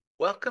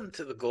Welcome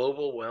to the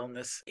Global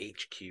Wellness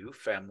HQ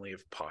family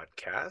of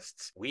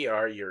podcasts. We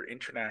are your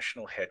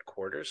international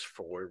headquarters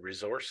for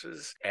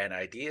resources and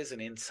ideas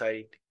and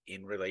insight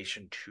in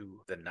relation to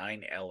the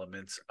 9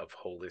 elements of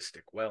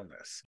holistic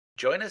wellness.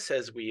 Join us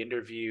as we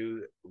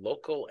interview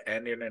local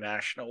and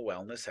international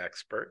wellness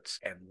experts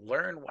and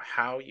learn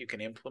how you can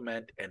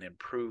implement and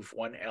improve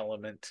one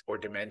element or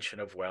dimension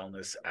of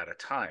wellness at a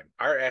time.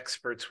 Our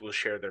experts will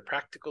share their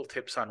practical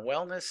tips on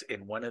wellness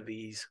in one of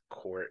these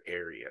core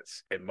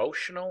areas: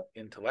 emotional,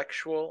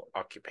 intellectual,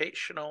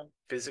 occupational,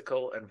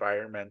 physical,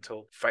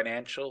 environmental,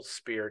 financial,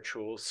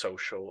 spiritual,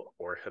 social,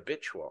 or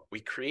habitual. We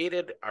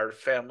created our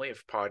family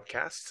of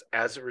podcasts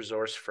as a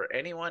resource for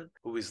anyone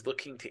who is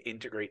looking to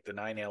integrate the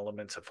 9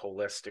 elements of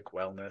holistic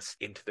wellness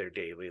into their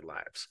daily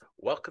lives.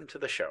 Welcome to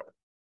the show.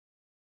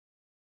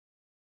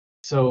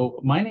 So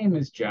my name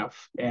is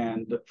Jeff,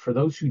 and for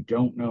those who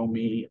don't know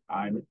me,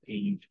 I'm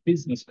a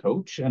business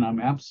coach, and I'm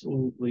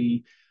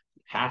absolutely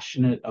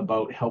passionate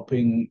about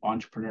helping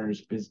entrepreneurs,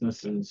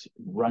 businesses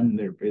run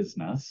their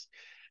business.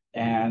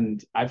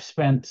 And I've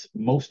spent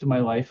most of my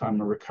life,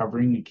 I'm a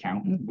recovering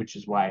accountant, which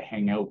is why I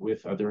hang out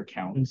with other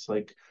accountants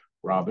like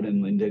Robin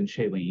and Linda and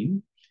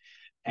Shailene.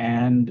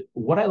 And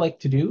what I like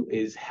to do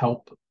is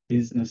help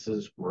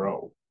businesses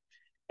grow.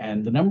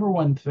 And the number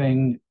one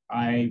thing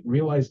I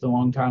realized a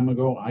long time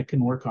ago, I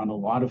can work on a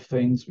lot of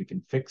things, we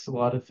can fix a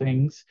lot of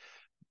things.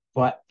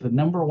 But the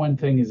number one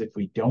thing is if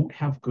we don't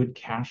have good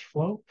cash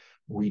flow,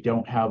 we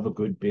don't have a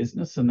good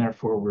business, and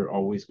therefore we're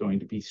always going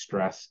to be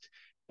stressed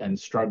and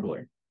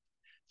struggling.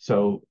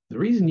 So the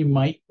reason you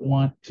might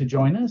want to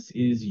join us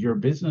is you're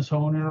a business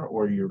owner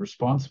or you're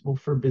responsible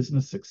for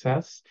business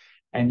success,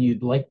 and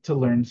you'd like to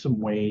learn some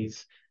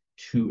ways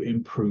to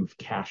improve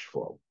cash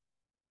flow.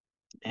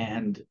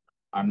 And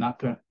I'm not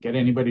going to get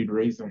anybody to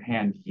raise their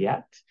hand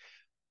yet,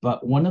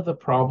 but one of the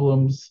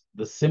problems,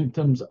 the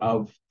symptoms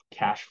of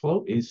cash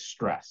flow is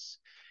stress.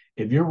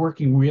 If you're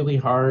working really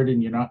hard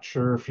and you're not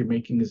sure if you're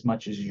making as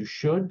much as you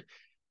should,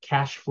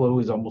 cash flow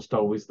is almost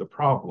always the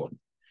problem.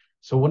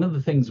 So one of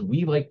the things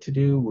we like to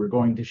do, we're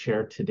going to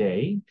share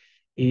today,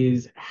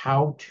 is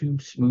how to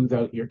smooth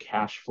out your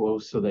cash flow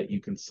so that you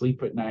can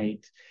sleep at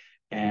night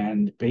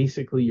and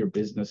basically your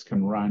business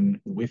can run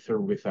with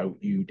or without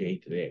you day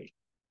to day.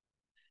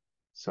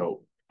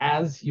 So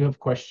as you have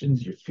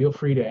questions, you feel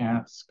free to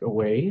ask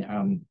away.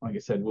 Like I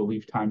said, we'll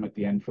leave time at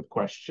the end for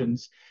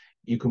questions.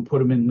 You can put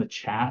them in the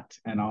chat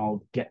and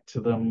I'll get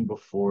to them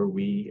before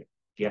we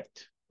get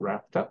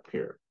wrapped up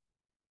here.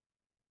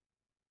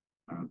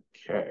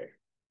 Okay.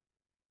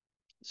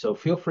 So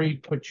feel free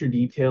to put your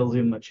details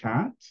in the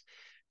chat,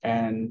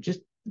 and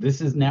just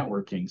this is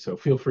networking. So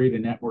feel free to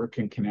network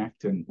and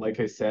connect. And like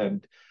I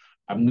said,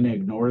 I'm going to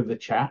ignore the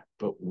chat,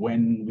 but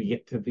when we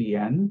get to the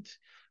end,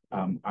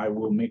 I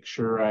will make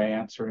sure I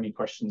answer any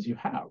questions you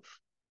have.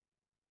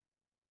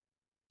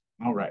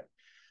 All right.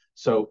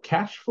 So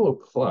Cash Flow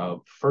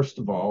Club, first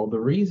of all, the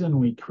reason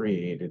we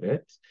created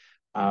it,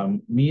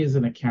 me as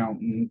an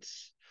accountant,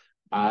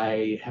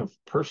 I have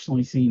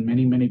personally seen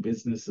many, many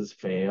businesses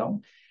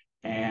fail.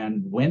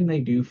 And when they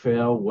do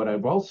fail, what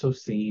I've also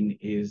seen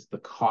is the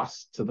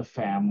cost to the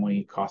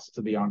family, cost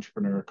to the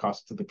entrepreneur,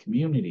 cost to the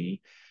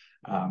community.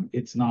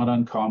 It's not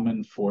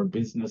uncommon for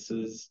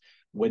businesses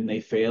when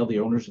they fail, the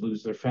owners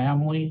lose their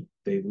family,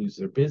 they lose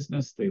their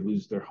business, they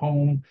lose their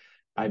home.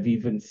 I've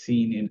even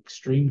seen in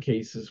extreme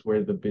cases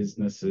where the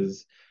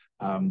businesses,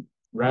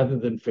 rather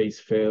than face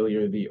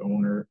failure, the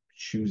owner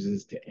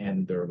chooses to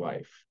end their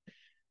life.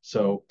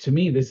 So to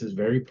me, this is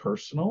very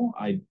personal.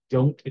 I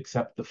don't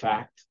accept the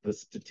fact, the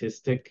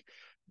statistic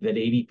that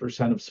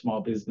 80% of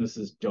small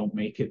businesses don't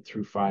make it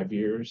through 5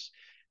 years.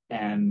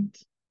 And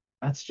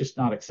that's just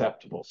not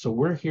acceptable. So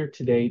we're here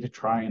today to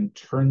try and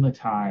turn the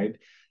tide.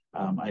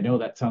 I know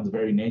that sounds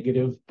very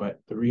negative, but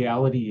the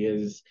reality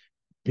is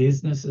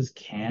businesses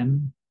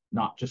can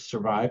not just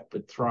survive,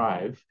 but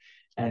thrive.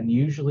 And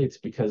usually it's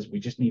because we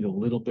just need a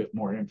little bit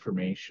more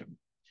information.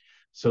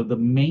 So the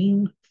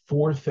main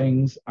 4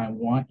 things I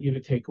want you to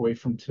take away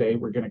from today,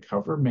 we're going to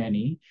cover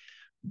many,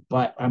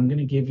 but I'm going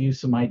to give you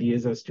some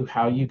ideas as to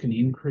how you can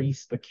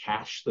increase the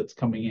cash that's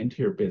coming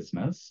into your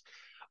business.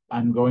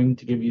 I'm going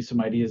to give you some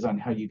ideas on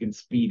how you can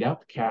speed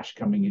up cash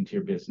coming into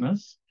your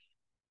business.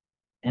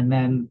 And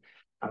then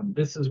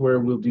this is where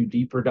we'll do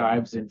deeper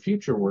dives in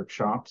future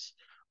workshops.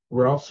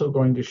 We're also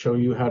going to show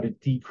you how to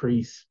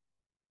decrease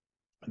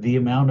the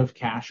amount of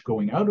cash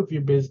going out of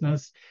your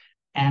business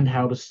and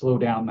how to slow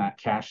down that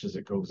cash as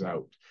it goes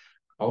out.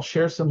 I'll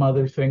share some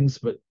other things,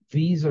 but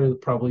these are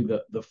probably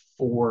the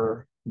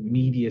 4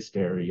 meatiest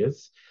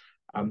areas.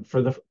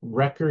 For the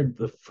record,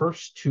 the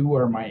first 2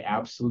 are my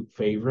absolute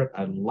favorite.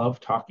 I love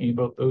talking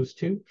about those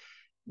 2.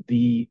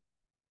 The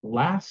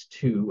last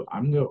 2,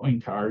 I'm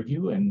going to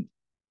argue, and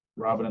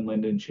Robin and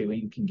Linda and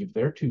Shailene can give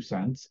their 2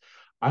 cents.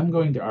 I'm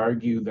going to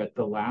argue that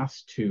the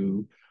last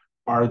 2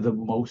 are the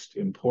most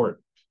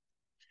important.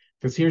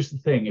 Because here's the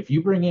thing, if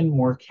you bring in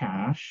more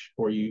cash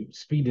or you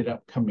speed it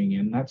up coming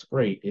in, that's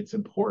great. It's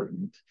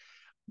important.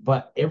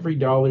 But every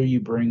dollar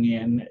you bring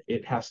in,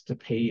 it has to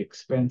pay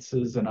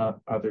expenses and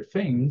other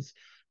things.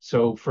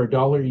 So for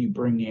 $1 you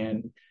bring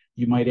in,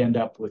 you might end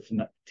up with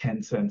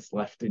 10 cents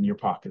left in your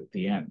pocket at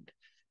the end.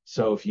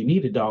 So if you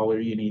need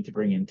 $1, you need to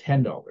bring in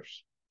 $10.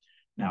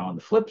 Now, on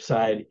the flip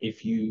side,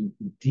 if you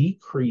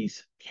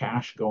decrease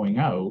cash going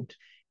out,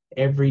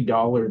 every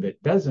dollar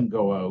that doesn't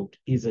go out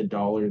is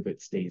 $1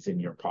 that stays in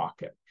your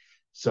pocket.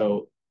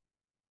 So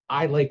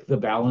I like the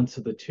balance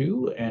of the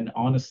two. And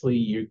honestly,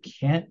 you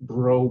can't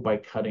grow by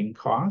cutting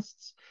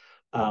costs,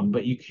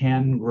 but you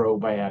can grow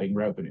by adding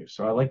revenue.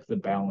 So I like the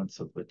balance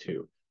of the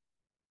two.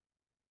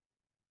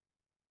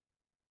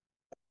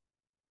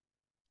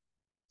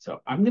 So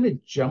I'm going to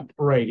jump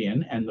right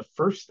in. And the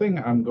first thing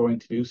I'm going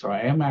to do, so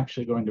I am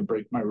actually going to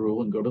break my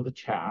rule and go to the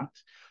chat.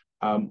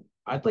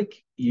 I'd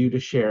like you to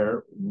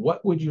share,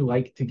 what would you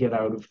like to get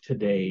out of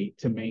today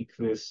to make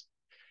this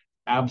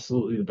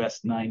absolutely the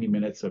best 90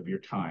 minutes of your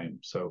time?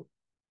 So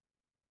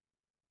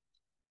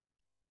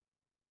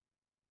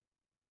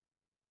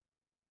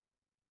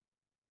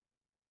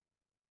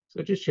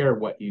just share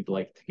what you'd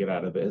like to get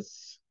out of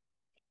this.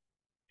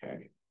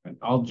 Okay. And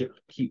I'll just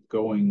keep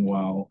going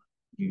while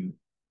you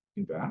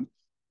do that.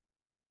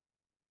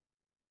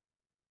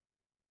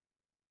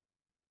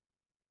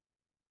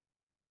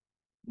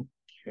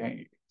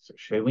 Okay. So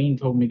Shailene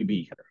told me to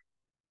be here.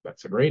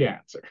 That's a great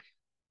answer.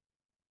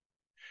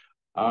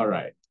 All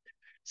right.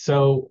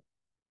 So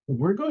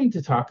we're going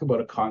to talk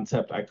about a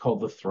concept I call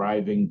the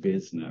thriving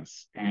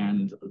business.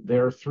 And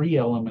there are three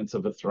elements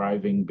of a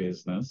thriving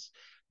business.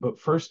 But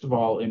first of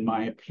all, in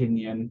my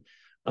opinion,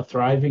 a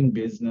thriving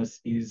business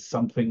is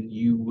something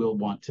you will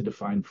want to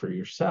define for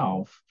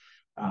yourself.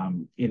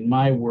 In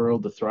my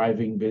world, a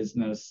thriving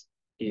business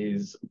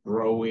is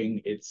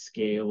growing, it's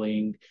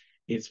scaling,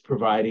 it's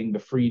providing the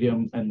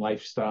freedom and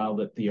lifestyle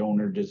that the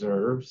owner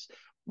deserves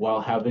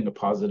while having a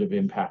positive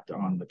impact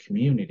on the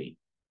community.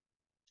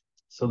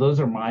 So those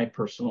are my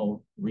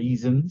personal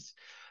reasons.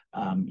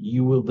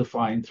 You will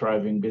define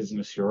thriving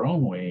business your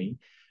own way.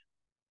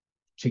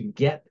 To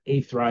get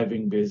a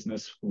thriving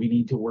business, we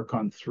need to work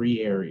on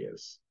three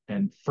areas.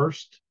 And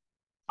first,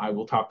 I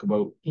will talk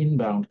about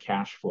inbound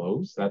cash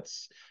flows.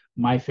 That's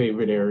my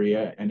favorite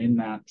area. And in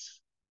that,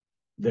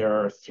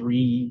 there are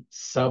three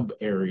sub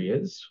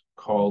areas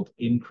called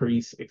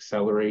increase,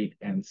 accelerate,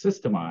 and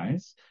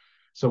systemize.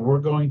 So we're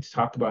going to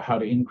talk about how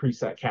to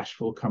increase that cash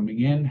flow coming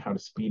in, how to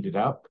speed it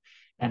up,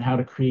 and how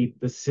to create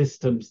the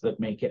systems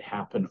that make it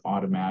happen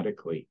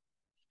automatically.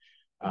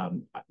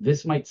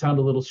 This might sound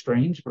a little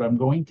strange, but I'm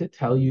going to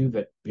tell you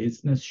that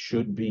business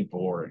should be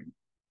boring.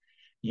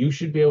 You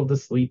should be able to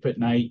sleep at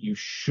night. You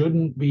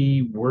shouldn't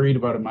be worried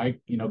about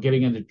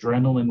getting an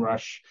adrenaline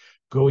rush,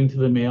 going to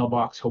the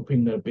mailbox,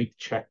 hoping that a big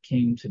check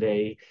came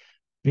today.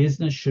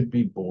 Business should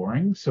be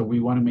boring. So we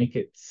want to make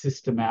it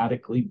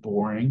systematically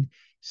boring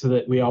so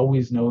that we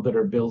always know that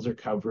our bills are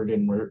covered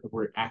and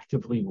we're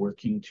actively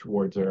working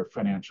towards our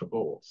financial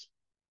goals.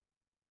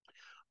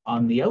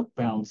 On the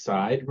outbound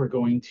side, we're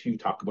going to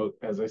talk about,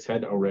 as I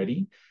said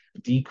already,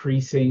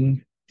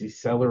 decreasing,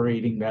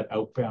 decelerating that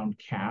outbound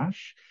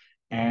cash,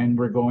 and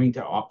we're going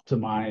to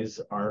optimize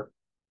our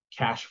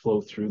cash flow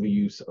through the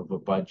use of a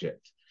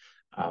budget.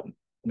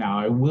 Now,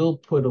 I will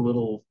put a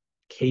little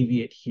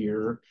caveat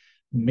here.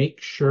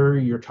 Make sure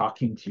you're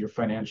talking to your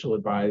financial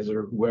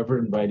advisor, whoever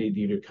invited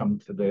you to come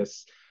to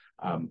this.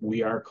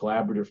 We are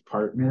collaborative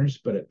partners,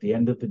 but at the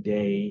end of the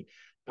day,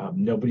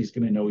 nobody's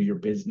going to know your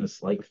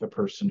business like the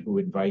person who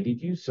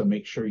invited you. So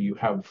make sure you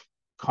have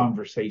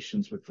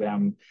conversations with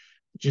them.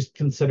 Just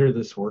consider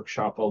this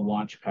workshop a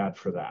launch pad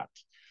for that.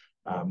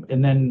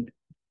 And then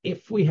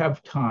if we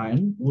have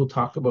time, we'll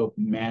talk about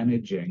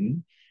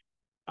managing.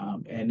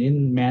 And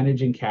in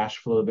managing cash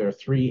flow, there are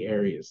three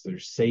areas.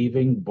 There's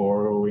saving,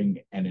 borrowing,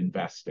 and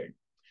investing.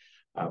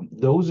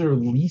 Those are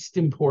least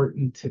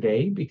important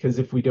today because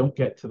if we don't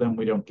get to them,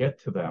 we don't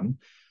get to them.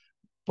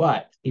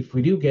 But if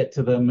we do get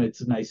to them,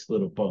 it's a nice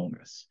little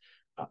bonus.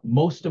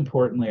 Most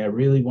importantly, I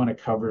really want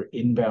to cover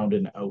inbound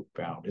and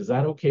outbound. Is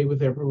that okay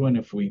with everyone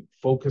if we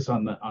focus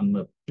on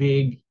the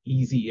big,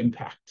 easy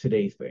impact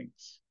today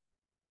things?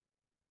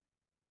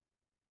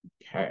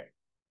 Okay.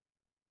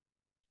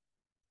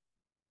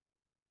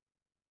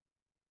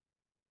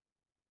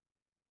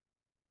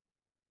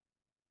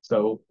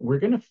 So we're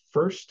going to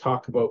first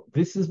talk about,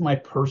 this is my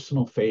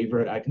personal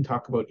favorite. I can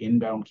talk about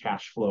inbound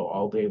cash flow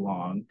all day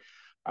long.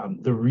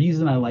 The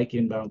reason I like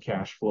inbound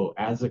cash flow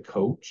as a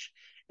coach,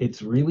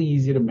 it's really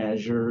easy to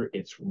measure.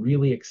 It's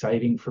really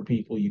exciting for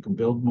people. You can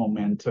build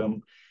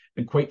momentum.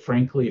 And quite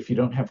frankly, if you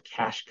don't have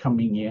cash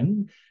coming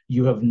in,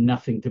 you have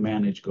nothing to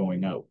manage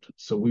going out.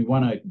 So we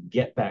want to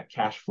get that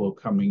cash flow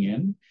coming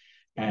in.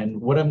 And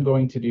what I'm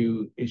going to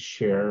do is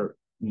share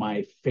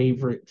my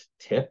favorite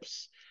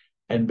tips.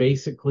 And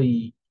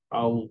basically,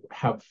 I'll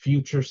have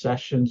future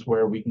sessions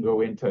where we can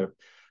go into,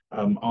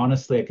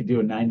 honestly, I could do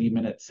a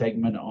 90-minute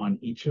segment on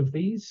each of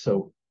these.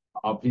 So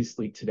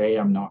obviously today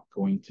I'm not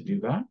going to do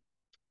that.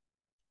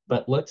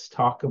 But let's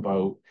talk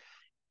about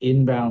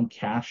inbound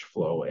cash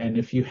flow. And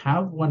if you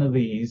have one of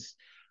these,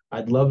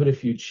 I'd love it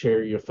if you'd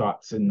share your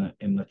thoughts in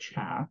the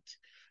chat.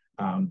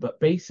 But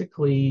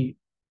basically,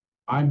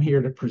 I'm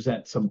here to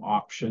present some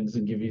options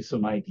and give you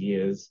some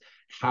ideas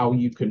how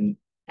you can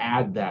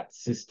add that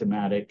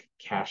systematic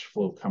cash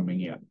flow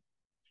coming in.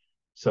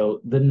 So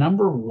the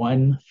number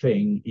one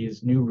thing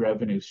is new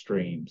revenue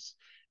streams.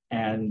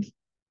 And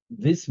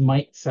this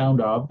might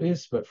sound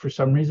obvious, but for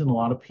some reason, a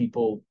lot of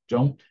people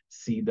don't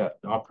see that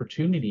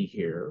opportunity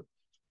here.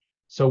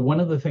 So one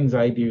of the things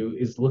I do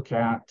is look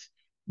at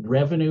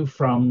revenue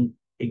from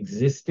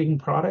existing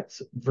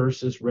products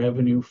versus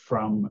revenue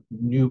from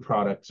new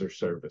products or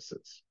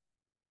services.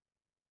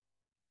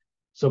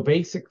 So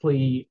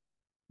basically,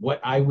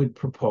 what I would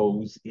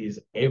propose is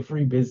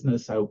every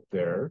business out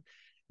there,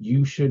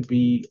 you should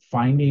be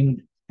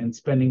finding and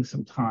spending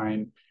some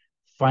time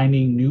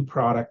finding new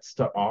products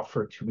to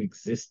offer to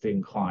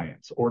existing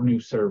clients or new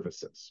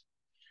services.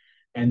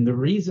 And the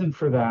reason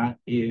for that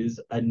is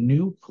a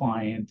new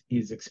client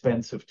is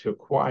expensive to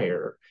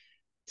acquire.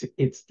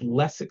 It's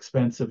less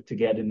expensive to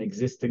get an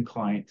existing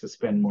client to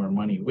spend more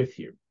money with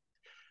you.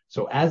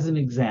 So as an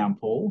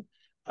example,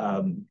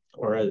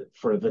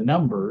 for the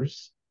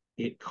numbers,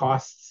 it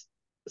costs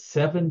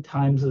 7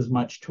 times as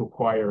much to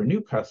acquire a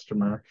new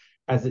customer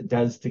as it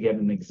does to get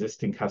an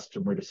existing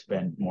customer to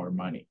spend more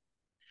money.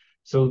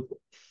 So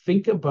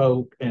think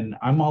about, and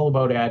I'm all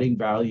about adding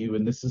value,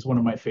 and this is one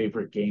of my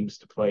favorite games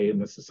to play,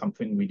 and this is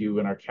something we do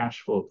in our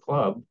cash flow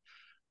club.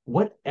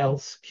 What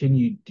else can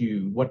you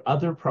do? What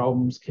other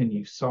problems can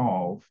you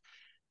solve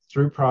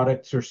through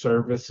products or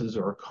services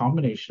or a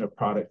combination of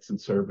products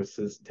and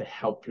services to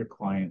help your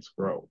clients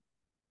grow?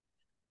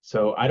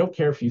 So I don't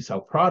care if you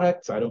sell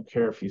products, I don't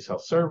care if you sell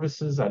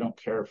services, I don't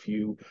care if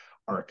you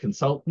are a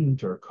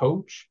consultant or a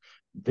coach.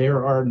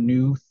 There are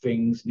new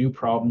things, new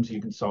problems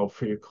you can solve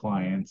for your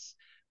clients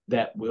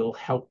that will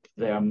help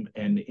them,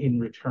 and in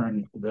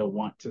return, they'll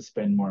want to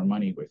spend more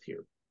money with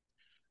you.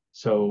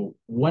 So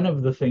one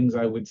of the things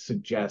I would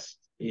suggest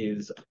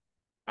is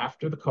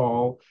after the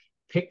call,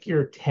 pick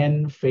your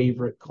 10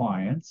 favorite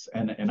clients,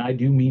 and I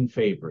do mean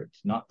favorites,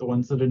 not the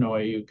ones that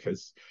annoy you,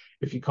 because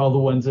if you call the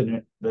ones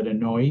that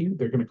annoy you,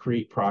 they're going to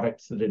create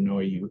products that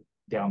annoy you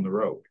down the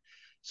road.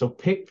 So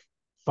pick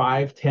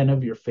 5, 10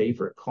 of your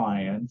favorite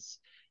clients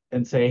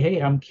and say, hey,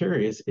 I'm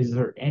curious, is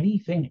there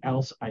anything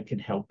else I can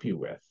help you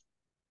with?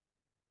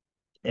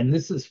 And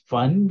this is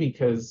fun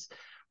because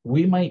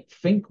we might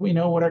think we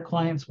know what our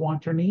clients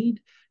want or need,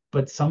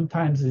 but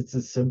sometimes it's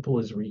as simple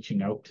as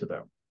reaching out to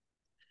them.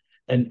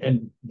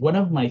 And one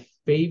of my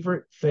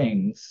favorite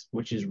things,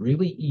 which is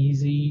really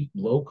easy,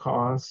 low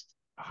cost,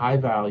 high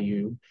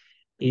value,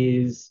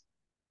 is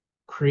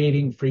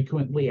creating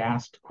frequently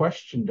asked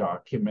question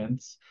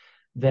documents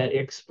that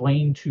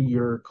explain to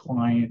your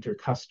client or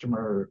customer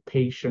or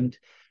patient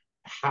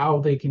how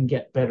they can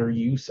get better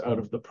use out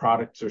of the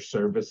products or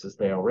services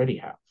they already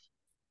have.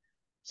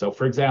 So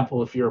for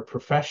example, if you're a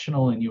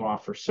professional and you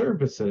offer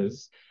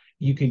services,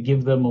 you could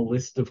give them a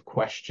list of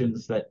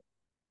questions that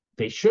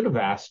they should have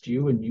asked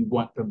you and you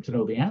want them to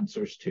know the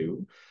answers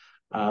to.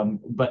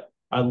 But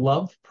I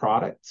love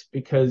products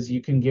because you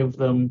can give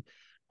them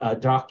a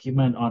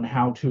document on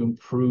how to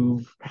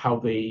improve how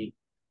they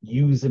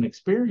use and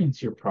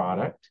experience your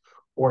product,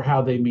 or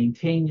how they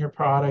maintain your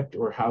product,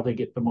 or how they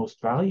get the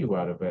most value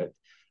out of it.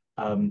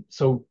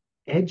 So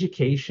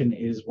education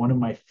is one of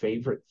my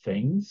favorite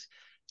things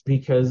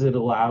because it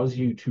allows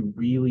you to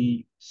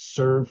really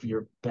serve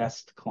your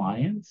best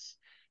clients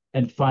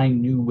and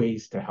find new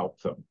ways to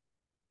help them.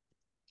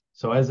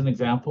 So as an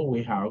example,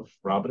 we have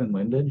Robin and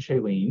Linda and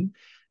Shailene.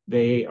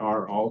 They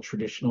are all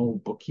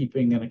traditional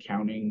bookkeeping and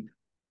accounting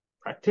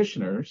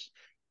practitioners.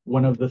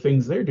 One of the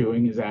things they're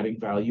doing is adding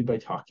value by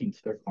talking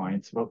to their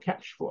clients about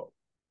cash flow.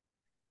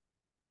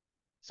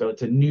 So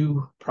it's a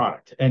new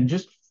product. And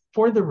just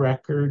for the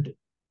record,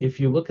 if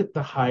you look at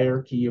the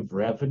hierarchy of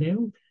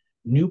revenue,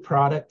 new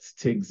products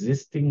to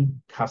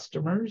existing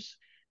customers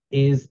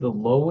is the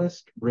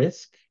lowest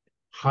risk,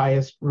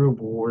 highest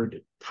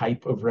reward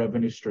type of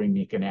revenue stream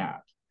you can add.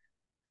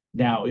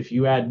 Now, if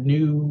you add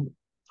new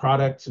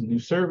products and new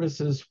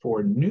services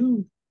for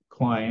new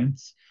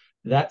clients,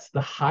 that's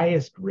the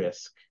highest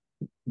risk,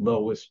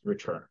 lowest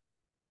return.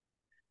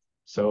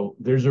 So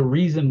there's a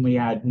reason we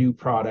add new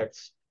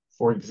products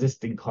for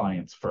existing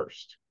clients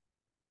first.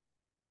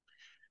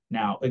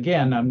 Now,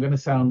 again, I'm going to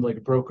sound like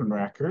a broken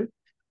record.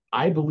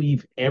 I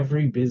believe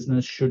every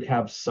business should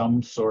have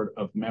some sort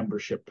of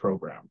membership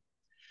program.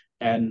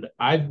 And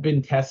I've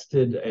been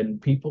tested,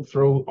 and people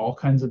throw all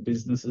kinds of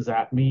businesses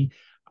at me.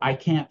 I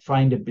can't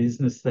find a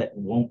business that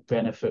won't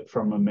benefit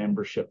from a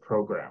membership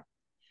program.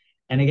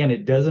 And again,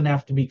 it doesn't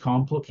have to be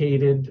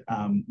complicated.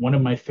 One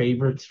of my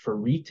favorites for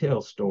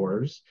retail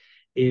stores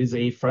is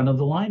a front of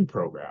the line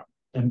program.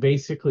 And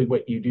basically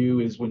what you do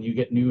is when you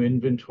get new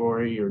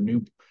inventory or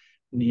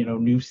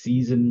new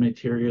season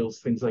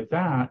materials, things like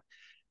that,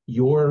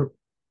 your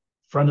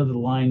front of the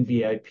line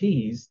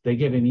VIPs, they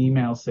get an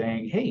email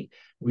saying, hey,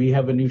 we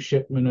have a new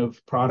shipment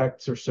of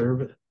products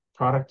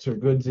or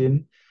goods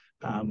in.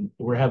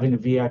 We're having a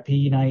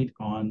VIP night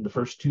on the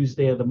first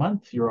Tuesday of the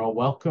month. You're all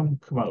welcome.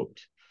 Come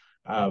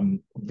out.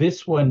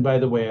 This one, by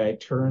the way, I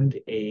turned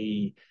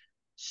a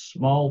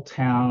small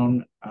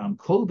town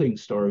clothing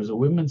store. It was a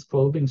women's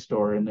clothing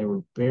store, and they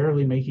were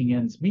barely making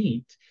ends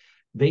meet.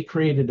 They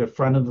created a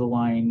front of the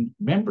line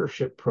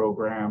membership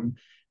program,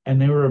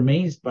 and they were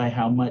amazed by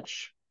how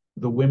much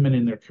the women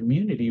in their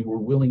community were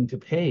willing to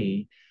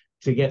pay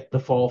to get the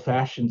fall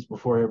fashions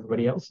before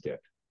everybody else did.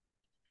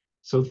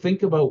 So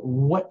think about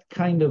what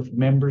kind of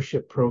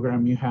membership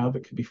program you have.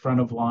 It could be front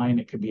of line,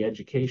 it could be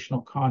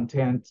educational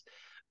content.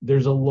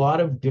 There's a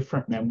lot of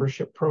different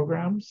membership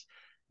programs.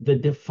 The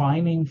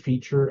defining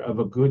feature of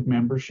a good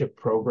membership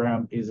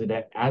program is it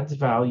adds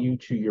value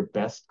to your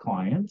best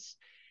clients,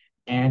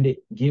 and it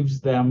gives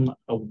them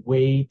a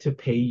way to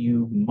pay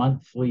you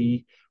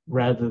monthly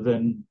rather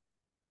than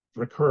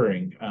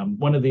recurring.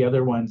 One of the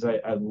other ones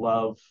I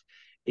love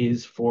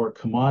is for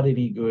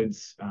commodity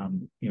goods.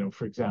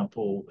 For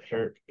example,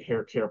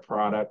 hair care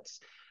products.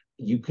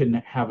 You can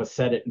have a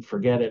set it and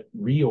forget it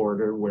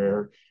reorder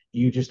where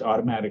you just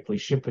automatically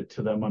ship it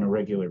to them on a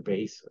regular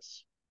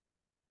basis.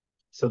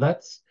 So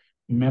that's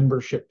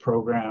membership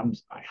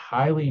programs. I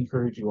highly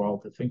encourage you all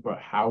to think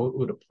about how it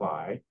would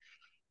apply.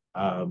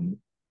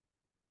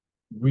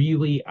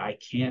 Really, I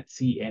can't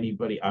see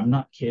anybody, I'm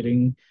not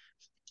kidding.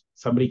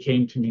 Somebody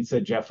came to me and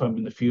said, Jeff, I'm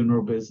in the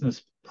funeral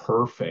business.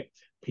 Perfect.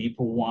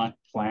 People want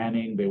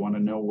planning. They want to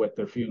know what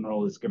their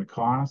funeral is going to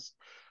cost.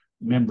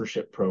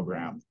 Membership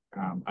program.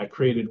 I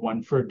created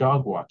one for a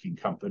dog walking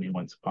company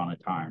once upon a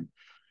time.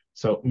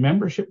 So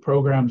membership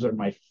programs are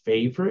my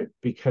favorite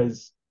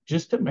because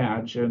just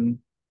imagine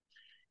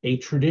a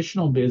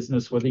traditional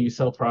business, whether you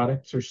sell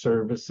products or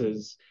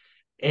services,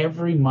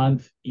 every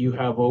month you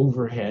have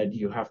overhead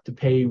you have to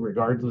pay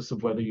regardless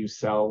of whether you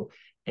sell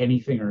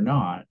anything or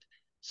not.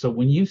 So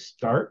when you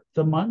start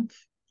the month,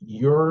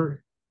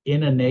 you're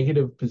in a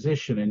negative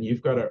position and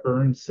you've got to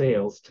earn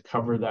sales to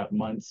cover that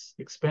month's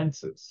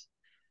expenses.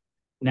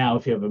 Now,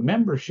 if you have a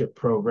membership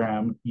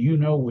program, you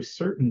know with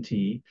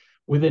certainty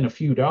within a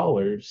few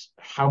dollars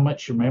how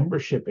much your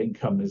membership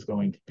income is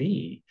going to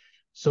be.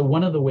 So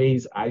one of the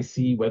ways I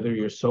see, whether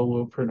you're a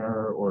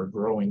solopreneur or a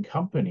growing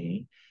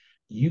company,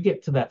 you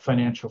get to that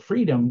financial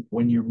freedom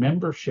when your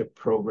membership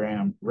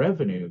program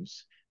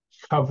revenues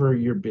cover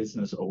your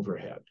business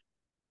overhead.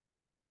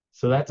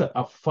 So that's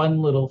a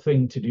fun little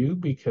thing to do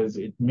because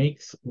it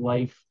makes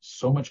life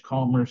so much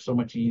calmer, so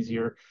much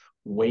easier,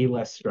 way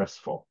less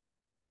stressful.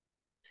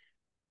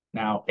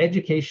 Now,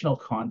 educational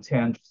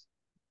content.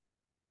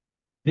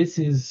 This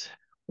is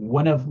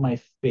one of my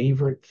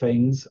favorite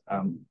things.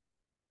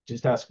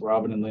 Just ask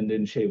Robin and Linda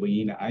and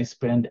Shailene. I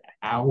spend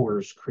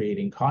hours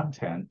creating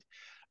content.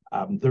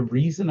 The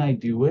reason I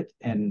do it,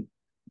 and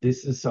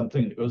this is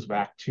something that goes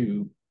back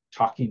to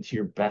talking to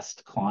your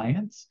best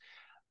clients,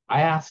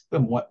 I ask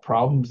them what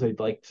problems they'd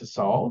like to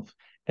solve,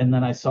 and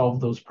then I solve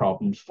those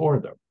problems for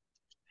them.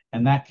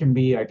 And that can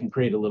be, I can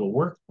create a little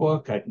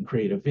workbook, I can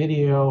create a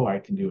video, I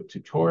can do a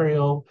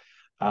tutorial.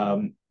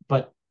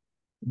 But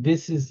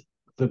this is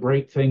the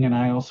great thing. And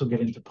I also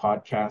get into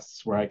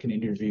podcasts where I can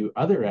interview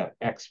other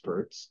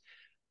experts.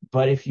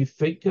 But if you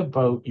think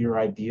about your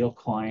ideal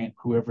client,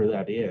 whoever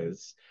that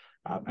is,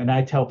 and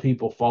I tell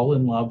people, fall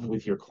in love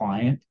with your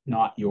client,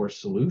 not your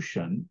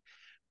solution.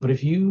 But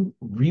if you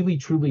really,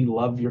 truly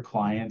love your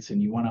clients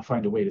and you want to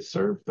find a way to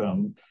serve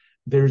them,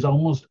 there's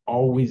almost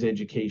always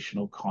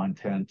educational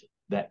content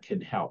that can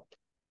help.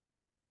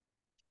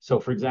 So,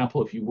 for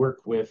example, if you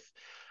work with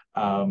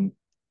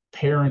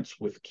parents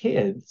with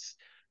kids,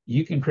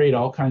 you can create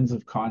all kinds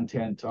of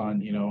content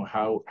on,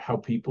 how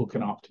people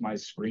can optimize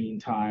screen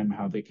time,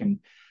 how they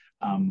can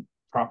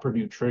proper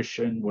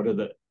nutrition.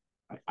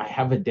 I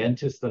have a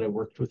dentist that I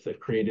worked with that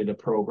created a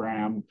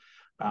program.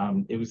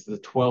 It was the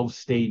 12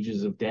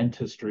 stages of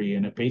dentistry,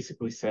 and it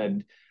basically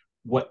said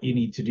what you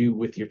need to do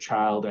with your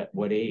child at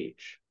what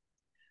age.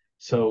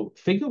 So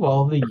think of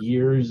all the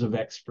years of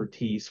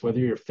expertise, whether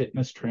you're a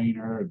fitness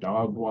trainer, a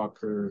dog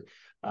walker,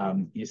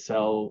 you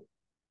sell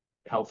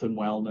health and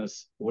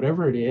wellness,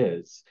 whatever it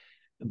is,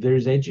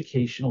 there's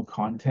educational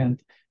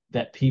content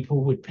that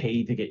people would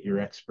pay to get your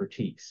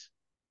expertise.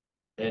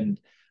 And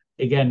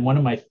again, one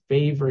of my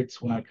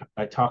favorites when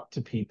I talk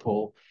to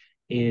people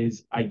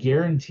is I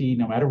guarantee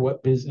no matter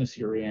what business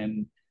you're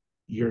in,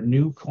 your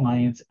new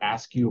clients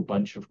ask you a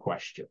bunch of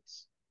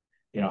questions.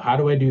 How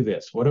do I do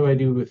this? What do I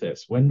do with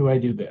this? When do I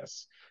do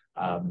this?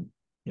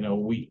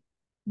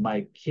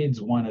 My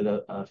kids wanted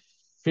a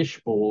fish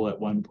bowl at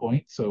one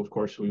point. So of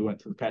course we went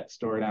to the pet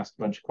store and asked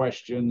a bunch of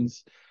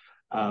questions.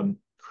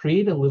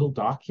 Create a little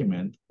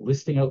document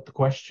listing out the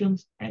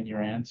questions and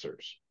your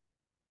answers.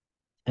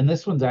 And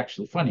this one's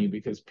actually funny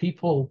because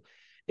people,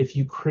 if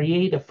you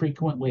create a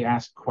frequently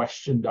asked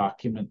question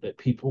document that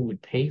people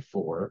would pay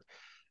for,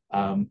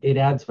 it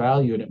adds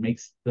value and it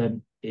makes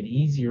it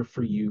easier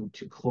for you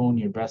to clone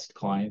your best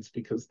clients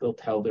because they'll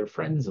tell their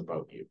friends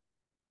about you.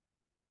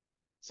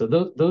 So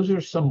those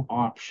are some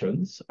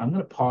options. I'm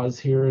going to pause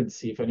here and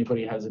see if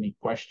anybody has any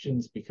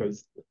questions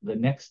because the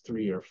next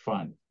three are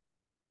fun.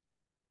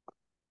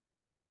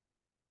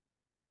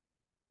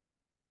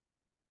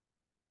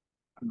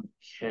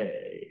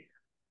 Okay.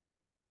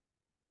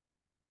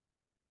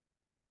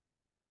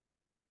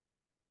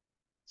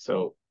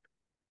 So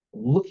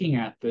looking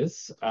at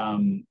this,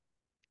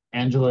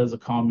 Angela has a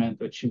comment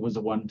that she was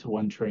a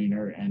one-to-one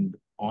trainer, and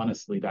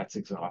honestly, that's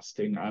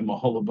exhausting. I'm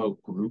all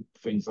about group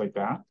things like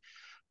that.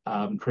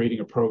 Creating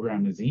a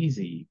program is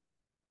easy.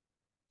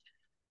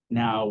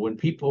 Now, when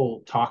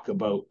people talk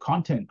about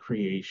content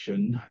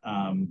creation,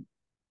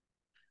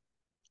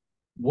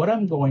 what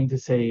I'm going to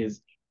say is,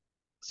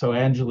 so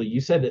Angela,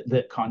 you said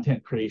that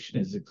content creation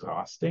is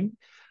exhausting.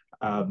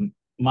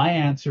 My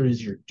answer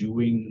is you're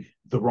doing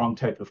the wrong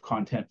type of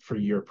content for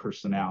your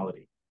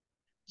personality.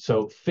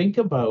 So think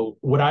about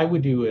what I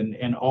would do,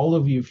 and all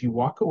of you, if you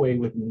walk away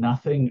with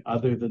nothing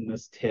other than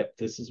this tip,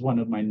 this is one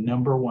of my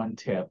number one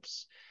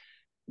tips.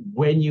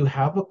 When you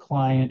have a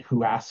client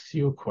who asks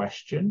you a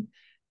question,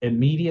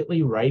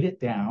 immediately write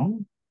it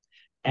down,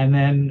 and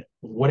then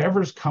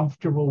whatever's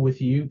comfortable with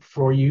you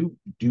for you,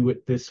 do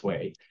it this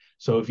way.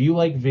 So if you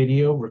like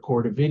video,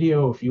 record a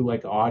video. If you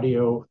like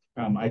audio,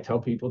 I tell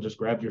people just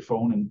grab your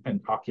phone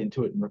and talk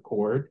into it and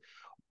record.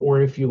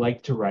 Or if you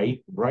like to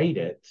write, write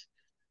it.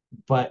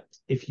 But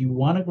if you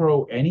want to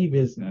grow any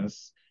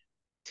business,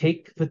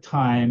 take the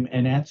time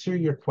and answer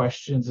your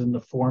questions in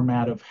the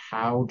format of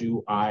how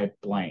do I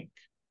blank.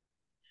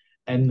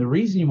 And the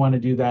reason you want to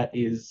do that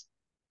is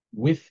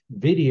with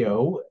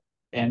video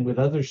and with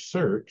other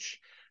search,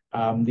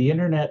 the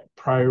internet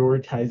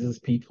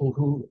prioritizes people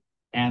who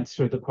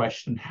answer the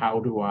question, how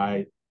do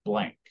I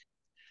blank?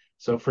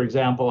 So for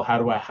example, how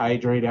do I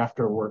hydrate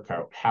after a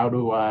workout? How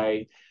do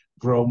I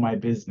grow my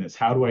business?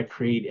 How do I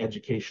create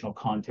educational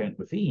content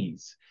with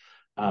ease?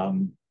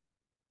 And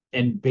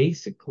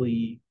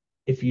basically,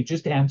 if you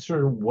just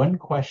answer one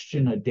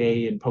question a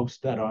day and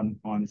post that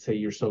on say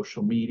your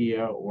social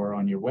media or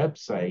on your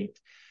website,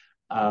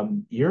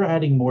 you're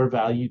adding more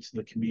value to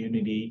the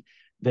community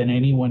than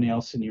anyone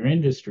else in your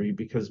industry,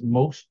 because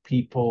most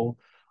people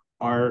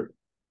are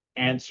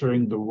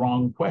answering the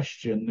wrong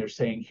question. They're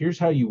saying, here's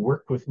how you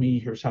work with me,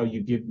 here's how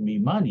you give me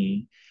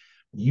money.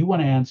 You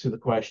want to answer the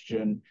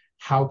question,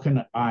 how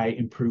can I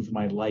improve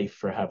my life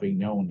for having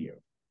known you?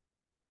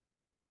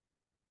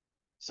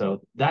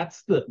 So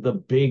that's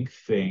the big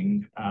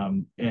thing.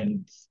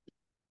 And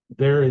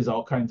there is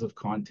all kinds of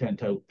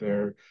content out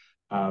there.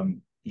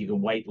 You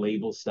can white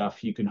label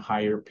stuff. You can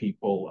hire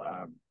people.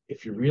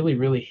 If you really,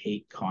 really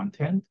hate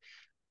content,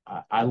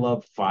 I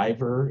love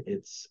Fiverr.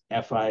 It's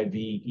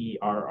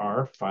Fiverr,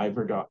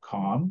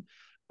 Fiverr.com.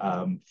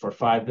 For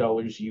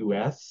 $5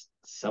 US,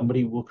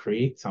 somebody will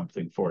create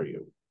something for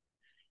you.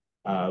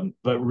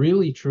 But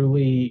really,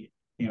 truly,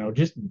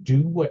 just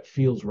do what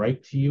feels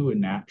right to you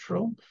and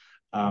natural.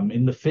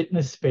 In the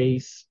fitness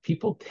space,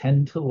 people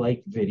tend to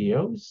like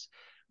videos.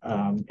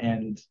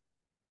 And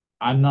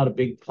I'm not a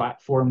big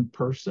platform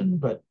person,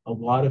 but a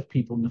lot of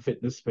people in the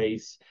fitness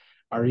space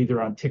are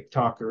either on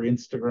TikTok or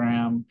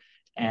Instagram,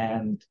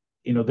 and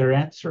they're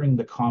answering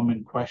the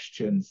common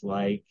questions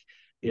like,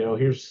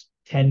 here's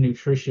 10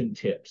 nutrition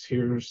tips,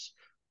 here's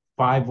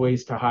 5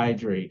 ways to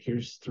hydrate,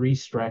 here's 3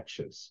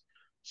 stretches.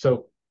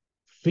 So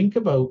think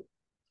about,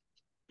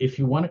 if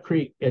you want to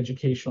create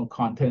educational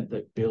content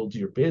that builds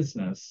your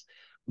business,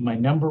 my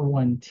number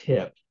one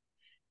tip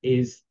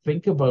is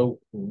think about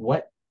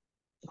what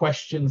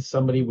questions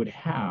somebody would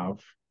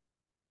have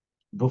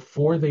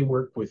before they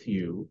work with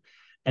you,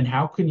 and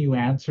how can you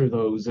answer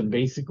those and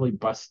basically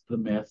bust the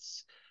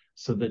myths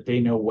so that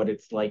they know what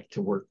it's like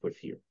to work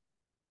with you.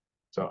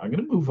 So I'm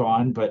going to move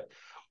on, but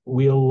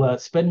we'll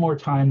spend more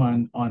time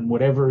on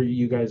whatever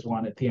you guys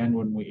want at the end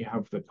when we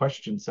have the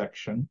question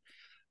section.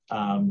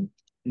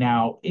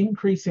 Now,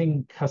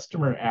 increasing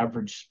customer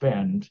average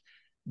spend.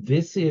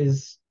 This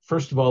is,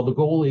 first of all, the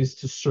goal is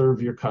to serve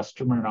your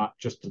customer, not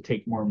just to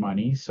take more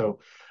money.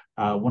 So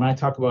when I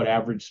talk about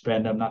average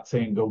spend, I'm not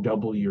saying go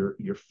double your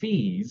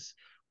fees.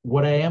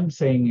 What I am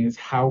saying is,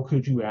 how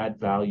could you add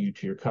value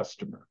to your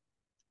customer?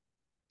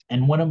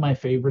 And one of my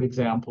favorite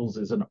examples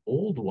is an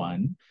old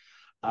one.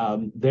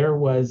 There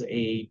was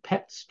a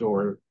pet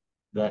store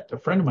that a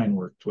friend of mine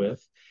worked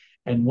with.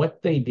 And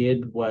what they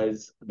did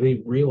was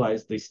they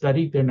realized, they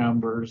studied their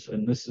numbers,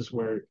 and this is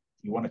where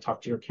you want to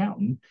talk to your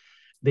accountant.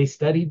 They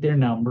studied their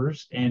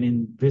numbers, and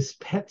in this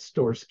pet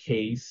store's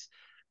case,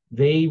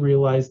 they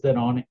realized that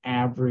on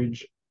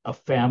average, a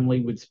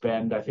family would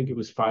spend, I think it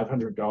was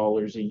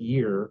 $500 a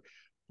year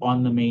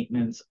on the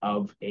maintenance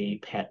of a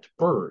pet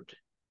bird.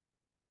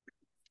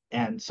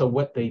 And so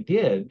what they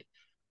did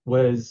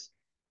was,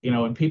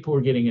 and people were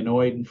getting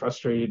annoyed and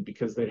frustrated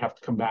because they'd have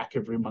to come back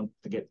every month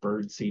to get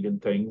bird seed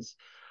and things.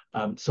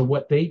 So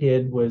what they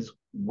did was,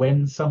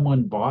 when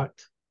someone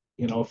bought,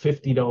 a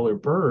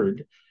 $50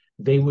 bird,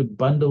 they would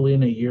bundle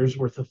in a year's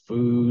worth of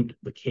food,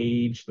 the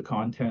cage, the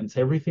contents,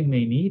 everything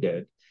they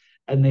needed.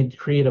 And they'd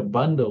create a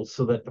bundle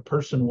so that the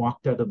person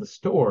walked out of the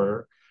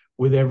store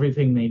with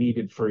everything they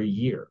needed for a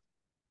year.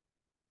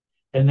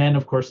 And then,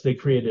 of course, they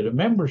created a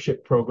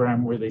membership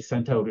program where they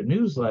sent out a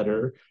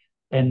newsletter.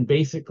 And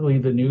basically,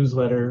 the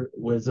newsletter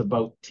was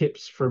about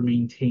tips for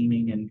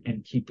maintaining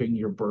and keeping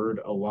your bird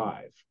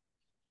alive.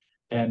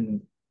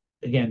 And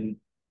again,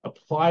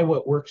 apply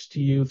what works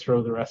to you,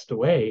 throw the rest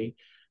away.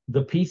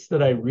 The piece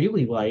that I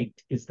really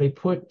liked is they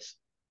put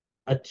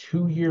a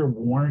 2-year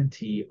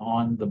warranty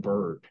on the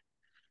bird.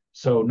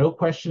 So no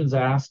questions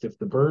asked. If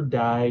the bird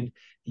died,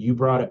 you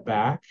brought it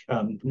back.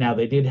 Now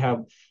they did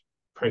have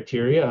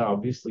criteria.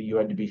 Obviously, you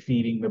had to be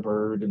feeding the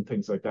bird and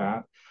things like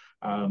that.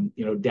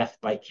 Death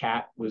by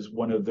cat was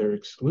one of their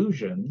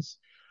exclusions,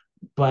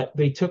 but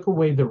they took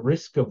away the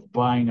risk of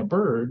buying a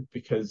bird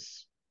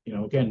because,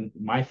 again,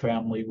 my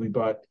family, we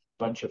bought a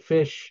bunch of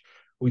fish.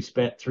 We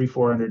spent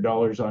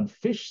 $300-400 on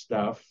fish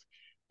stuff.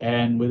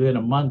 And within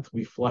a month,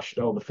 we flushed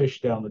all the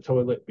fish down the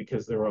toilet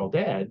because they were all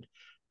dead.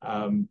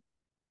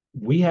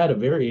 We had a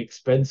very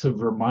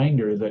expensive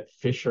reminder that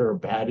fish are a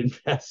bad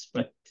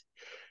investment.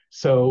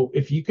 So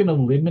if you can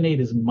eliminate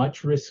as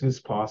much risk as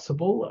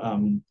possible,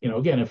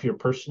 again, if you're a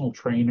personal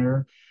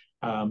trainer,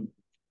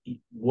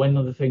 one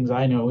of the things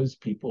I know is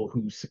people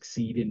who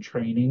succeed in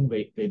training,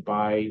 they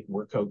buy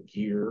workout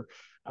gear,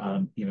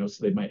 so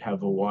they might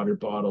have a water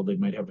bottle, they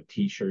might have a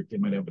t-shirt, they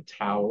might have a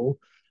towel,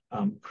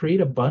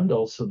 create a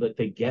bundle so that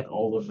they get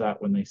all of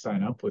that when they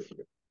sign up with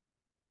you.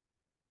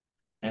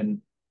 And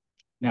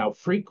now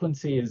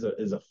frequency is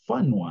a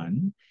fun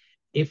one.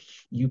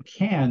 If you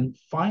can,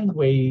 find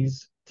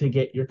ways to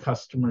get your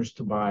customers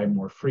to buy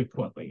more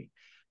frequently.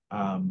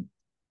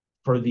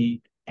 For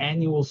the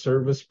annual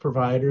service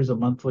providers, a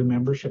monthly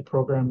membership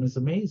program is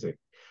amazing.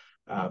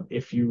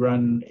 If you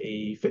run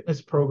a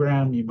fitness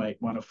program, you might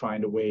want to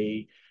find a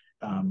way.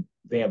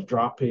 They have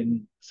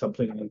drop-in,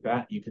 something like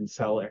that. You can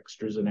sell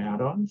extras and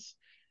add-ons.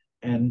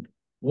 And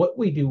what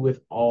we do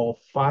with all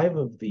 5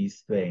 of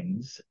these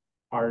things,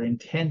 our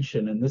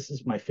intention, and this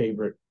is my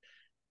favorite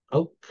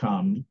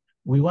outcome,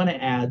 we want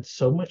to add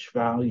so much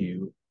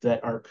value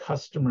that our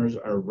customers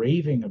are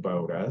raving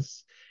about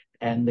us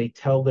and they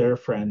tell their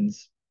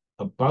friends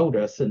about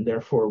us, and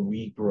therefore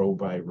we grow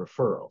by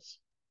referrals.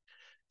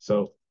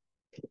 So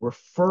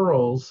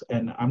referrals,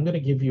 and I'm going to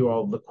give you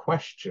all the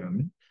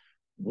question,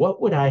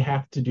 what would I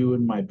have to do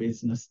in my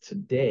business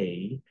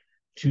today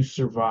to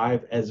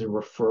survive as a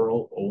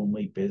referral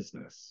only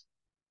business?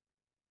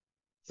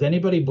 Does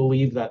anybody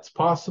believe that's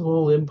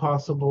possible,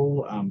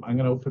 impossible? I'm going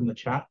to open the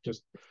chat.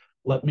 Just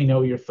let me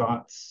know your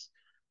thoughts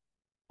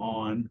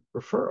on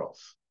referrals.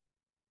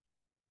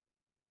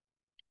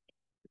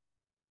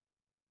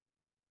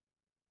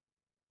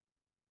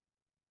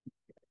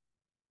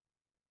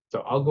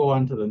 So I'll go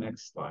on to the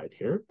next slide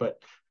here,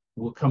 but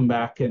we'll come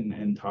back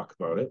and talk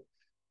about it.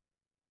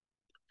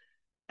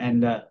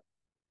 And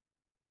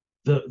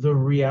the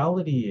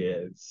reality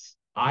is,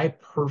 I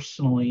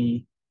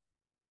personally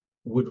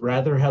would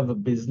rather have a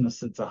business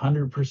that's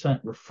 100%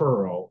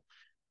 referral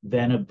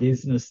than a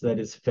business that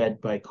is fed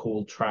by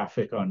cold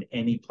traffic on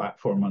any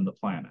platform on the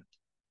planet.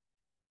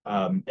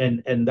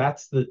 And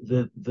that's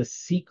the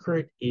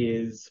secret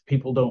is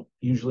people don't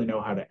usually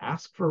know how to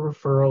ask for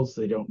referrals.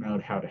 They don't know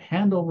how to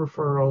handle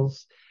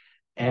referrals,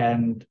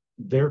 and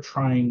they're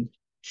trying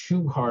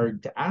too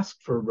hard to ask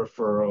for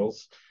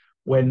referrals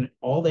when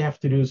all they have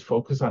to do is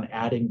focus on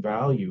adding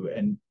value.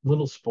 And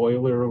little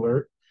spoiler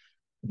alert,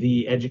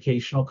 the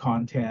educational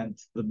content,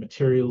 the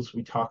materials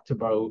we talked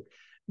about,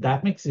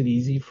 that makes it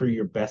easy for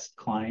your best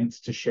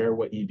clients to share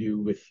what you do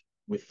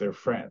with their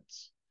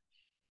friends.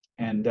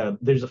 And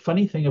there's a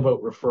funny thing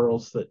about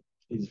referrals that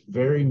is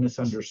very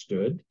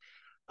misunderstood.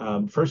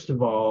 First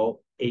of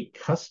all, a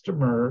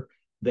customer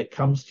that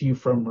comes to you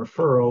from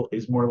referral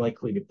is more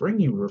likely to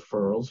bring you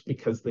referrals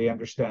because they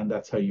understand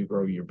that's how you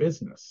grow your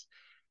business.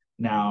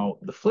 Now,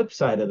 the flip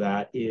side of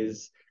that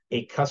is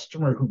a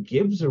customer who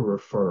gives a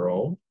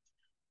referral,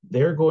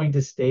 they're going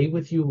to stay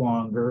with you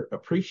longer,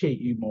 appreciate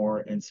you more,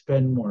 and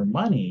spend more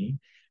money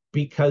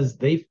because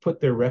they've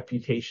put their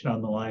reputation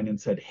on the line and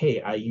said,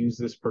 hey, I use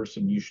this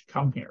person, you should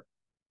come here.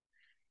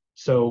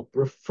 So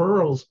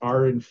referrals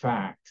are, in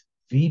fact,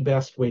 the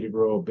best way to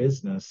grow a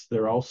business.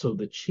 They're also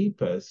the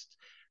cheapest,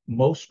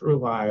 most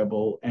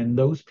reliable, and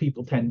those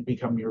people tend to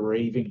become your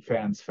raving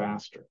fans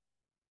faster.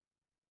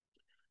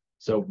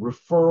 So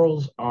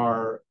referrals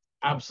are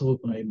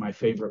absolutely my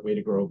favorite way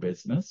to grow a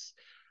business.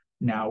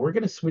 Now we're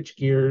going to switch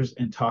gears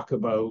and talk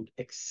about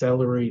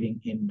accelerating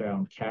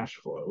inbound cash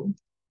flow.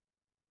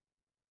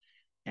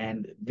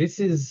 And this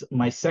is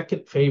my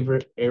second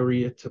favorite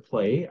area to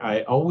play.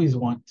 I always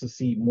want to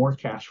see more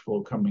cash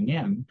flow coming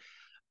in,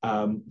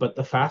 but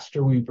the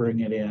faster we bring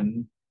it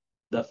in,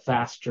 the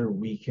faster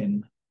we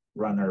can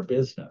run our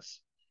business.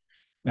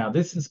 Now,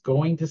 this is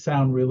going to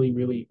sound really,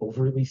 really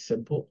overly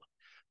simple,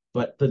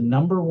 but the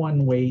number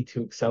one way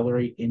to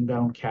accelerate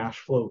inbound cash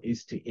flow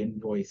is to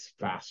invoice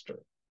faster.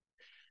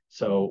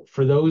 So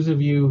for those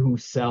of you who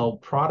sell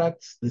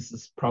products, this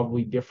is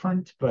probably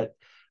different, but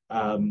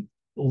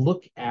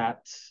look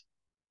at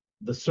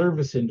the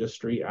service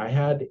industry. I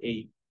had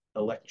an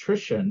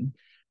electrician,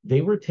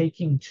 they were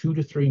taking 2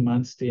 to 3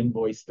 months to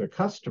invoice their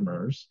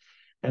customers,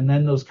 and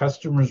then those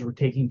customers were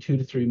taking 2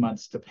 to 3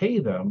 months to pay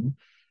them.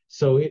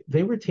 So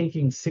they were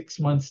taking 6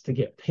 months to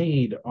get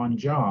paid on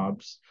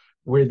jobs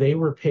where they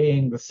were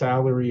paying the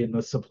salary and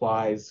the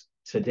supplies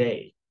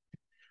today.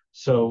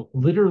 So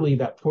literally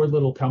that poor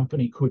little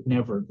company could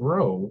never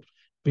grow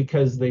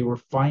because they were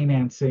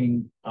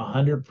financing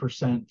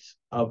 100%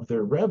 of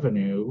their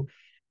revenue,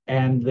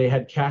 and they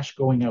had cash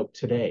going out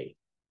today.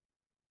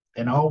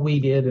 And all we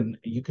did, and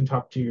you can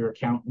talk to your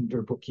accountant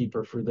or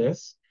bookkeeper for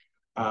this,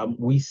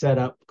 we set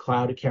up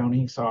cloud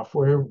accounting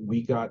software.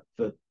 We got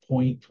the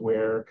point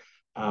where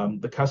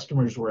the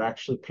customers were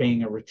actually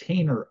paying a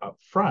retainer up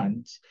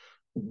front.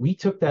 We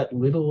took that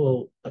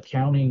little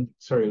accounting,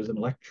 sorry, it was an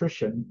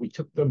electrician. We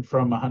took them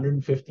from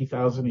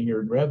 150,000 a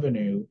year in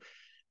revenue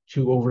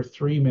to over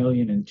 3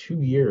 million in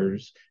 2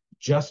 years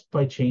just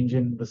by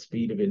changing the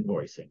speed of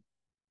invoicing.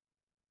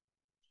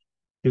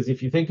 Because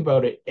if you think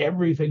about it,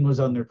 everything was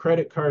on their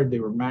credit card. They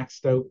were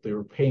maxed out. They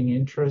were paying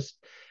interest,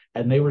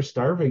 and they were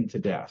starving to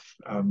death.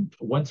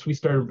 Once we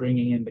started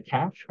bringing in the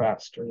cash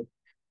faster,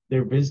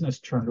 their business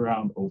turned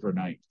around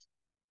overnight.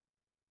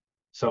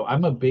 So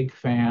I'm a big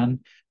fan.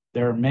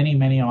 There are many,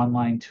 many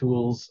online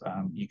tools.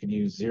 You can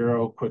use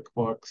Xero,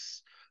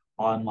 QuickBooks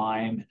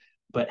online,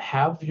 but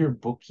have your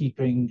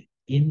bookkeeping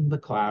in the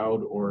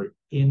cloud or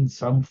in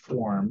some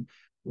form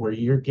where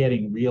you're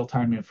getting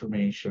real-time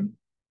information.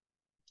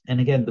 And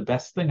again, the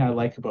best thing I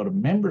like about a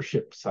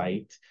membership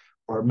site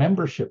or a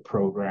membership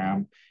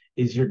program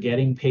is you're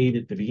getting paid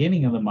at the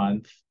beginning of the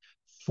month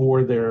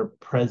for their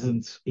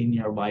presence in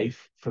your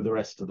life for the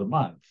rest of the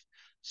month.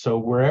 So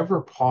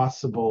wherever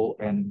possible,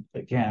 and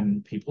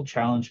again, people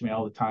challenge me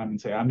all the time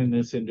and say, I'm in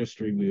this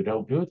industry, we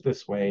don't do it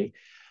this way.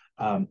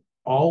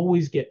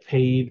 Always get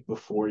paid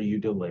before you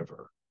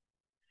deliver.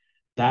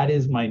 That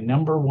is my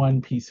number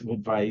one piece of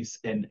advice.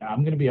 And I'm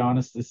going to be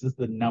honest, this is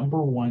the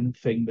number one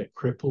thing that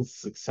cripples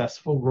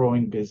successful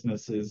growing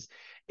businesses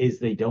is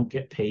they don't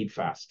get paid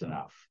fast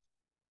enough.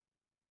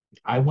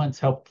 I once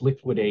helped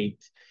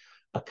liquidate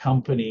a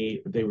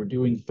company. They were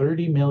doing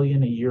 30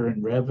 million a year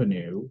in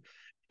revenue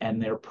and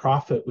their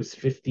profit was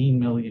 15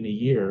 million a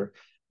year.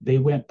 They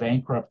went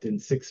bankrupt in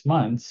 6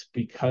 months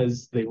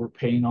because they were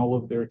paying all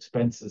of their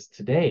expenses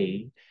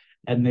today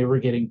and they were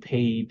getting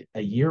paid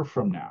a year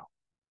from now.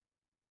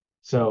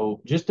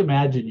 So just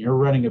imagine you're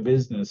running a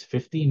business,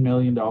 $15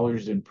 million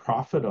in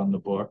profit on the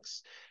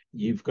books.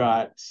 You've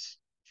got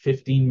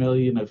 15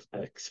 million of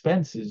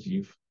expenses.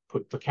 You've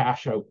put the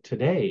cash out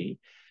today.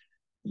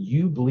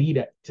 You bleed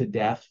it to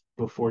death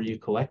before you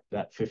collect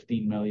that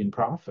 15 million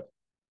profit.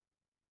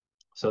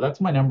 So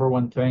that's my number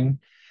one thing.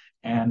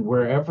 And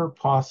wherever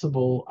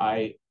possible,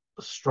 I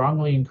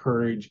strongly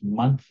encourage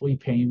monthly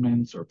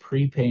payments or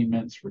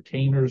prepayments.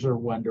 Retainers are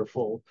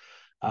wonderful.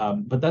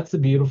 But that's the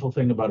beautiful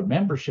thing about a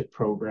membership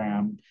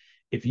program.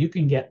 If you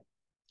can get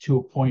to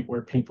a point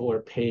where people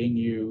are paying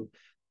you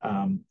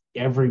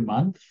every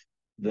month,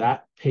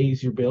 that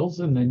pays your bills,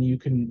 and then you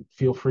can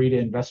feel free to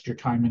invest your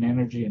time and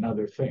energy in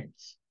other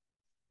things.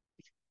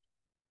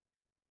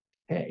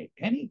 Hey,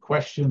 any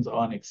questions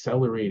on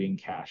accelerating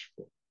cash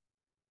flow?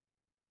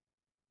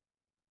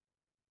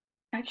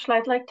 Actually,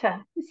 I'd like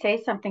to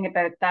say something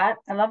about that.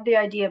 I love the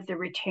idea of the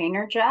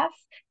retainer, Jeff.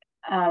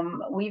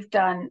 We've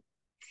done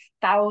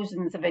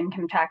thousands of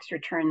income tax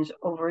returns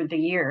over the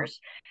years.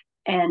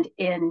 And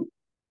in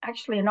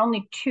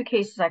only 2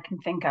 cases I can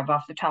think of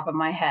off the top of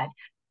my head,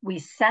 we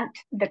sent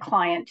the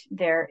client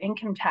their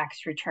income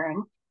tax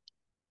return.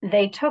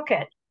 They took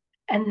it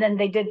and then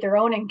they did their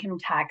own income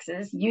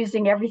taxes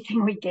using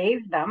everything we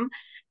gave them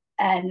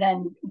and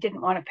then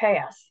didn't want to pay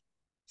us.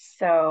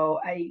 So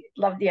I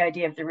love the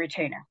idea of the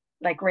retainer.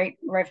 Like right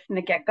from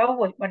the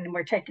get-go, when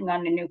we're taking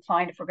on a new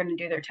client, if we're going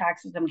to do their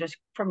taxes,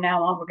 from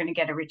now on, we're going to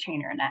get a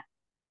retainer in that.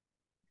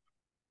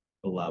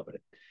 Love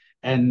it.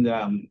 And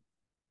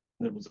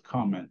there was a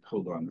comment.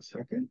 Hold on a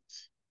second.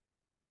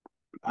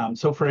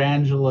 So for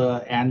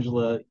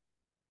Angela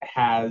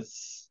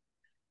has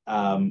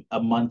a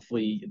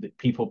monthly that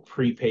people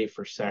prepay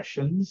for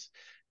sessions,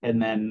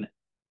 and then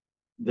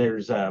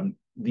there's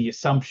the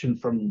assumption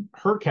from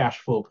her cash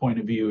flow point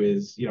of view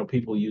is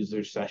people use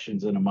their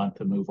sessions in a month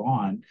and move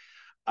on.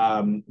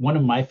 One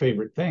of my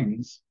favorite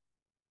things,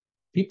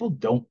 people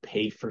don't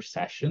pay for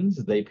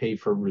sessions, they pay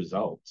for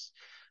results.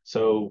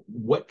 So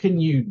what can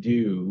you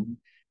do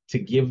to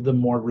give them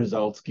more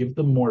results, give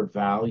them more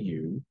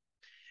value?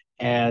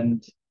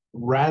 And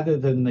rather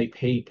than they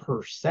pay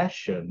per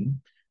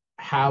session,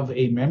 have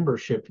a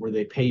membership where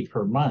they pay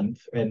per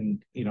month.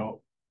 And,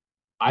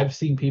 I've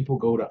seen people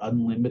go to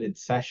unlimited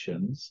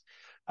sessions.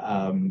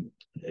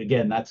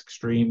 Again, that's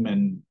extreme,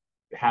 and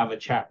have a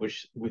chat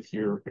with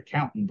your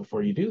accountant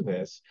before you do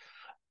this.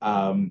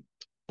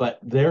 But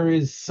there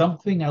is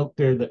something out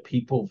there that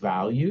people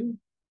value.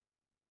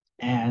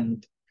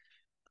 And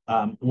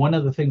one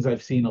of the things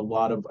I've seen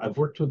I've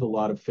worked with a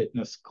lot of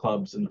fitness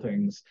clubs and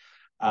things,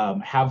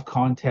 have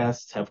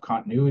contests, have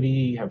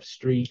continuity, have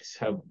streaks,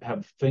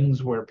 have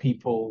things where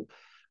people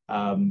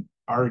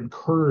are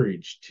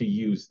encouraged to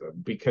use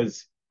them.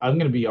 Because I'm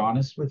going to be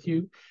honest with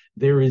you,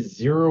 there is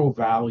zero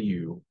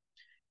value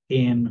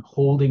in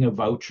holding a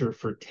voucher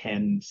for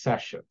 10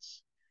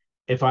 sessions.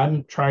 If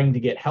I'm trying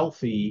to get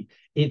healthy,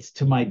 it's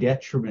to my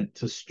detriment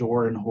to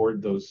store and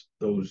hoard those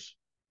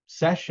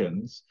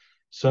sessions.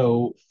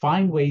 So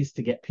find ways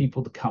to get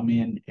people to come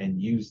in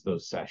and use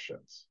those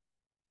sessions.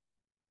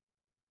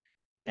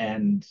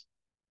 And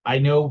I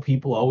know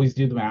people always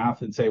do the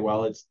math and say,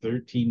 well, it's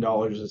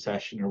 $13 a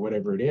session or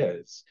whatever it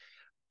is.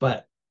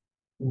 But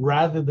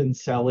rather than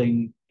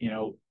selling,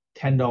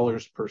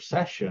 $10 per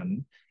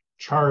session,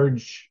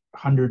 charge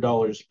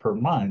 $100 per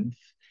month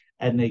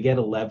and they get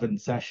 11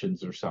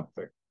 sessions or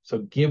something. So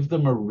give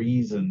them a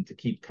reason to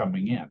keep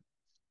coming in.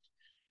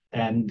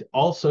 And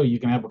also you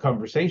can have a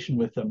conversation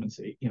with them and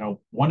say,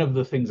 one of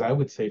the things I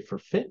would say for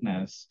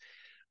fitness,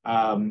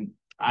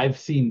 I've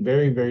seen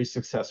very, very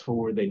successful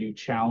where they do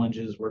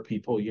challenges where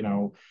people,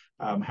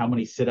 how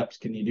many sit-ups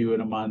can you do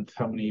in a month?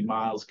 How many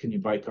miles can you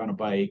bike on a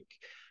bike?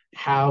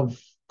 Have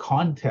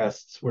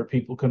contests where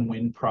people can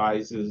win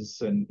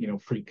prizes and,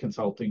 free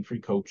consulting, free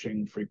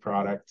coaching, free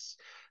products,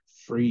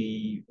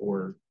 free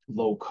or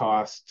low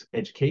cost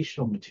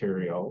educational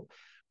material.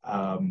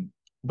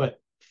 But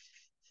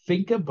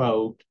think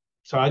about,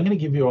 so I'm going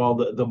to give you all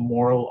the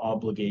moral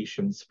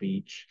obligation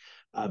speech.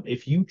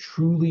 If you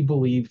truly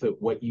believe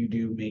that what you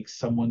do makes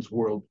someone's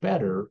world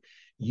better,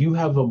 you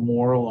have a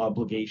moral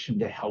obligation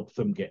to help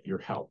them get your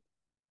help.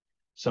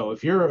 So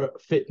if you're a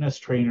fitness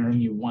trainer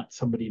and you want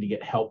somebody to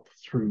get help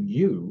through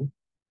you,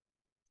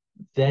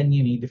 then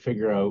you need to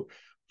figure out,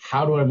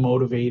 how do I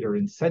motivate or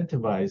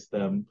incentivize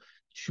them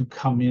to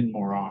come in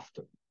more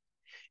often?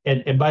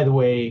 And by the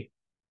way,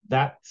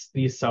 that's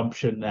the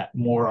assumption that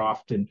more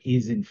often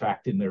is in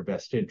fact in their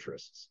best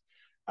interests.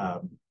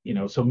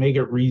 So make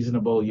it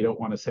reasonable. You don't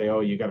want to say, oh,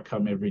 you got to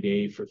come every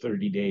day for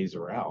 30 days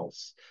or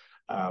else,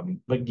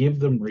 but give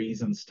them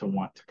reasons to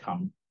want to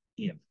come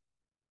in.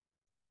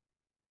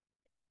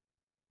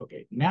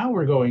 Okay, now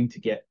we're going to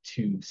get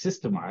to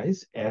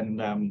systemize,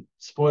 and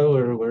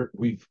spoiler alert,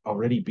 we've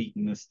already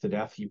beaten this to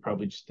death. You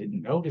probably just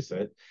didn't notice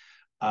it.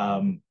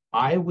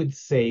 I would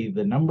say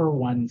the number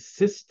one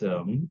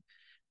system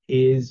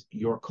is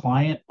your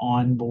client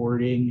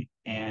onboarding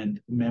and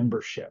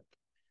membership.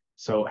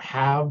 So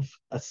have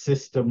a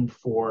system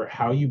for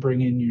how you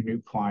bring in your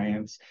new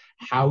clients,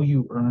 how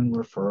you earn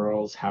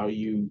referrals, how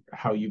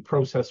you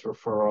process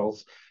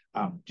referrals.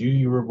 Do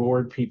you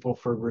reward people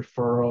for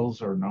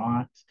referrals or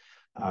not?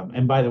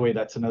 And by the way,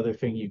 that's another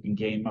thing you can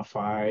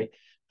gamify.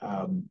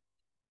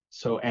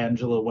 So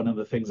Angela, one of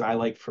the things I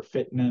like for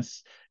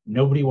fitness,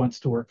 nobody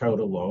wants to work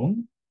out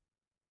alone.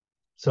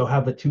 So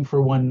have a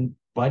 2-for-1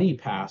 buddy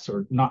pass,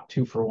 or not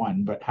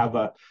 2-for-1, but have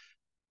a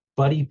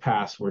buddy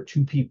pass where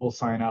 2 people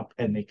sign up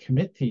and they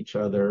commit to each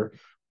other.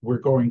 We're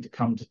going to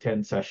come to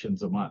 10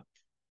 sessions a month.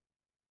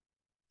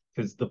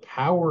 Because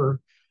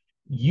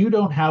you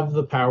don't have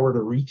the power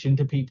to reach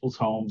into people's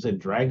homes and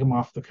drag them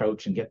off the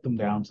couch and get them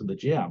down to the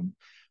gym.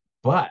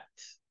 But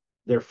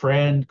their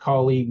friend,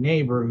 colleague,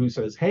 neighbor who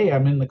says, hey,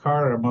 I'm in the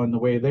car, I'm on the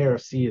way there,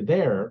 see you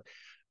there,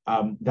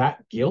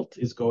 that guilt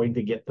is going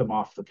to get them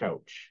off the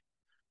couch.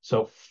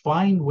 So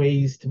find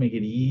ways to make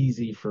it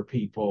easy for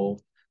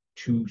people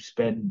to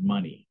spend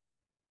money.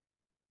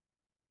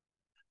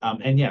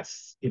 And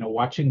yes,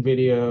 watching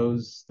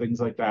videos, things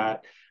like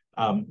that.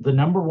 The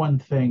number one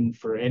thing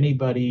for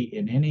anybody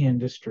in any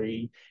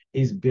industry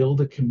is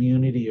build a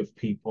community of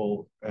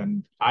people.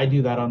 And I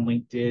do that on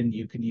LinkedIn.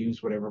 You can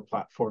use whatever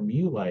platform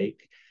you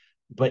like,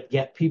 but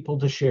get people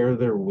to share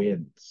their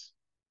wins.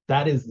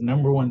 That is the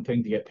number one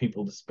thing to get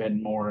people to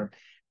spend more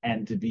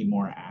and to be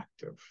more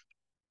active.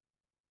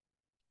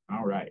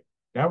 All right,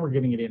 now we're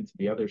getting it into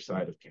the other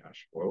side of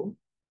cash flow.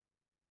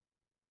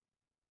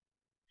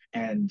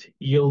 And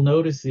you'll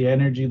notice the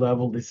energy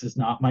level. This is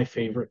not my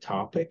favorite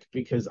topic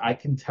because I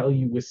can tell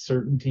you with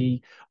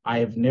certainty, I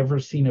have never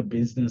seen a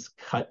business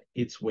cut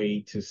its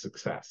way to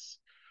success.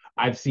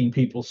 I've seen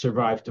people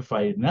survive to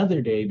fight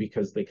another day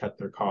because they cut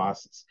their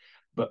costs.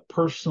 But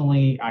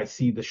personally, I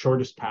see the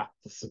shortest path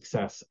to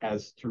success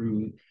as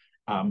through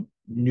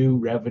new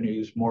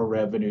revenues, more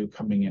revenue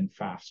coming in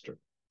faster.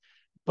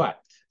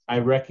 But I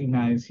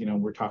recognize,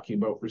 we're talking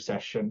about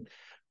recession.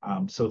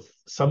 So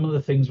some of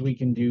the things we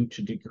can do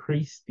to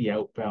decrease the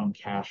outbound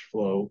cash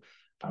flow,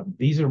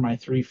 these are my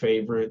 3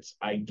 favorites.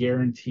 I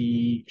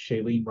guarantee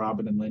Shailene,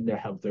 Robin, and Linda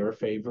have their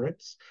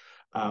favorites.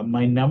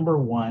 My number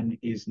 1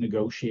 is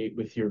negotiate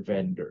with your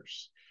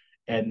vendors.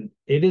 And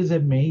it is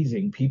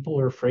amazing. People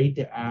are afraid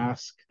to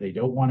ask. They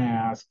don't want to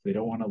ask. They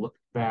don't want to look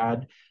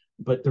bad.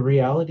 But the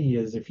reality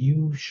is, if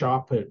you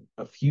shop at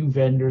a few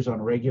vendors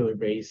on a regular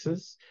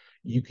basis,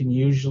 you can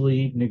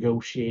usually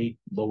negotiate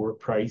lower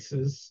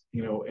prices,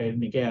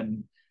 and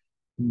again,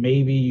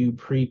 maybe you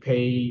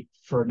prepay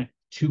for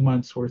 2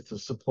 months worth of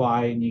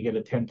supply and you get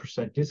a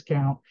 10%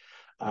 discount.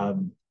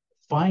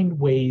 Find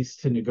ways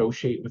to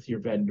negotiate with your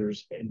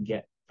vendors and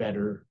get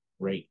better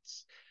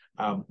rates.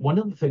 One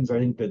of the things I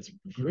think that's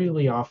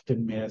really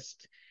often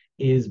missed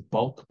is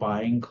bulk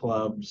buying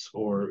clubs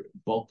or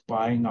bulk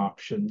buying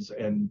options.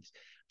 And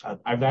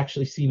I've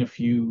actually seen a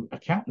few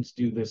accountants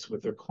do this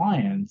with their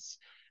clients.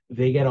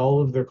 They get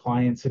all of their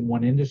clients in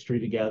one industry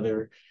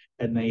together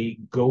and they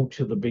go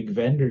to the big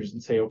vendors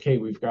and say, okay,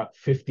 we've got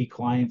 50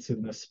 clients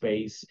in this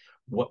space.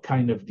 What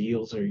kind of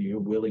deals are you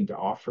willing to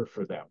offer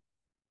for them?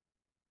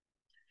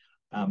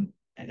 And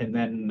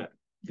then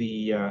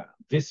the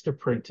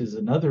Vistaprint is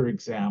another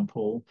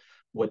example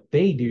what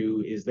they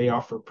do is they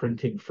offer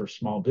printing for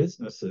small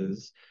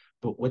businesses,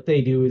 but what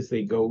they do is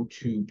they go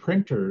to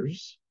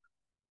printers,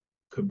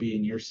 could be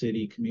in your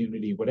city,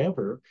 community,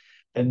 whatever,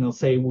 and they'll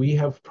say, we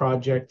have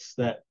projects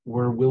that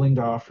we're willing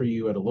to offer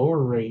you at a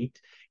lower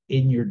rate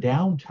in your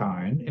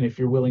downtime. And if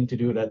you're willing to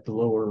do it at the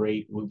lower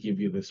rate, we'll give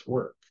you this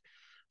work.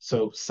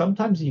 So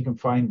sometimes you can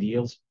find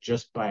deals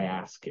just by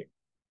asking.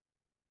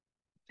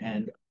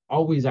 And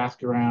always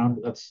ask around.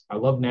 I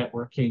love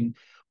networking.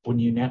 When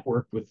you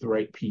network with the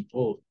right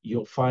people,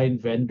 you'll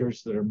find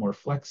vendors that are more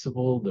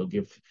flexible. They'll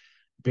give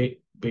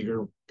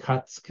bigger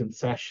cuts,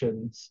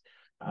 concessions.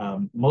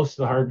 Most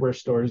of the hardware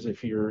stores,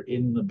 if you're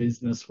in the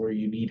business where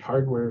you need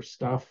hardware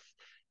stuff,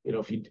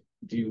 if you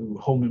do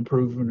home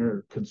improvement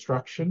or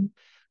construction,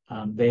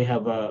 they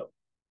have a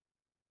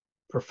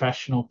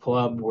professional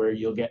club where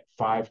you'll get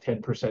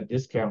 5-10%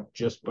 discount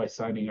just by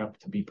signing up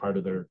to be part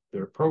of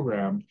their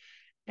program.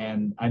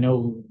 And I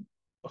know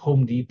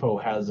Home Depot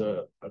has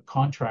a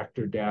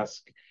contractor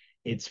desk.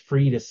 It's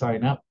free to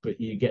sign up, but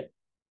you get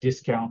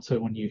discounts. So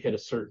when you hit a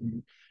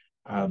certain,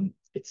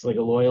 it's like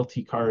a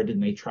loyalty card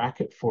and they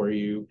track it for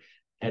you.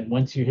 And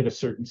once you hit a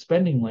certain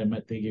spending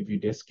limit, they give you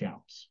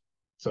discounts.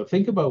 So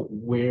think about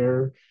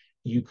where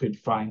you could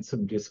find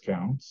some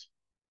discounts.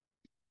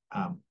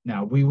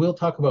 Now, we will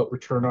talk about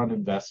return on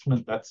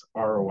investment. That's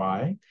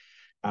ROI,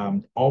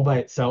 all by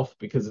itself,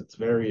 because it's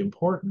very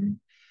important.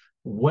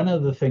 One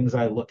of the things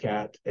I look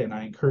at, and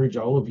I encourage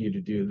all of you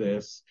to do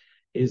this,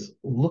 is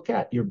look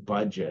at your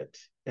budget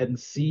and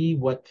see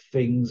what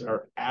things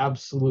are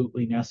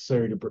absolutely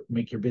necessary to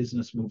make your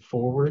business move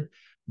forward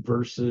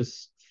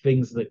versus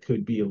things that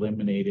could be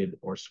eliminated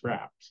or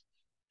scrapped.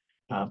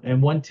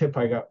 And one tip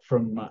I got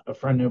from a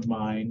friend of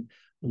mine,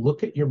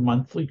 look at your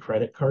monthly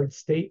credit card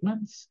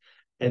statements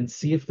and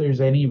see if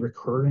there's any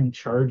recurring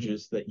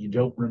charges that you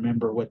don't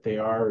remember what they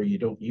are or you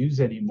don't use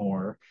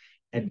anymore,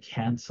 and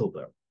cancel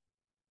them.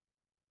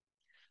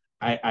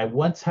 I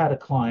once had a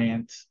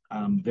client,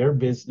 their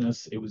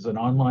business, it was an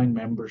online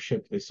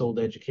membership. They sold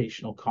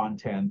educational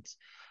content.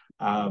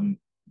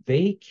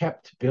 They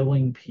kept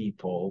billing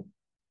people.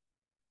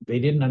 They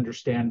didn't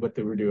understand what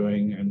they were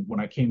doing. And when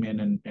I came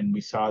in and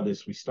we saw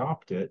this, we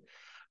stopped it.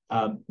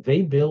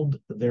 They billed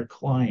their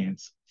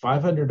clients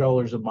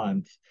 $500 a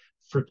month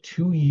for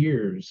 2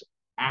 years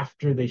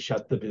after they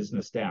shut the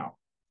business down.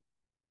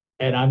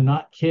 And I'm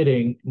not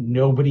kidding,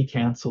 nobody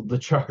canceled the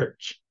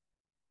charge.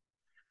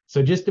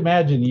 So just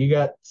imagine you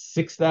got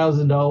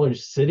 $6,000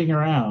 sitting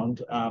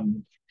around.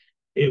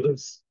 It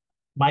was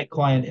my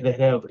client had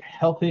a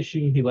health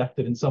issue. He left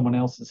it in someone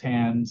else's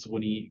hands.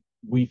 When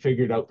we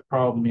figured out the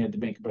problem, he had to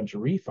make a bunch of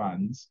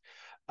refunds.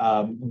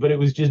 But it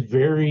was just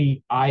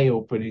very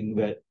eye-opening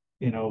that,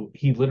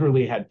 he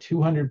literally had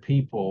 200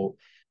 people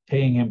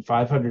paying him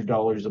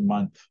 $500 a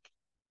month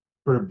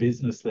for a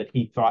business that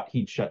he thought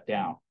he'd shut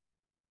down.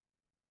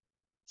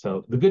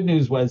 So the good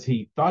news was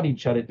he thought he'd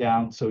shut it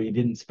down, so he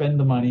didn't spend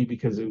the money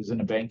because it was in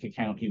a bank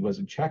account he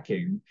wasn't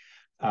checking.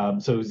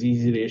 So it was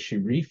easy to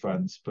issue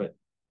refunds, but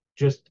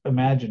just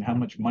imagine how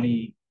much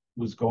money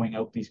was going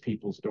out these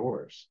people's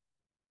doors.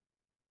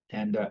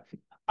 And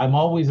I'm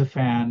always a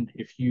fan,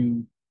 if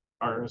you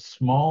are a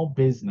small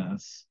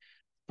business,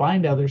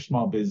 find other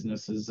small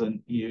businesses, and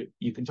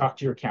you can talk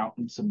to your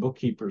accountants and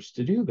bookkeepers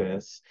to do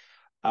this.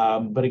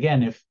 But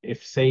again,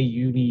 if say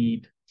you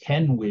need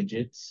 10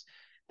 widgets,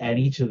 and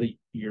each of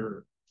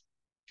your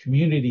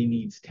community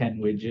needs 10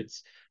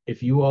 widgets,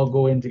 if you all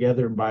go in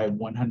together and buy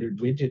 100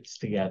 widgets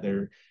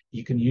together,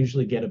 you can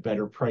usually get a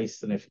better price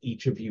than if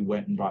each of you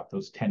went and bought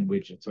those 10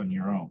 widgets on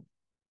your own.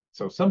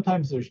 So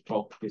sometimes there's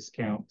bulk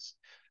discounts.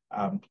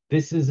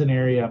 This is an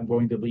area I'm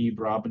going to leave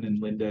Robin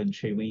and Linda and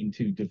Shailene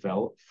to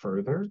develop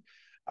further.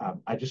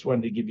 I just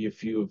wanted to give you a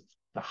few of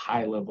the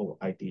high level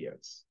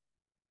ideas.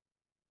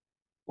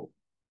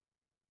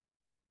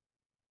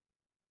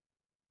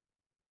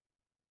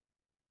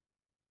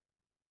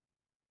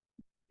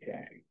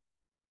 Okay.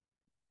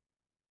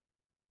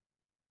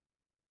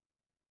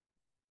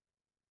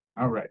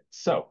 All right.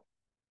 So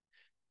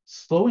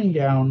slowing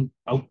down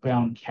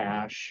outbound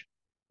cash,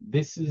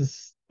 this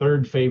is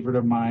third favorite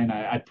of mine.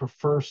 I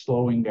prefer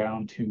slowing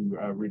down to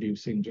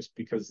reducing, just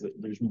because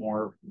there's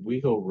more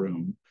wiggle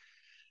room.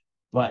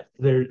 But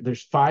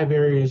there's 5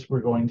 areas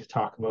we're going to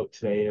talk about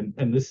today.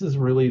 And this is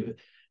really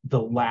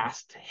the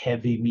last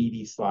heavy,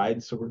 meaty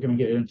slide. So we're going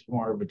to get into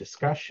more of a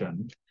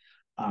discussion.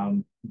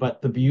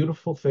 But the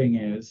beautiful thing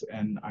is,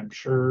 and I'm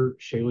sure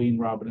Shailene,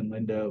 Robin, and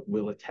Linda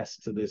will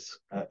attest to this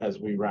as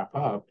we wrap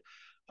up,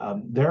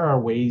 there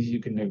are ways you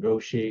can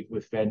negotiate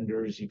with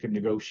vendors. You can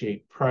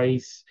negotiate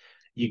price.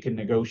 You can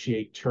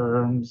negotiate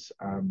terms.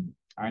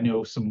 I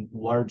know some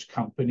large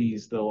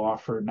companies, they'll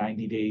offer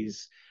 90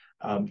 days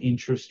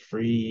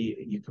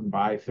interest-free. You can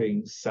buy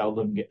things, sell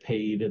them, get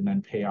paid, and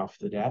then pay off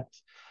the debt.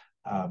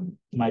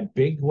 My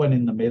big one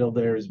in the middle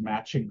there is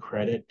matching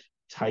credit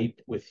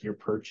type with your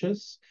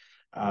purchase.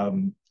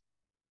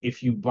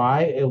 If you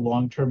buy a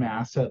long-term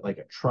asset like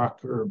a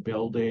truck or a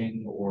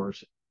building or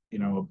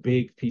a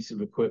big piece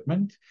of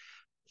equipment,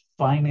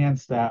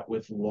 finance that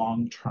with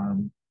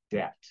long-term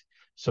debt.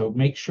 So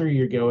make sure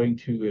you're going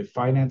to a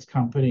finance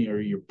company or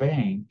your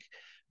bank,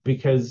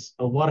 because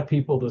a lot of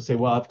people will say,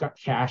 well, I've got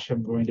cash,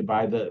 I'm going to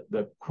buy the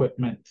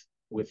equipment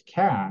with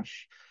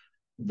cash.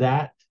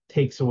 That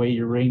takes away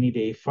your rainy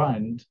day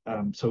fund.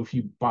 So if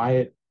you buy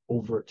it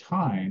over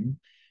time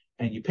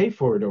and you pay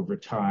for it over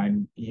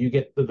time, you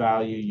get the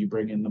value, you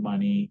bring in the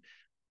money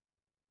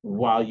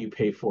while you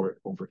pay for it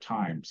over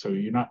time. So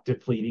you're not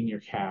depleting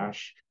your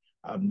cash.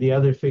 The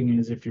other thing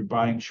is, if you're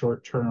buying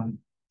short-term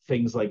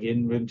things like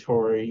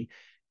inventory,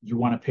 you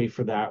want to pay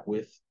for that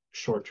with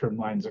short-term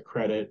lines of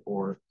credit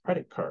or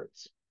credit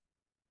cards.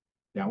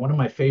 Now, one of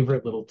my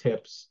favorite little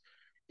tips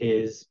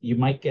is you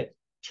might get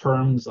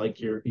terms like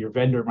your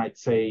vendor might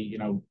say,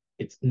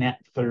 it's net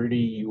 30,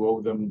 you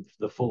owe them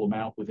the full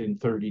amount within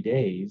 30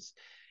 days.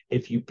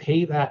 If you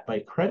pay that by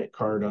credit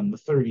card on the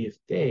 30th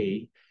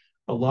day,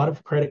 a lot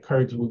of credit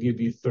cards will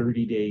give you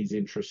 30 days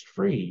interest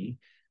free.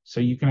 So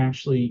you can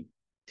actually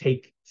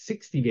take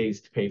 60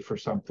 days to pay for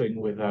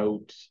something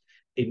without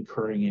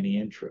incurring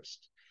any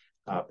interest.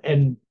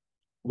 And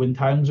when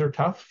times are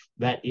tough,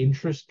 that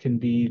interest can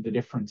be the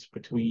difference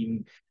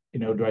between,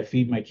 do I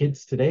feed my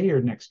kids today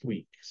or next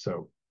week?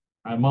 So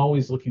I'm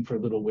always looking for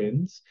little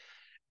wins.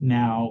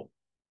 Now,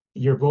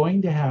 you're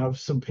going to have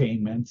some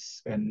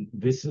payments, and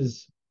this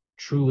is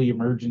truly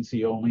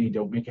emergency only.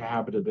 Don't make a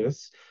habit of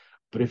this.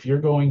 But if you're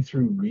going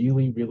through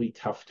really, really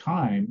tough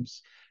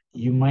times,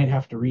 you might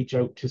have to reach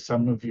out to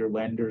some of your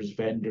lenders,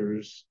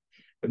 vendors,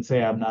 and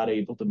say, I'm not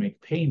able to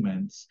make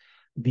payments.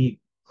 The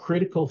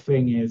critical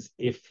thing is,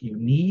 if you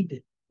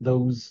need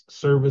those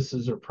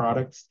services or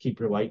products to keep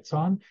your lights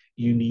on,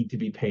 you need to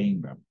be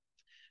paying them.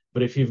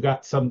 But if you've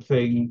got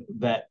something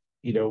that,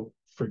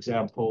 for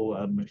example,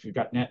 if you've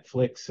got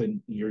Netflix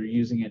and you're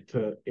using it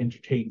to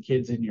entertain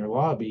kids in your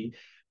lobby,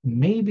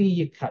 maybe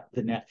you cut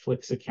the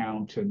Netflix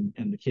account and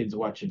the kids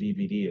watch a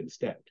DVD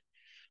instead.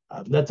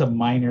 That's a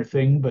minor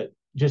thing, but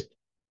just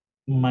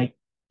my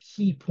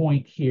key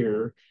point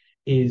here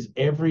is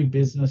every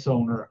business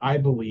owner, I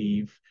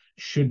believe,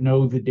 should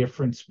know the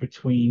difference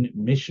between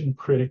mission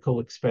critical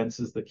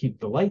expenses that keep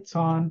the lights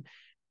on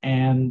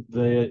and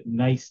the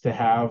nice to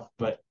have,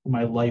 but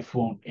my life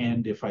won't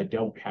end if I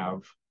don't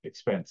have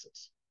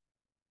expenses.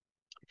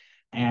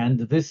 And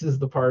this is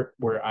the part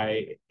where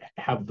I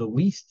have the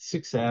least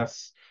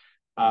success.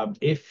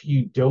 If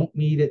you don't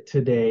need it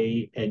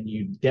today and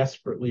you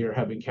desperately are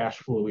having cash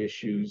flow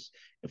issues,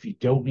 if you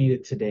don't need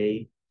it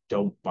today,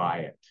 don't buy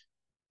it.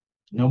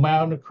 No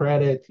amount of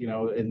credit,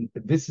 and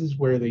this is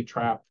where they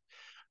trap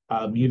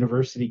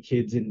university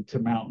kids into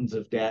mountains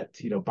of debt,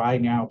 buy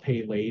now,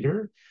 pay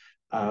later.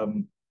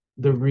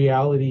 The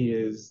reality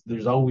is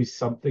there's always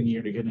something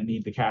you're going to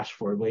need the cash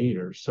for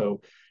later.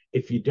 So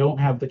if you don't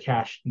have the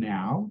cash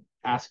now,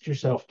 ask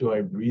yourself, do I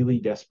really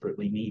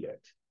desperately need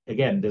it?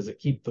 Again, does it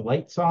keep the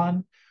lights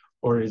on,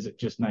 or is it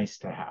just nice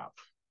to have?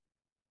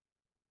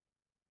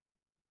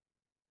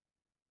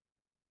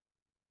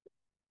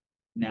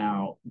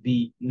 Now,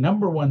 the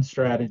number one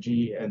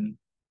strategy, and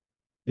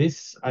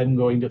this I'm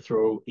going to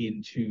throw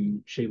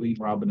into Shailene,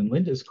 Robin, and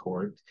Linda's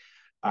court.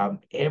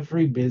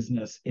 Every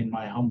business, in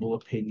my humble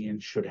opinion,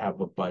 should have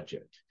a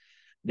budget.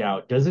 Now,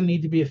 it doesn't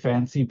need to be a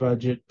fancy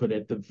budget, but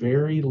at the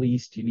very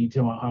least, you need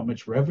to know how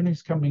much revenue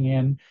is coming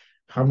in,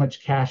 how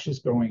much cash is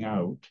going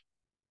out.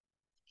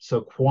 So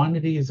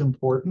quantity is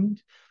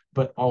important,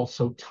 but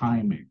also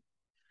timing.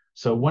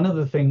 So one of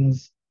the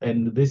things,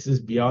 and this is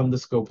beyond the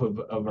scope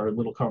of our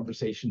little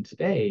conversation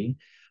today,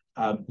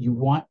 you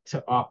want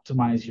to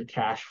optimize your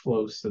cash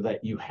flow so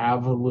that you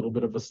have a little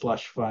bit of a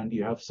slush fund,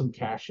 you have some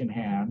cash in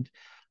hand,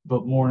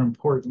 but more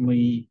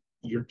importantly,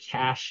 your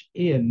cash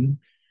in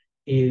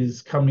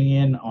is coming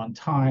in on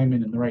time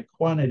and in the right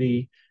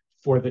quantity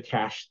for the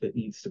cash that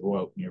needs to go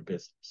out in your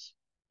business.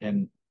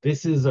 And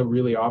this is a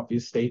really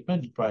obvious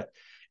statement, but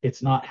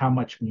it's not how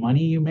much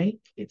money you make,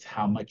 it's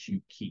how much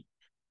you keep.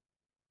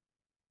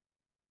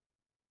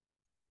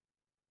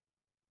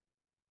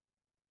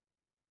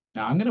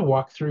 Now, I'm going to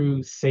walk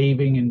through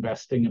saving,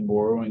 investing, and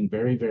borrowing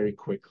very, very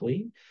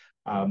quickly.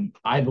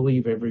 I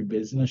believe every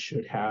business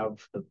should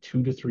have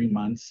 2 to 3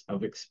 months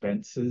of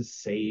expenses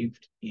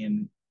saved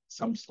in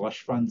some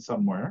slush fund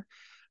somewhere.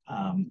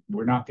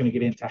 We're not going to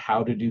get into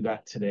how to do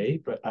that today,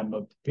 but I'm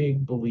a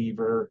big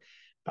believer.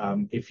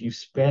 If you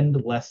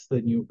spend less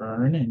than you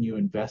earn and you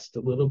invest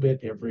a little bit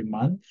every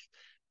month,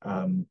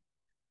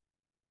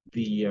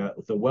 the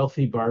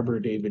wealthy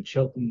barber David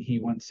Chilton, he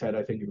once said,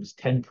 I think it was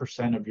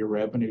 10% of your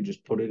revenue,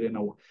 just put it in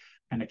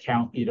an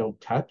account you don't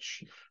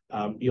touch.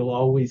 You'll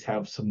always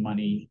have some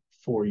money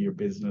for your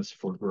business,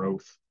 for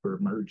growth, for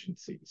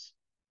emergencies.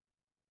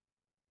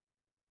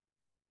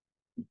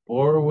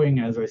 Borrowing,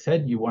 as I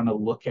said, you want to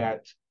look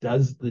at,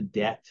 does the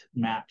debt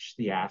match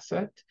the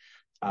asset?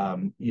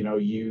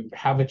 You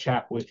have a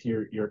chat with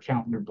your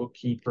accountant or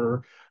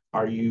bookkeeper.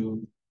 Are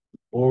you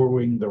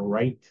borrowing the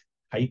right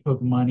type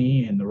of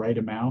money in the right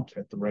amount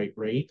at the right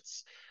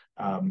rates?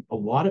 A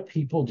lot of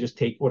people just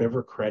take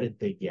whatever credit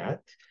they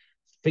get.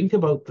 Think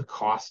about the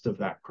cost of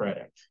that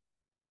credit.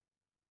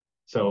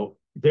 So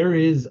there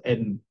is,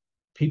 and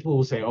people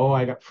will say, oh,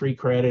 I got free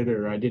credit,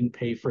 or I didn't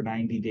pay for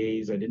 90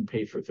 days, I didn't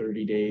pay for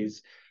 30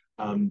 days.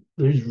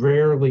 There's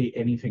rarely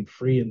anything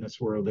free in this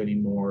world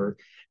anymore.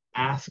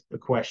 Ask the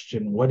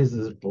question, what is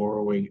this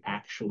borrowing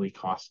actually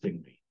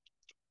costing me?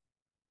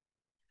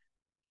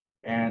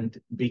 And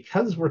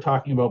because we're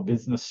talking about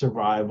business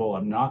survival,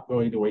 I'm not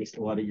going to waste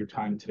a lot of your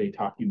time today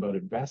talking about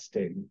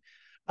investing.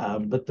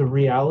 But the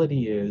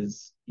reality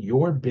is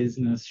your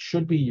business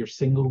should be your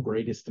single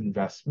greatest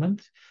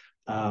investment.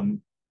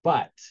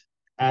 But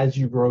as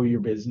you grow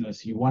your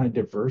business, you want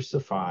to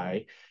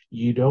diversify.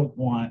 You don't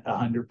want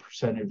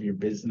 100% of your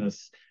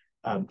business.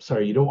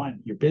 You don't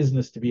want your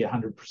business to be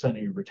 100% of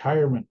your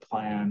retirement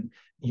plan.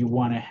 You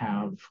want to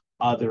have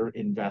other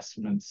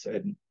investments,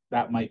 and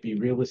that might be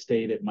real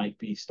estate, it might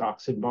be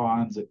stocks and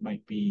bonds, it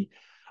might be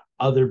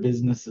other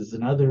businesses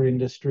in other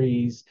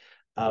industries.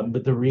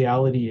 But the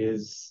reality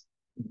is,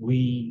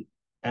 we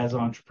as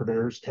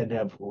entrepreneurs tend to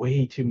have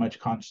way too much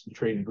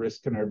concentrated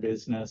risk in our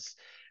business.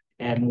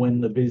 And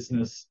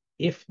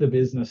if the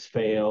business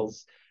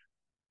fails,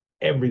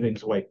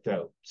 everything's wiped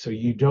out. So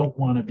you don't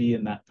want to be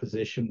in that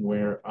position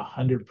where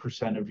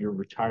 100% of your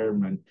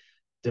retirement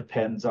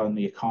depends on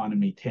the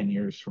economy 10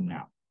 years from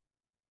now.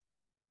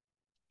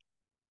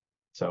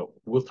 So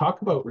we'll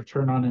talk about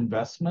return on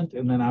investment,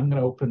 and then I'm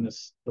going to open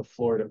the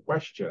floor to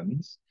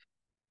questions.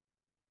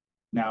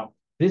 Now,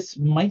 this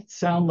might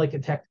sound like a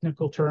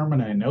technical term,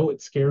 and I know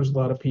it scares a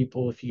lot of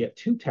people if you get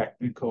too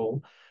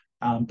technical,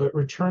 but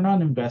return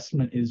on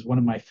investment is one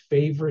of my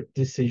favorite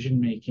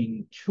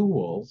decision-making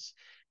tools,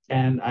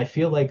 and I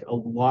feel like a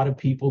lot of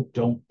people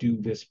don't do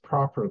this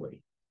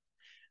properly.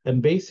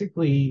 And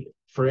basically,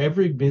 for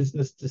every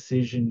business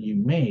decision you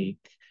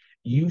make,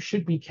 you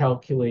should be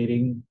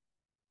calculating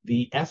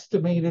the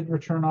estimated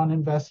return on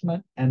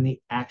investment and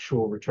the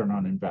actual return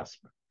on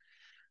investment.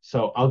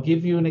 So I'll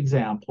give you an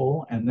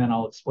example and then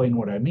I'll explain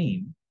what I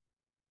mean.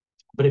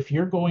 But if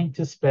you're going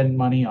to spend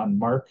money on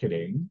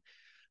marketing,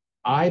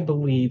 I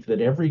believe that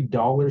every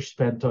dollar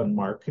spent on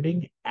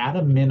marketing at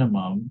a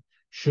minimum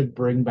should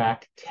bring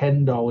back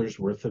 $10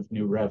 worth of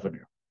new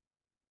revenue.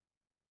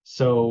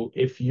 So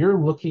if you're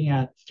looking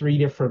at 3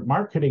 different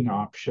marketing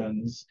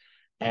options,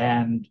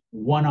 and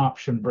one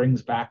option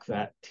brings back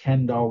that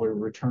 $10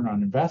 return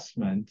on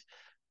investment,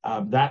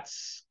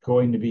 that's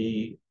going to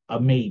be a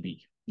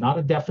maybe. Not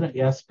a definite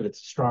yes, but it's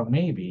a strong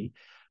maybe.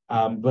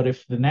 But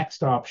if the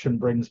next option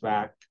brings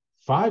back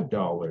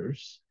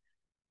 $5,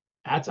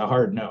 that's a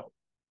hard no,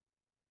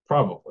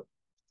 probably.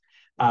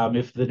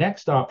 If the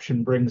next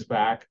option brings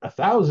back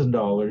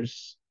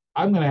 $1,000,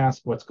 I'm going to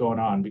ask what's going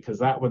on, because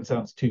that one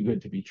sounds too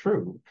good to be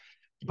true.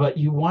 But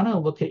you want to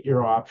look at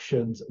your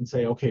options and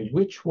say, okay,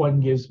 which one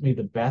gives me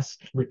the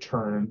best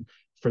return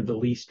for the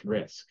least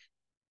risk?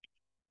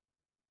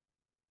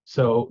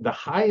 So the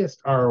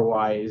highest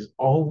ROI is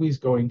always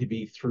going to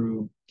be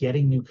through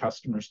getting new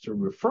customers through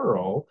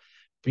referral,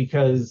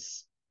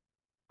 because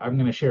I'm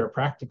going to share a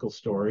practical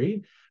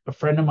story. A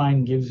friend of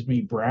mine gives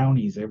me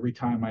brownies every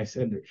time I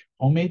send her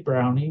homemade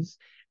brownies.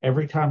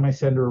 Every time I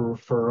send her a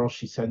referral,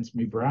 she sends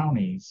me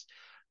brownies.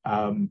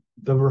 The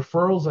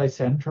referrals I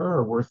send her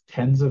are worth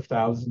tens of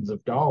thousands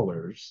of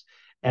dollars,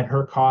 and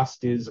her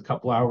cost is a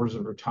couple hours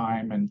of her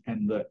time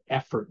and the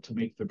effort to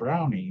make the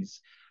brownies.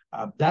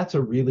 That's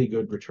a really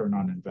good return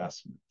on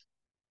investment.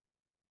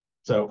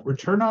 So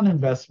return on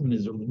investment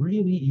is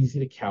really easy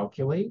to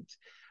calculate.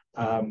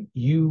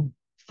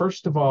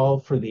 First of all,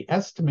 for the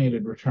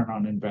estimated return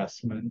on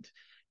investment,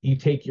 you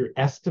take your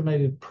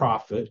estimated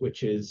profit,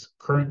 which is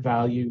current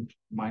value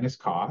minus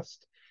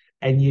cost,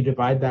 and you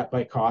divide that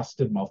by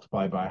cost and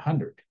multiply by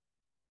 100.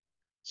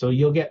 So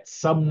you'll get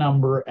some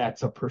number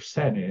as a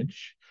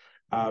percentage.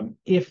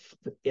 If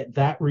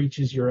that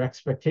reaches your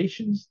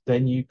expectations,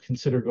 then you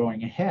consider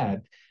going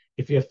ahead.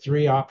 If you have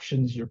 3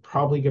 options, you're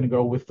probably going to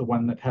go with the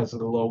one that has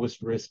the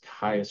lowest risk,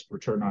 highest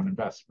return on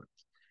investment.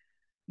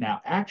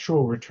 Now,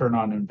 actual return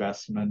on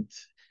investment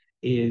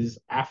is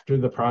after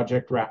the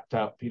project wrapped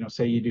up.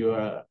 Say you do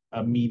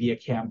a media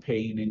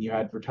campaign and you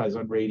advertise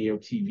on radio,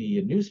 TV,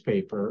 and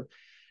newspaper.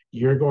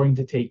 You're going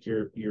to take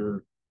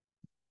your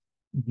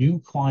new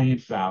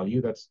client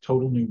value, that's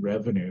total new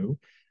revenue,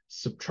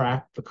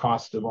 subtract the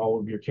cost of all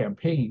of your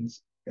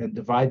campaigns, and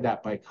divide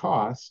that by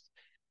cost.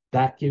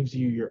 That gives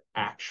you your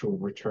actual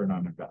return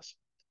on investment.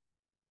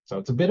 So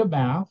it's a bit of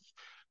math.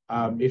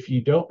 If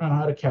you don't know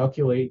how to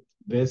calculate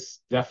this,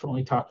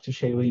 definitely talk to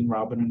Shailene,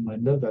 Robin, and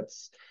Linda.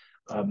 That's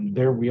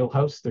their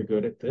wheelhouse. They're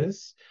good at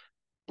this.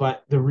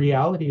 But the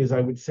reality is,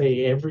 I would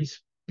say every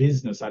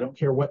business, I don't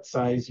care what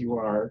size you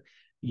are,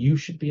 you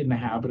should be in the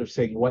habit of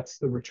saying, what's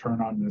the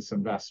return on this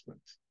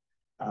investment?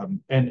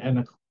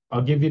 And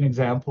I'll give you an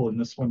example. And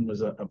this one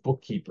was a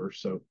bookkeeper.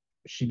 So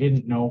she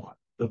didn't know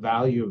the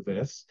value of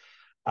this.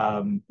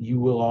 You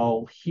will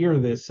all hear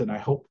this, and I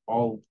hope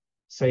all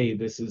say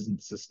this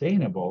isn't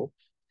sustainable.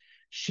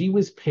 She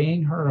was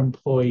paying her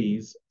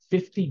employees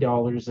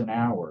 $50 an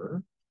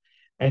hour,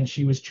 and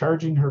she was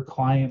charging her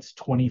clients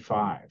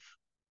 $25.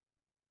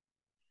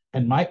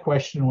 And my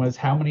question was,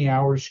 how many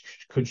hours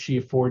could she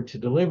afford to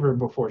deliver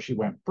before she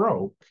went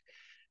broke?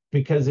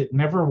 because it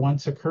never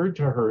once occurred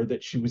to her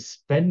that she was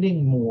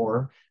spending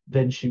more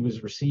than she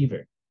was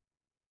receiving.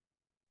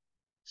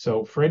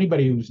 So for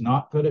anybody who's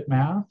not good at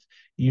math,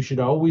 you should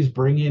always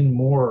bring in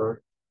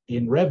more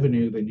in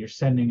revenue than you're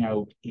sending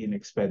out in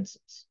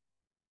expenses.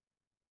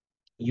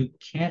 You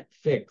can't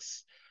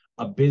fix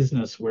a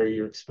business where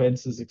your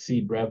expenses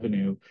exceed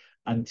revenue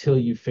until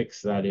you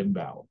fix that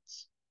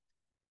imbalance.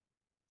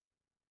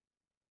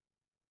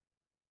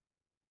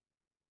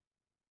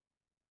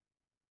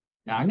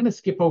 Now I'm going to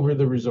skip over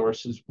the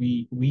resources.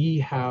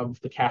 We have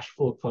the Cash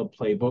Flow Club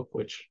playbook,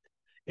 which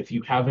if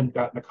you haven't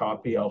gotten a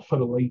copy, I'll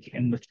put a link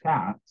in the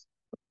chat.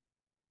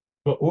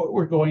 But what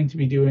we're going to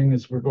be doing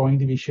is we're going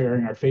to be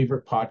sharing our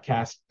favorite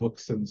podcast,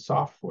 books, and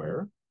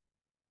software.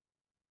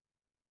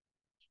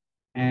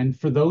 And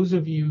for those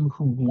of you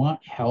who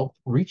want help,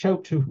 reach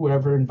out to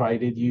whoever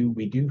invited you.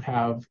 We do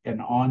have an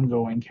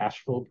ongoing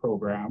cash flow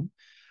program.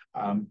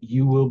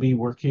 You will be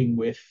working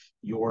with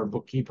your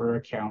bookkeeper,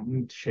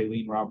 accountant,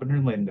 Shailene, Robin, or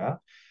Linda.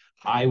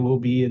 I will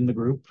be in the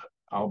group.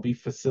 I'll be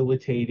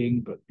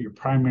facilitating, but your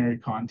primary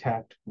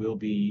contact will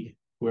be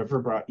whoever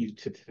brought you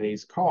to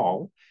today's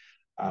call.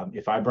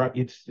 If I brought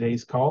you to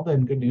today's call,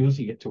 then good news,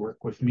 you get to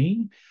work with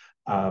me.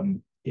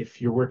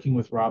 If you're working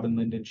with Robin,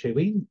 Linda, and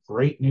Shailene,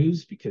 great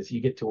news, because you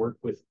get to work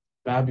with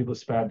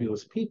fabulous,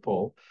 fabulous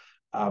people.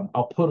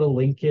 I'll put a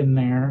link in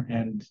there,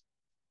 and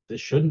this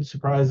shouldn't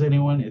surprise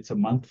anyone. It's a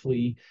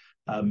monthly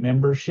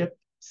membership.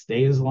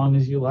 Stay as long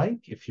as you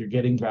like. If you're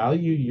getting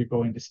value, you're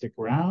going to stick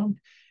around.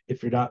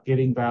 If you're not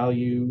getting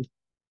value,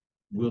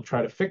 we'll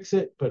try to fix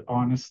it. But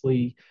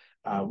honestly,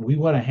 we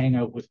want to hang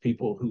out with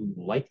people who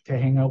like to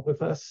hang out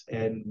with us,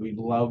 and we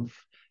love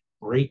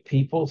great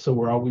people. So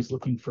we're always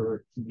looking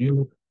for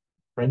new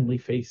friendly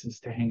faces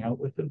to hang out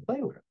with and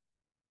play with.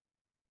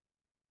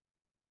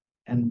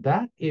 And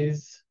that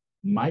is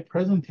my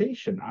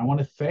presentation. I want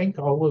to thank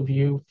all of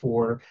you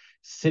for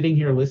sitting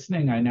here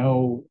listening. I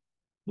know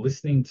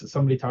listening to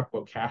somebody talk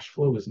about cash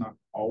flow is not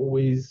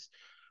always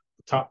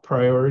top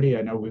priority.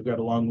 I know we've got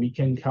a long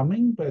weekend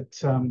coming,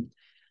 but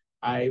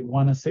I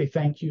want to say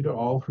thank you to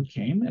all who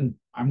came, and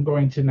I'm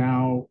going to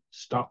now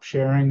stop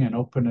sharing and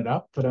open it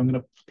up, but I'm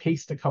going to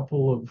paste a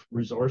couple of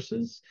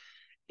resources.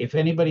 If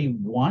anybody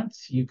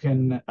wants, you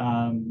can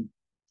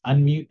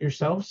unmute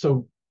yourself.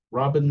 So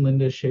Robin,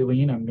 Linda,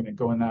 Shailene, I'm going to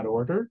go in that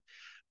order.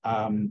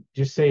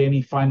 Just say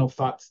any final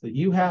thoughts that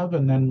you have,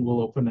 and then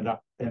we'll open it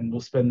up, and we'll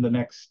spend the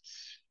next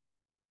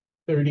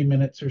 30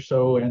 minutes or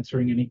so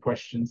answering any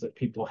questions that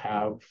people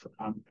have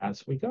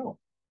as we go.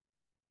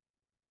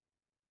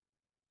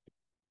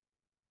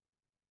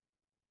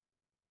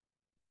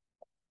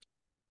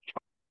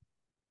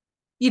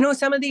 You know,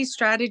 some of these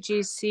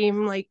strategies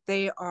seem like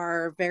they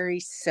are very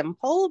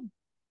simple,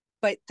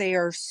 but they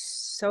are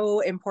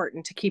so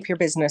important to keep your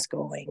business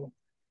going.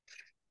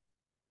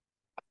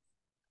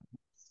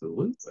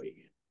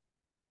 Absolutely.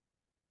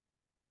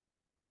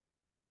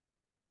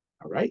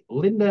 All right,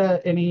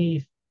 Linda,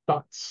 any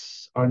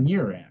thoughts on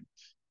your end?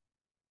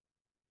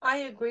 I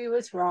agree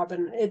with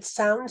Robin. It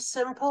sounds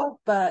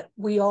simple, but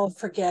we all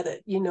forget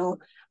it. You know,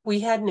 we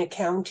had an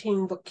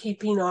accounting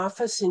bookkeeping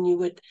office, and you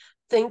would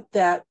think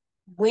that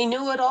we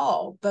knew it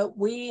all, but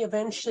we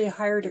eventually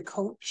hired a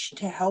coach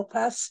to help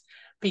us,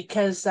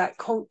 because that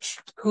coach,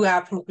 who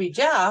happened to be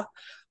Jeff,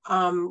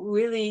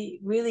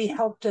 really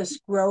helped us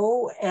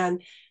grow.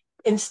 And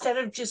instead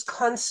of just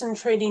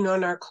concentrating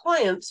on our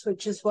clients,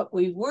 which is what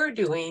we were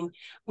doing,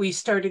 we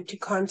started to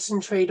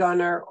concentrate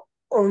on our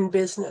own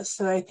business.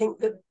 And I think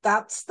that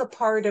that's the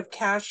part of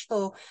cash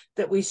flow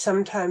that we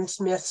sometimes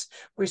miss.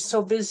 We're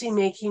so busy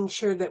making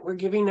sure that we're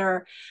giving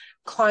our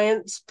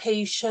clients,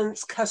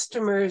 patients,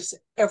 customers,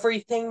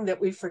 everything,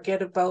 that we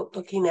forget about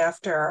looking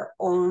after our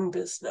own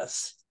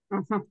business.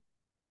 Mm-hmm.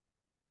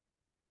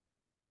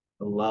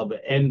 I love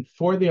it. And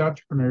for the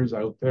entrepreneurs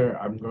out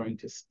there, I'm going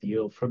to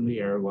steal from the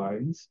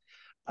airlines.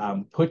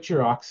 Put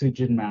your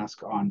oxygen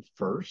mask on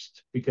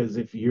first, because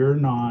if you're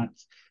not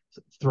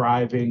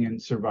thriving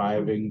and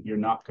surviving, you're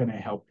not going to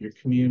help your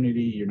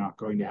community. You're not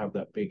going to have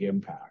that big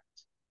impact.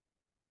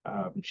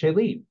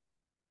 Shailene.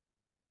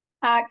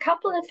 A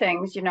couple of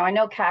things. You know, I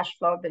know cash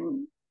flow, I've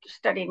been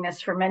studying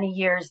this for many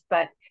years,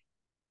 but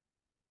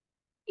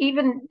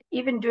even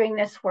doing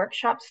this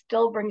workshop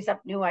still brings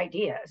up new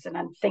ideas. And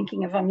I'm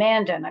thinking of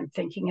Amanda, and I'm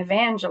thinking of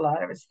Angela.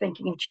 I was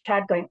thinking of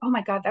Chad, going, oh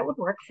my God, that would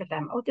work for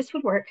them. Oh, this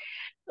would work.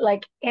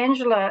 Like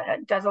Angela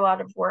does a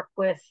lot of work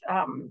with,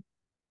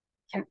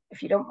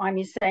 if you don't mind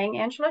me saying,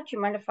 Angela, do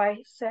you mind if I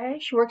say?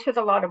 She works with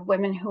a lot of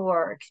women who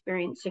are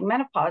experiencing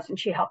menopause, and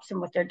she helps them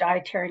with their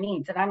dietary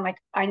needs. And I'm like,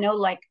 I know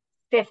like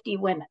 50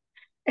 women.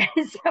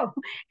 So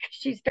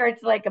she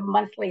starts like a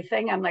monthly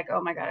thing. I'm like,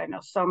 oh my God, I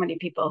know so many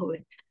people who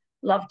would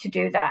love to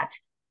do that.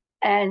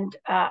 And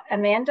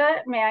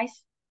Amanda, may I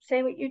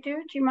say what you do?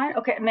 Do you mind?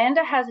 Okay,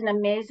 Amanda has an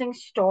amazing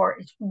store.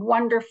 It's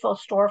wonderful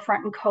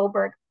storefront in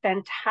Cobourg,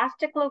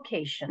 fantastic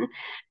location.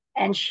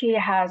 And she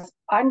has,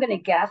 I'm going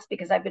to guess,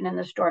 because I've been in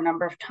the store a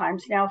number of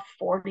times now,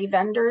 40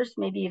 vendors,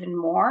 maybe even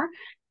more.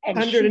 And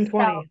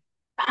 120.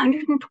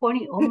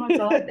 120. Oh my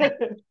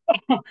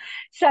God.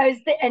 So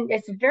and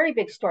it's a very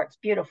big store. It's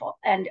beautiful.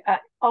 And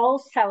all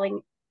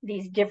selling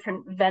these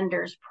different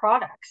vendors'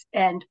 products,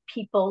 and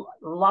people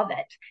love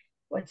it.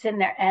 What's in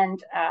there.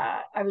 And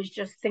I was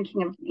just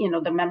thinking of,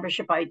 the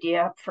membership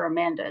idea for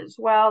Amanda as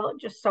well,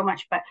 just so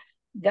much. But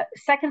the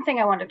second thing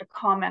I wanted to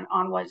comment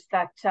on was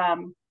that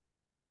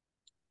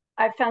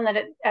I found that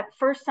at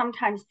first,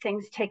 sometimes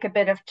things take a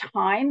bit of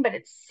time, but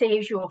it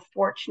saves you a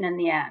fortune in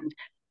the end.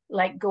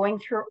 Like going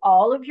through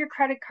all of your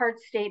credit card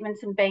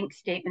statements and bank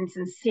statements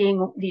and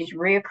seeing these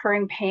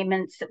recurring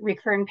payments,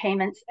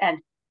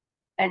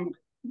 and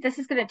this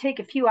is going to take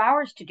a few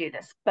hours to do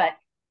this, but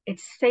it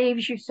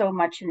saves you so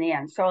much in the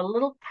end. So a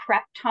little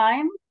prep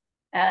time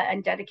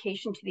and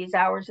dedication to these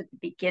hours at the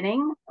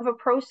beginning of a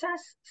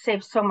process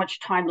saves so much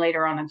time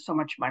later on and so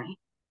much money.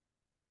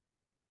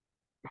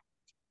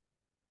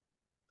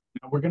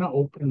 Now we're going to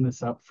open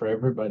this up for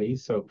everybody,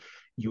 so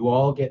you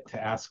all get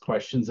to ask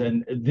questions,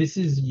 and this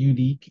is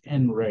unique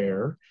and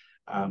rare.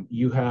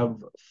 You have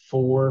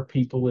 4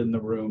 people in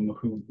the room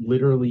who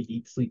literally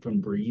eat, sleep,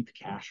 and breathe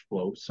cash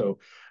flow. So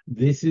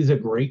this is a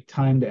great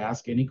time to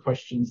ask any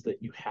questions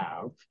that you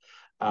have.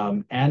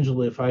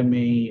 Angela, if I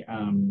may,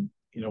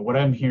 what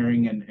I'm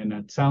hearing, and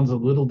it sounds a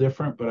little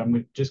different, but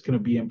I'm just going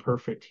to be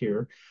imperfect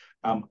here.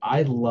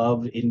 I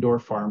love indoor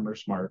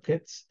farmers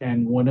markets,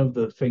 and one of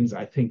the things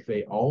I think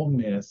they all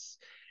miss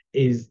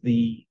is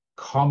the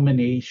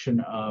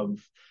combination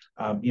of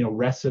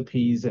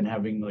recipes and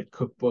having like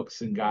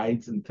cookbooks and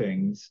guides and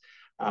things,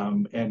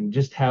 and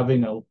just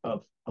having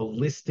a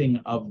listing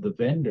of the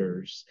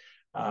vendors,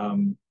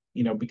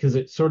 because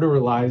it sort of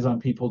relies on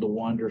people to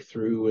wander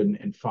through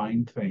and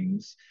find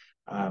things.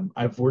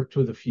 I've worked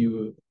with a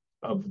few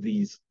of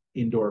these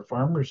indoor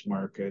farmers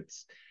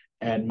markets,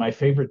 and my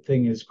favorite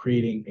thing is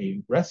creating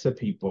a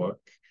recipe book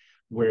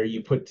where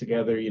you put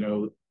together,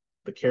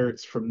 the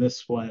carrots from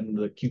this one,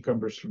 the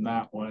cucumbers from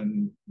that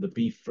one, the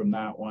beef from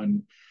that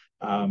one.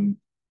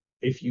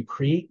 If you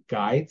create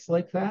guides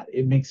like that,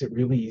 it makes it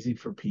really easy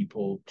for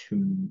people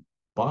to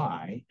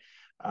buy.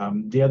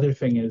 The other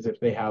thing is if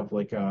they have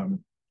like a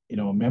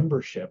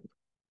membership.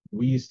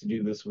 We used to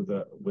do this with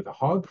a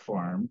hog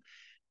farm.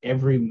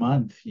 Every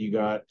month you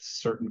got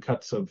certain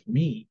cuts of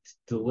meat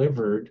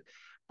delivered.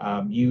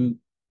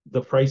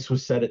 The price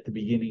was set at the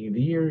beginning of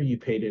the year. You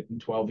paid it in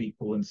 12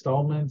 equal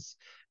installments,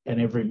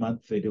 and every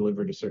month they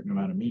delivered a certain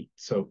amount of meat.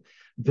 So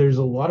there's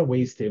a lot of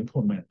ways to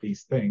implement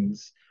these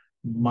things.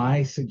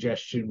 My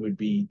suggestion would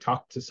be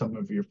talk to some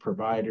of your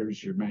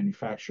providers, your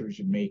manufacturers,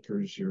 your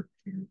makers, your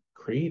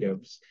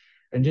creatives,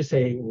 and just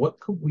say, what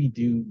could we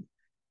do?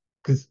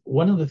 Because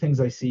one of the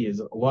things I see is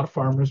a lot of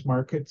farmers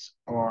markets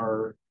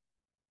are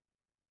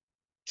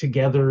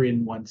together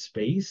in one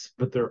space,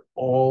 but they're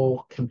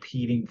all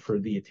competing for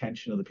the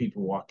attention of the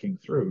people walking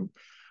through.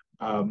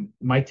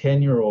 My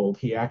 10-year-old,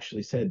 he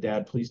actually said,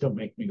 "Dad, please don't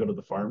make me go to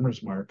the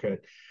farmer's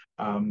market.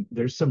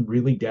 There's some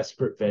really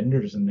desperate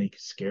vendors and they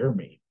scare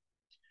me."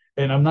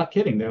 And I'm not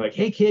kidding. They're like,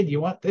 "Hey kid,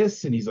 you want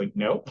this?" And he's like,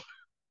 "Nope."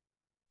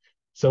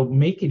 So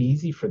make it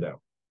easy for them.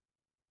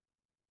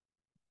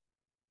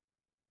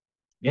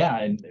 Yeah,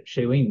 and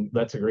Shailene,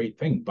 that's a great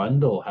thing.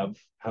 Bundle,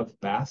 have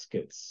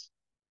baskets.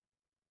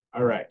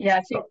 All right. Yeah,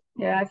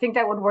 I think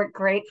that would work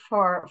great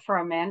for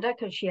Amanda,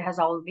 because she has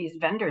all of these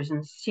vendors,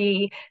 and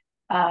she,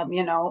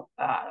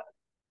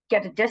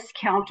 get a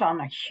discount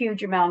on a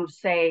huge amount of,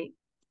 say,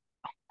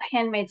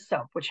 handmade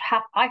soap, which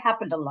I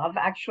happen to love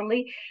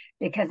actually,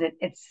 because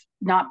it's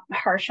not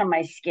harsh on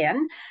my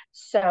skin.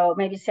 So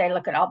maybe say,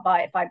 look,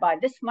 if I buy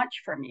this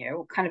much from you,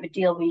 what kind of a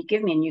deal will you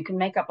give me? And you can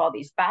make up all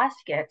these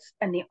baskets,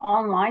 and the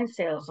online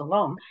sales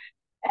alone,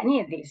 any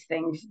of these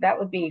things, that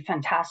would be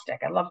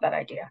fantastic. I love that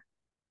idea.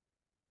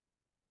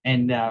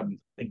 And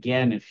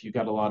again, if you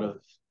got a lot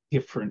of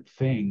different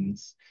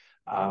things,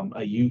 a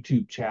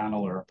YouTube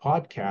channel or a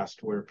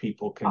podcast where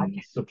people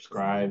can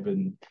subscribe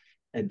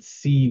and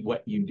see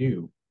what you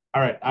do.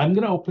 All right, I'm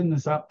going to open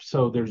this up.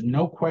 So there's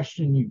no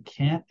question you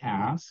can't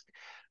ask,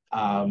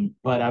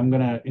 but I'm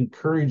going to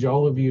encourage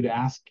all of you to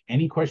ask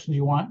any questions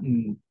you want.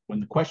 And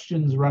when the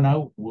questions run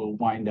out, we'll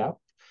wind up.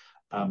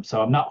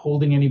 So I'm not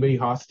holding anybody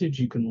hostage.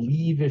 You can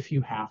leave if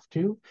you have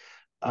to.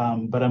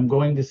 But I'm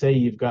going to say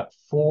you've got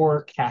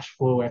 4 cash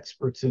flow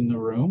experts in the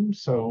room.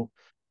 So,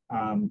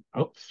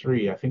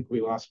 3. I think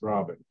we lost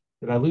Robin.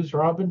 Did I lose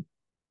Robin?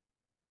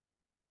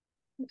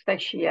 Looks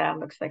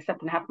like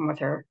something happened with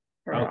her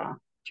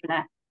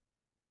internet.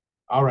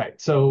 All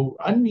right. So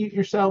unmute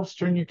yourselves,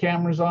 turn your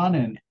cameras on,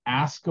 and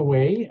ask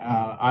away.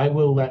 I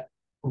will let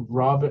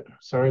Linda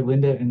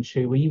and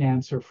Shailene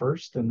answer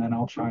first, and then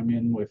I'll chime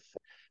in with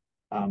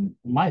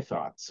my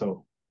thoughts.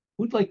 So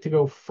who'd like to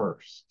go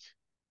first?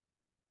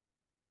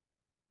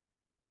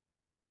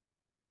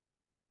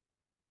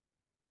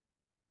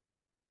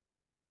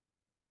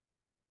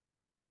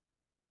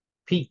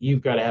 Pete,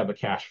 you've got to have a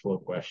cash flow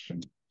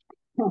question.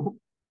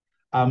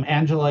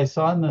 Angela, I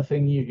saw in the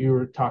thing you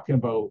were talking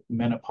about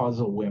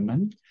menopausal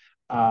women.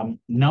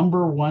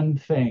 Number one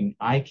thing,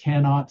 I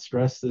cannot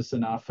stress this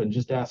enough, and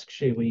just ask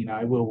Shailene,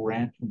 I will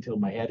rant until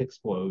my head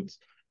explodes.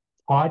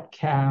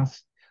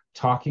 Podcast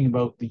talking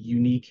about the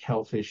unique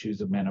health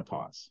issues of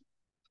menopause.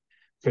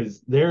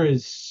 Because there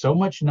is so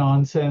much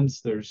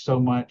nonsense. There's so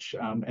much,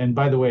 and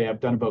by the way,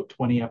 I've done about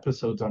 20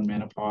 episodes on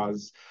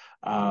menopause.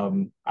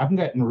 I've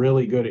gotten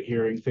really good at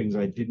hearing things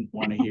I didn't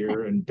want to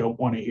hear and don't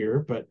want to hear,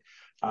 but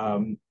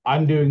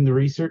I'm doing the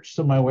research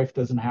so my wife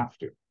doesn't have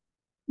to.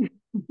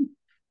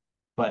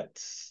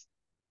 But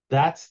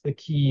that's the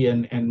key,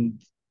 and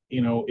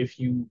you know, if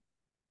you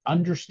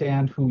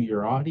understand who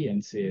your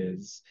audience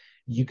is,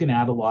 you can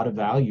add a lot of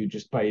value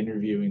just by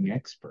interviewing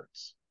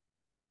experts.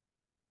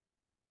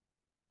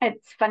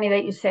 It's funny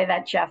that you say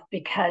that, Jeff,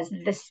 because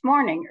this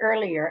morning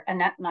earlier,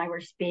 Annette and I were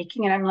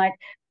speaking, and I'm like,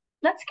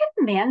 let's get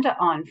Amanda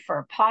on for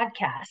a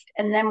podcast.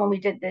 And then when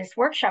we did this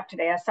workshop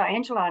today, I saw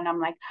Angela, and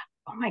I'm like,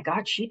 oh my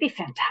God, she'd be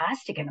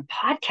fantastic in a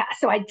podcast.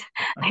 So I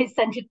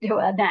sent it to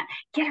Annette,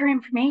 get her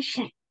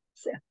information.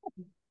 So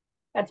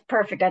that's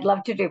perfect. I'd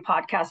love to do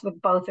podcasts with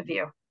both of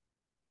you.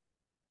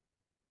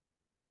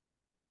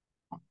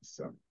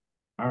 So,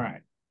 all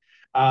right.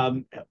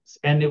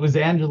 And it was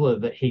Angela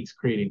that hates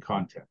creating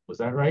content. Was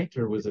that right?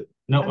 Or was it?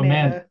 No,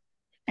 Amanda.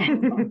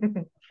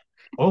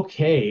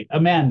 Okay,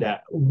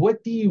 Amanda,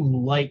 what do you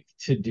like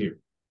to do?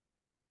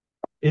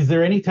 Is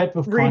there any type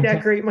of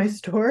redecorate my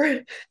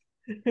store?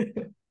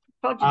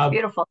 Oh, it's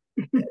beautiful.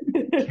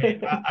 Okay,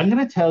 I'm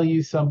going to tell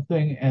you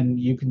something, and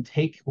you can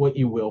take what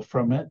you will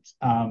from it.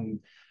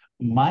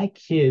 My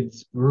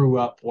kids grew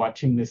up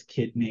watching this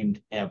kid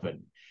named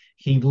Evan.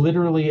 He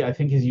literally, I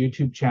think his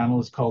YouTube channel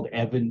is called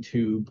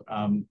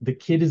EvanTube. The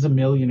kid is a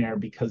millionaire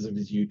because of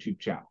his YouTube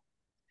channel.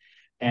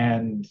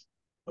 And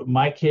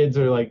my kids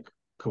are like,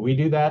 could we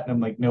do that? And I'm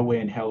like, no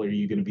way in hell are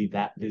you going to be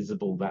that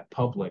visible, that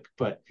public.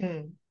 But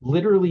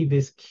literally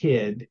this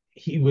kid,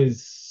 he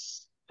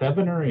was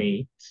 7 or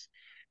 8,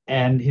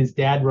 and his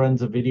dad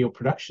runs a video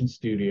production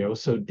studio.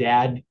 So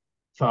dad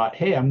thought,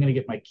 hey, I'm going to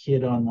get my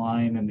kid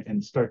online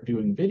and start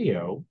doing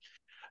video.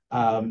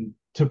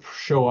 To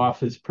show off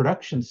his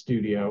production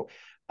studio.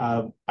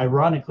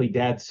 Ironically,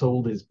 dad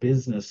sold his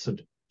business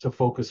to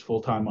focus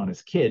full-time on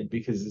his kid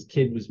because his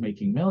kid was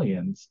making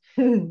millions.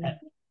 And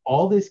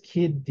all this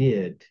kid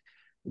did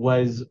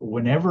was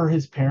whenever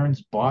his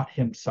parents bought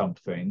him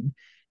something,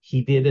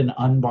 he did an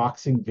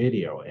unboxing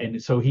video.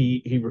 And so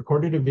he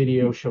recorded a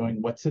video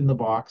showing what's in the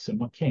box and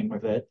what came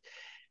with it.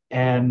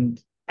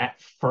 And at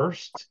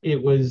first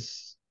it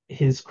was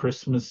his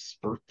Christmas,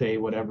 birthday,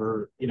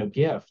 whatever,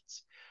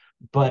 gifts.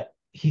 But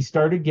he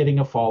started getting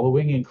a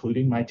following,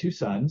 including my 2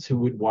 sons, who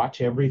would watch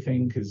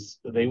everything because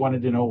they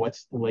wanted to know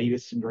what's the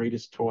latest and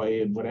greatest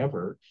toy and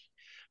whatever.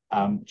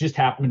 Just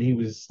happened he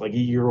was like a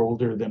year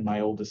older than my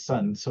oldest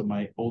son. So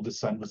my oldest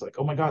son was like,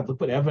 oh my God, look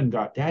what Evan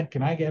got. Dad,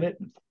 can I get it?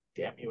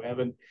 Damn you,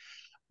 Evan.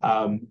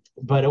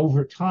 But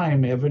over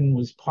time, Evan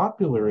was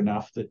popular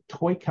enough that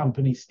toy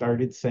companies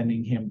started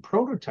sending him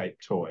prototype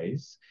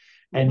toys,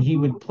 and he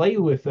would play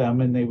with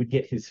them and they would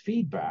get his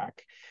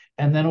feedback.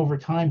 And then over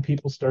time,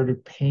 people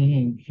started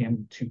paying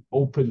him to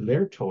open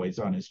their toys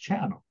on his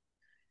channel.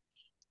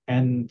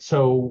 And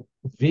so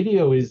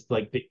video is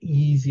like the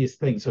easiest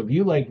thing. So if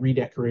you like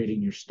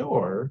redecorating your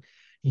store,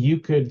 you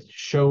could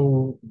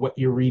show what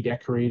you're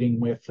redecorating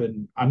with.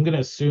 And I'm going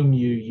to assume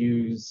you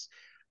use,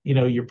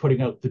 you're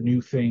putting out the new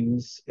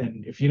things.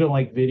 And if you don't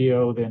like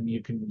video, then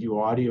you can do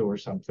audio or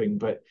something.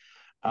 But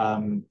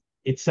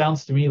it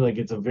sounds to me like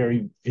it's a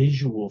very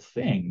visual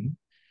thing.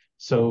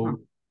 So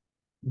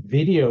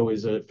video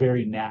is a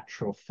very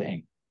natural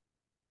thing.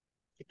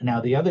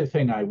 Now, the other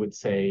thing I would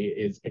say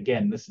is,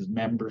 again, this is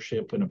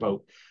membership and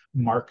about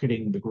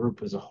marketing the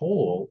group as a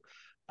whole.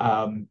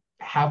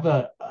 Have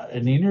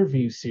an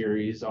interview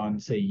series on,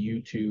 say,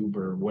 YouTube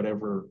or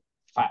whatever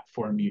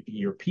platform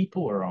your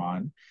people are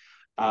on.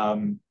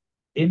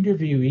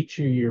 Interview each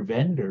of your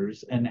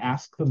vendors and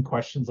ask them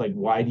questions like,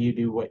 why do you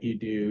do what you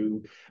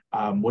do?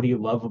 What do you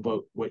love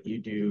about what you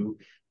do?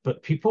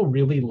 But people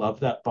really love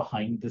that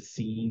behind the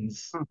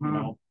scenes,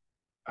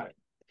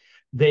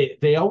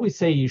 They always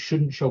say you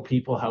shouldn't show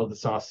people how the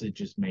sausage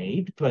is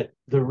made, but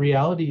the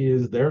reality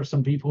is there are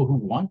some people who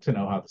want to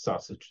know how the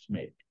sausage is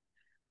made.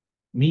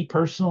 Me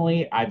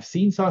personally, I've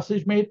seen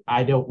sausage made.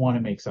 I don't want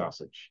to make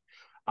sausage.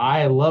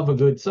 I love a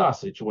good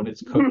sausage when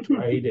it's cooked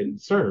right and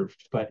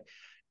served, but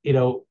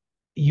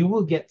you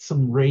will get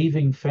some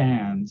raving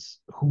fans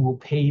who will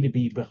pay to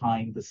be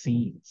behind the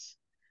scenes.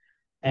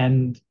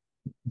 And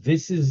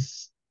this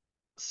is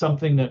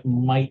something that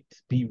might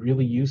be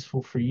really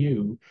useful for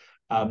you.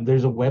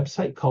 There's a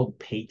website called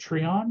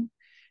Patreon,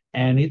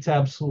 and it's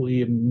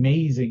absolutely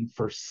amazing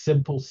for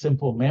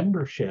simple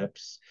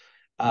memberships.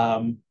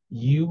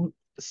 You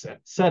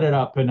set it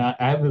up, and I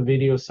have a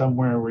video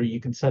somewhere where you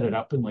can set it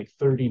up in like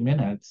 30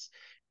 minutes.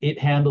 It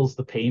handles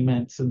the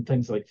payments and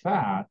things like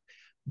that,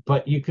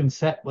 but you can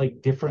set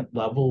like different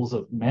levels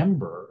of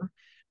member.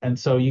 And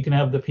so you can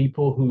have the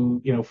people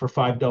who, for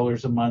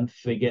 $5 a month,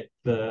 they get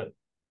the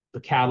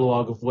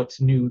catalog of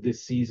what's new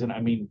this season. I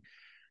mean,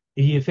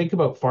 you think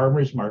about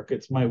farmers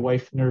markets, my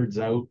wife nerds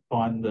out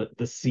on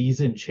the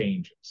season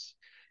changes.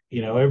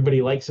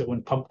 Everybody likes it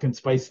when pumpkin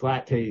spice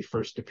latte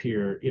first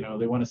appear.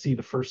 They want to see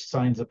the first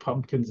signs of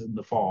pumpkins in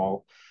the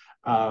fall.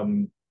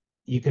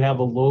 You could have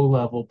a low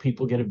level,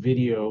 people get a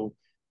video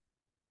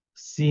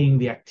seeing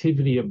the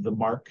activity of the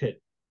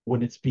market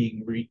when it's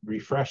being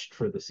refreshed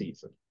for the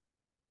season.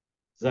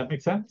 Does that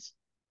make sense?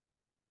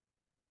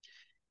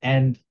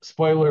 And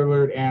spoiler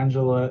alert,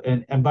 Angela,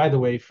 and by the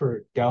way,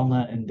 for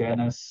Delna and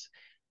Dennis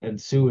and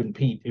Sue and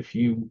Pete, if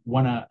you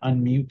want to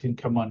unmute and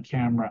come on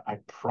camera, I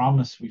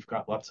promise we've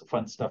got lots of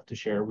fun stuff to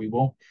share. We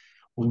won't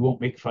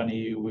make fun of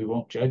you. We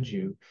won't judge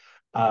you.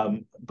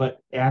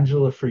 But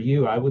Angela, for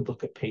you, I would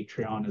look at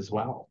Patreon as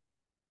well.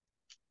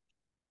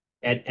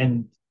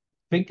 And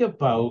think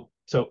about,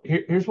 so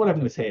here's what I'm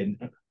going to say.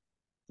 In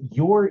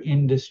your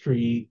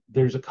industry,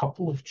 there's a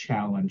couple of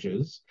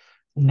challenges.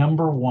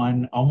 Number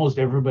one, almost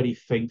everybody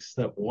thinks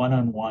that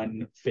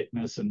one-on-one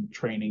fitness and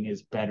training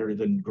is better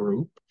than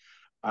group.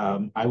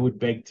 I would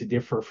beg to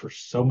differ for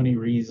so many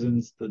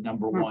reasons. The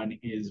number one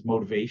is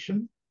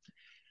motivation.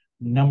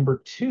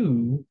 Number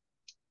two,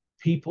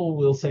 people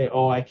will say,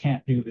 oh, I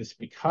can't do this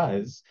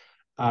because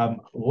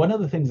one of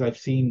the things I've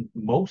seen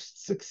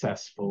most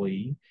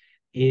successfully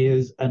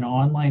is an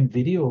online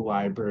video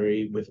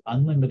library with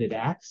unlimited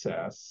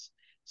access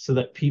so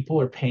that people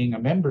are paying a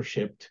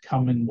membership to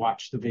come and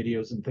watch the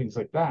videos and things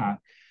like that.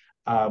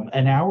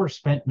 An hour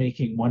spent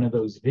making one of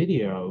those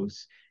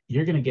videos,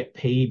 you're going to get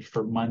paid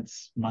for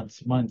months,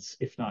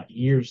 if not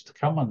years to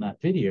come on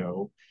that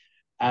video,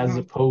 as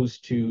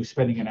opposed to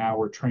spending an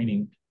hour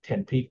training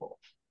 10 people.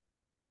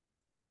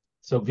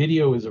 So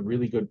video is a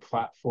really good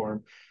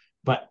platform.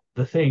 But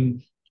the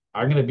thing,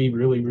 I'm going to be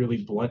really,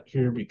 really blunt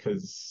here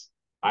because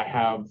I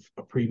have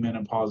a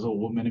premenopausal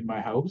woman in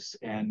my house,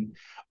 and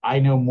I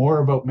know more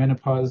about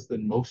menopause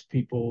than most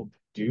people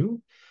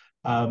do.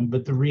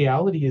 But the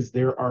reality is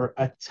there are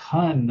a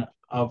ton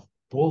of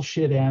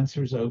bullshit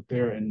answers out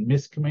there and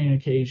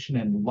miscommunication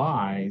and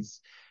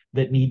lies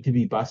that need to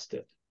be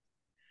busted.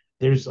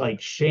 There's like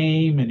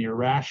shame and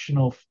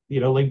irrational,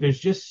 like there's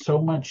just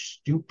so much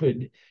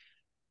stupid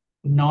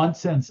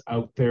nonsense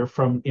out there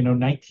from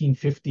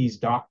 1950s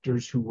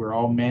doctors who were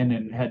all men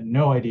and had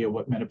no idea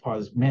what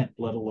menopause meant,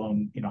 let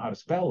alone how to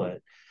spell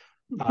it.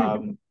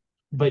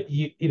 But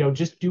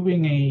just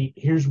doing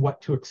here's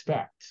what to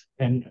expect.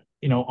 And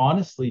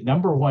honestly,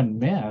 number one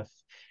myth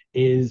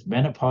is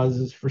menopause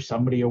is for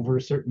somebody over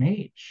a certain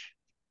age.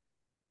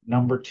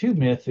 Number two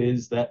myth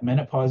is that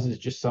menopause is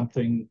just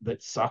something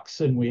that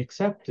sucks and we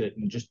accept it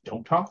and just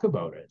don't talk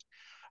about it.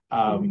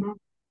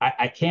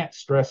 I can't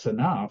stress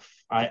enough.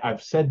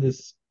 I've said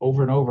this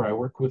over and over. I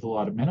work with a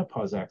lot of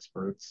menopause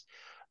experts.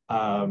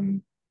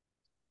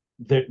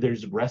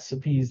 There's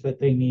recipes that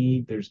they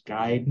need. There's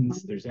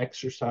guidance. There's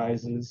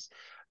exercises.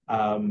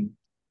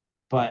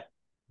 But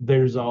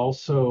there's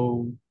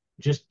also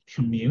just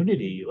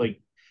community.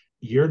 Like,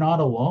 you're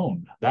not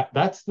alone.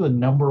 That's the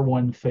number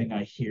one thing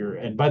I hear.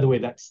 And by the way,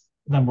 that's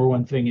number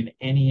one thing in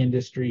any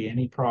industry,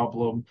 any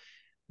problem.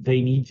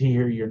 They need to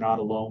hear you're not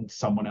alone.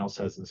 Someone else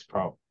has this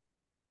problem.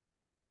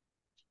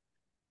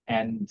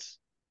 And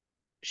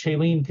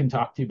Shailene can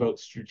talk to you about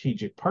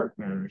strategic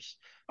partners.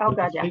 Oh,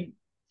 God, yeah.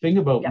 Thing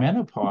about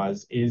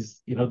menopause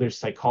is, there's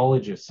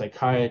psychologists,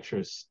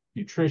 psychiatrists,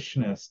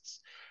 nutritionists,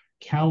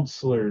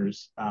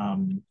 counselors,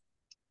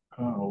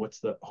 what's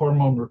the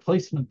hormone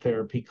replacement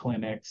therapy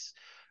clinics.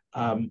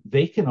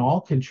 They can all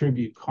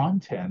contribute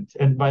content.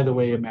 And by the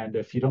way, Amanda,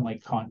 if you don't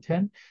like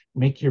content,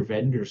 make your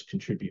vendors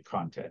contribute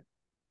content.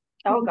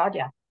 Oh, God,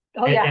 yeah.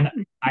 Oh, yeah.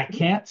 And I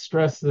can't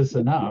stress this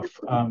enough.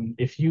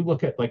 If you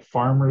look at like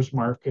farmers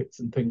markets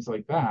and things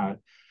like that,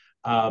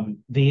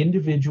 the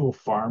individual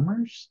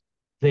farmers,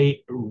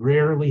 they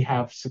rarely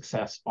have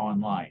success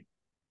online.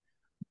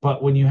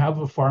 But when you have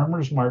a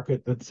farmers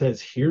market that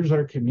says, here's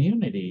our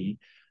community,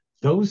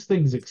 those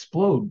things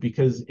explode,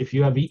 because if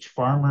you have each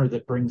farmer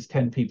that brings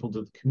 10 people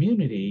to the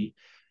community,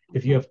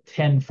 if you have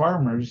 10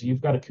 farmers,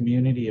 you've got a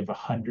community of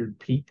 100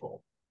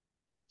 people.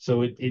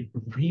 So it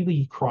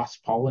really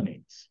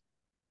cross-pollinates.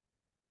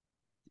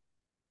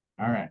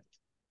 All right.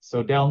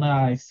 So Delna,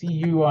 I see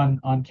you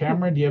on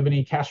camera. Do you have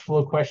any cash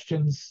flow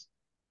questions?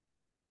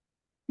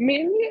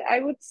 Mainly,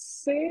 I would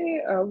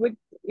say with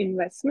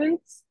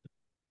investments,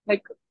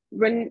 like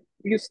when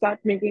you start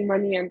making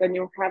money and then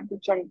you have the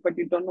chunk, but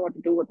you don't know what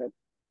to do with it.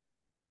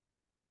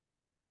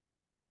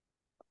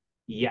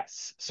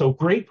 Yes. So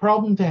great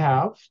problem to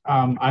have.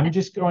 I'm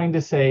just going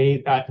to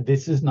say that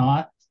this is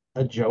not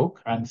a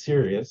joke. I'm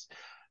serious.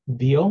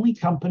 The only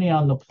company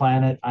on the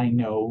planet I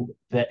know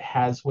that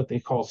has what they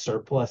call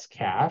surplus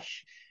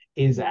cash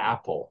is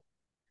Apple.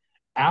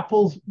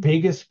 Apple's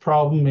biggest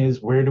problem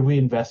is, where do we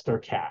invest our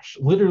cash?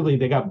 Literally,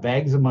 they got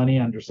bags of money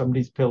under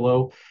somebody's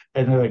pillow,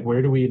 and they're like,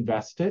 where do we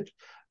invest it?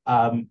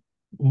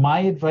 My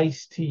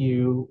advice to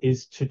you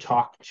is to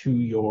talk to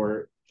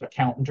your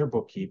accountant or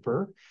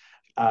bookkeeper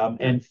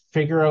and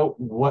figure out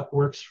what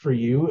works for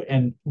you.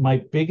 And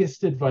my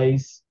biggest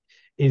advice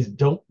is,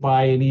 don't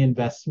buy any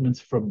investments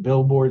from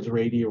billboards,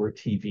 radio, or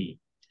TV.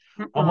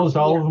 Almost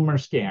all of them are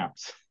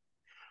scams.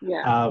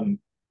 Yeah.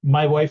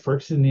 My wife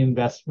works in the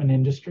investment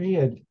industry,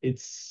 and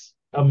it's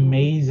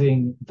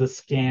amazing the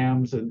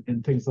scams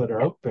and things that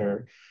are out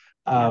there.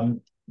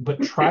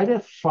 but try to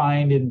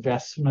find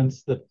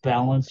investments that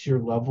balance your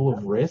level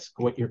of risk,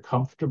 what you're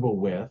comfortable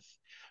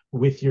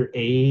with your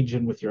age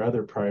and with your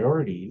other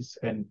priorities.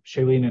 And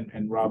Shailene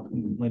and Rob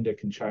and Linda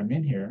can chime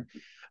in here.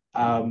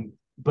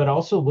 But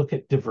also look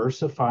at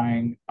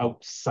diversifying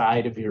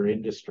outside of your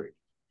industry.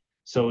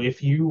 So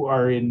if you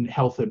are in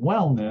health and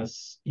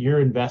wellness, your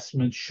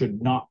investments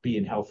should not be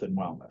in health and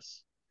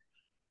wellness.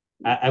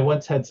 I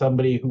once had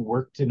somebody who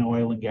worked in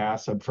oil and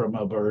gas. I'm from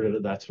Alberta.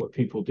 That's what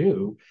people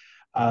do.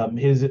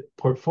 His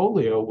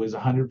portfolio was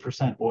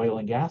 100% oil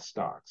and gas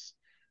stocks.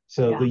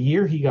 So the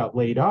year he got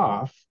laid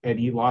off and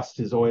he lost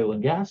his oil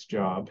and gas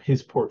job,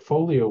 his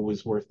portfolio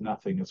was worth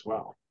nothing as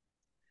well.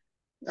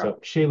 Yeah. So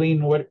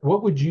Shailene,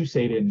 what would you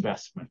say to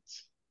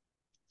investments?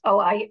 Oh,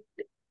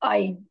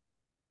 I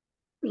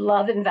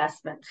love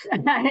investments.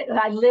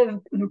 I live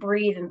and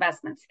breathe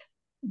investments.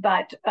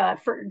 But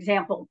for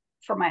example,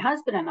 for my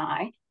husband and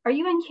I, are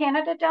you in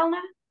Canada,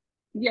 Delna?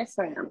 Yes,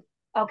 I am.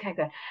 Okay,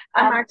 good.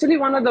 I'm actually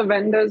one of the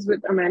vendors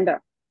with Amanda.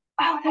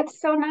 Oh,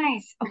 that's so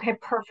nice. Okay,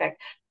 perfect.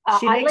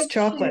 She makes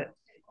chocolate.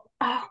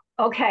 Oh,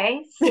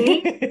 okay.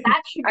 See,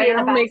 that should be. I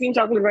am making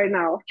chocolate right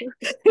now.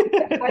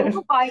 I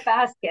will buy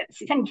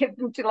baskets and give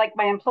them to like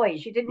my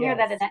employees. You didn't hear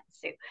that in that,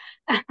 Sue.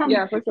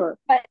 Yeah, for sure.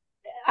 But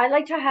I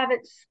like to have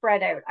it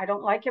spread out. I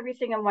don't like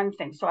everything in one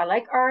thing. So I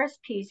like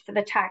RSPs for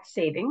the tax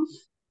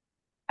savings.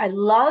 I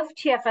love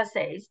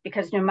TFSAs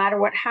because no matter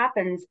what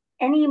happens,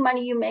 any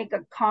money you make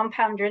a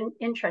compound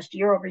interest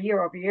year over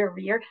year over year over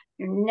year,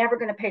 you're never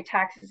going to pay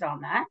taxes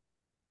on that.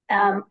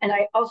 And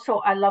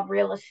I love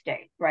real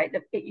estate, right?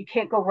 You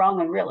can't go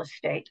wrong in real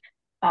estate.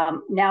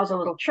 Now it's a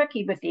little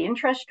tricky with the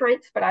interest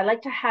rates, but I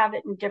like to have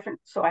it in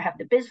different. So I have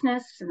the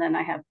business, and then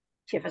I have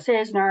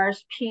TFSAs and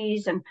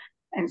RSPs,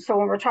 and so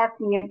when we're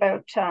talking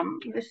about,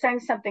 you were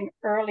saying something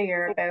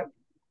earlier about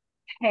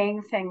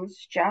paying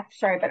things, Jeff.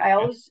 Sorry, but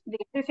the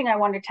other thing I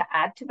wanted to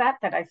add to that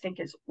I think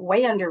is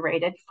way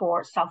underrated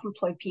for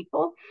self-employed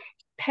people: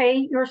 pay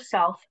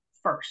yourself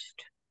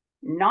first,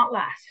 not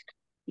last.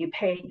 You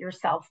pay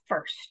yourself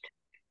first.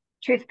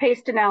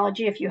 Toothpaste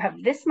analogy: if you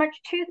have this much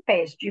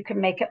toothpaste, you can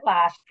make it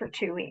last for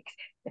 2 weeks.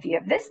 If you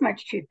have this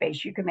much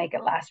toothpaste, you can make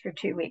it last for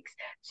 2 weeks.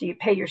 So you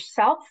pay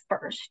yourself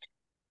first,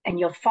 and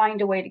you'll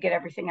find a way to get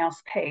everything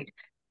else paid.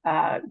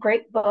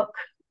 Great book,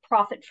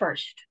 Profit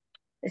First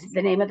is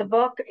the name of the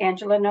book.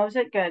 Angela knows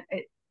it. Good.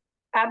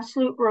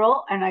 Absolute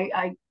rule. And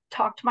I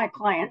talk to my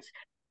clients: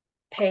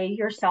 pay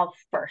yourself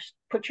first.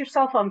 Put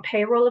yourself on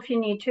payroll if you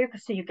need to,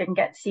 so you can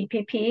get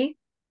CPP,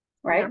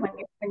 right? Yeah.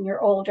 When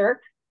you're older.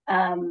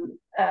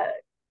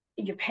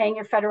 You're paying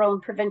your federal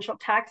and provincial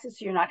taxes,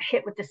 so you're not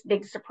hit with this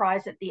big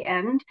surprise at the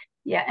end.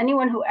 Yeah,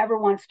 anyone who ever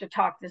wants to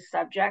talk this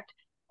subject,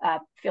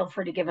 feel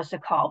free to give us a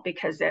call,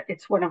 because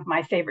it's one of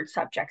my favorite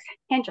subjects.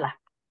 Angela.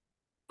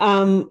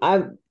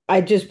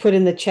 I just put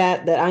in the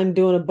chat that I'm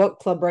doing a book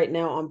club right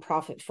now on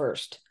Profit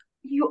First.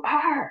 You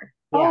are?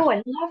 Yeah. Oh,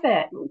 I love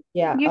it.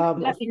 Yeah. You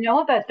let me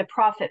know about the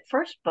Profit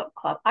First book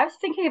club. I was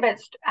thinking about,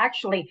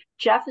 actually,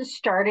 Jeff is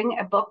starting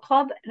a book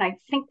club, and I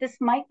think this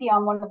might be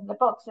on one of the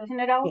books, isn't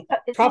it?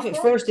 Profit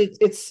First,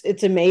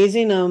 it's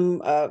amazing.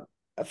 A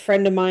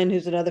friend of mine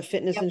who's another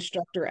fitness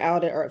instructor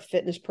or a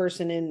fitness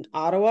person in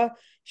Ottawa,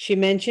 she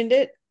mentioned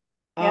it.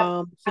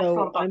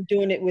 So I'm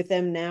doing it with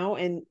them now,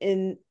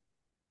 and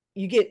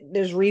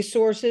there's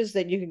resources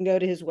that you can go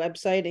to his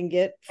website and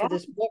get for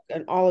this book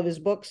and all of his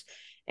books.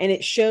 And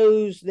it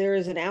shows there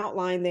is an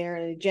outline there,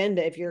 an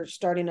agenda. If you're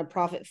starting a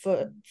Profit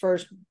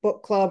First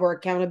book club or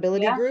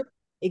accountability group,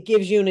 it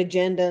gives you an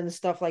agenda and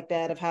stuff like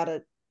that of how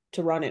to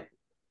run it.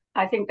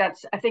 I think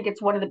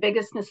it's one of the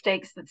biggest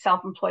mistakes that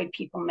self-employed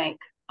people make.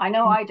 I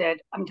know I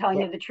did. I'm telling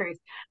you the truth.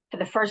 For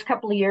the first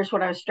couple of years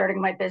when I was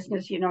starting my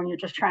business, and you're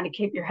just trying to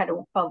keep your head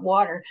above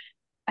water,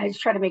 I just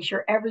try to make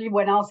sure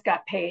everyone else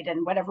got paid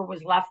and whatever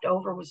was left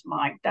over was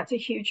mine. That's a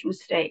huge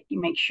mistake.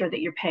 You make sure that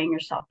you're paying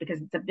yourself,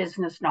 because it's a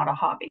business, not a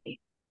hobby.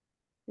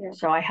 Yeah.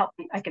 So I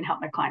can help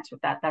my clients with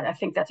that. I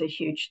think that's a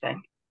huge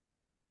thing.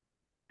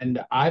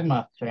 And I'm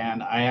a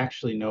fan. I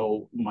actually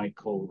know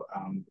Michael.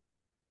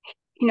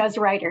 He knows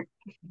the writer.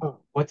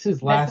 What's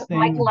his last name?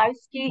 Mike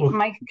Michalowicz.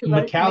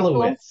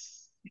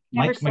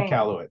 Mike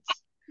Michalowicz.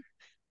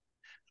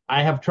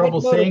 I have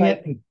trouble saying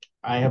it.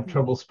 I have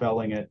trouble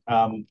spelling it.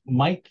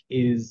 Mike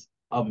is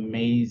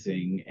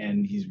amazing,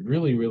 and he's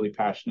really, really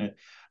passionate.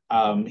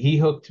 He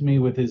hooked me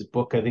with his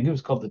book. I think it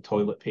was called The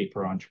Toilet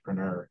Paper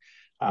Entrepreneur.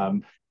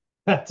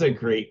 That's a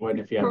great one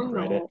if you haven't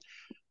read it.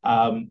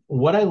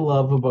 What I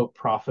love about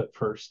Profit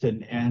First,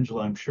 and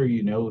Angela, I'm sure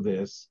you know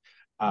this,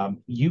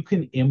 you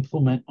can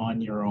implement on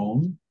your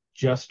own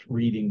just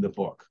reading the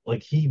book.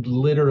 Like, he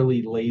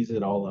literally lays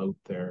it all out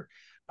there.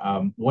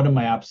 One of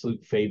my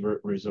absolute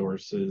favorite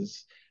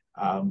resources,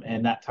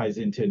 and that ties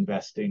into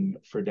investing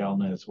for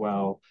Delna as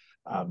well.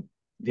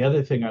 The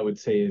other thing I would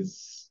say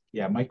is,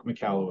 Mike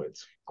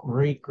Michalowicz,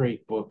 great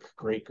book,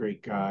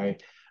 great guy.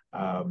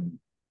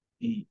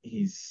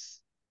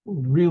 He's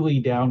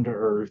really down to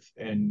earth,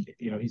 and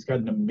he's got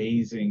an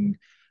amazing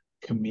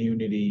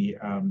community.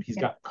 He's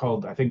got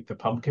called, I think, the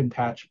Pumpkin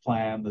Patch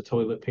Plan, the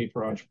Toilet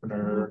Paper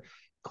Entrepreneur,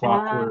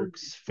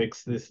 Clockworks,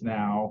 Fix This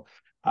Now.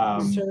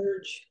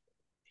 Surge.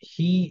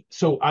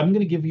 So I'm going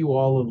to give you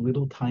all a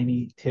little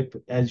tiny tip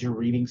as you're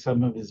reading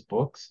some of his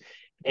books.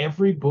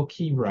 Every book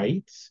he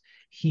writes,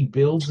 he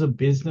builds a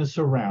business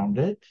around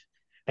it.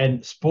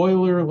 And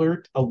spoiler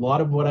alert, a lot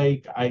of what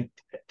I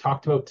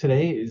talked about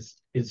today is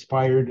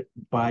inspired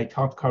by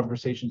top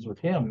conversations with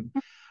him.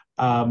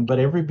 But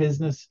every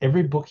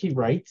book he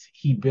writes,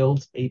 he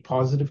builds a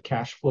positive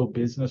cash flow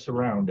business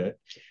around it.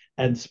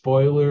 And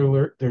spoiler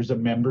alert, there's a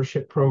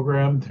membership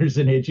program, there's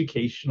an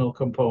educational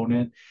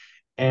component.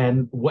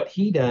 And what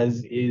he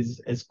does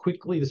is, as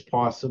quickly as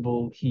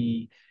possible,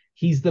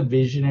 he's the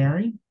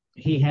visionary.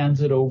 He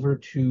hands it over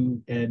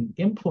to an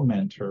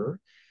implementer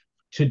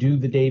to do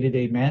the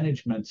day-to-day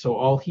management. So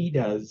all he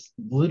does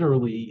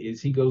literally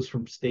is he goes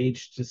from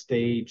stage to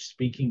stage,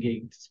 speaking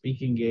gig to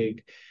speaking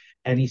gig,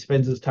 and he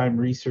spends his time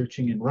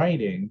researching and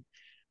writing.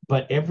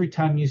 But every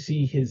time you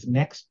see his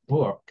next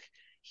book,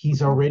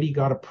 he's already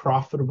got a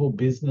profitable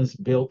business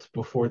built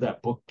before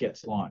that book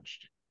gets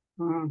launched.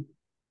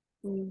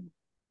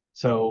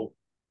 So,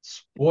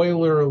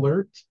 spoiler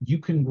alert, you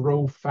can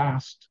grow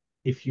fast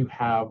if you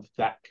have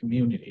that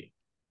community.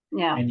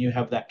 Yeah. And you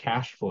have that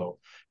cash flow.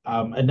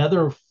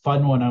 Another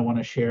fun one I want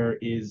to share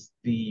is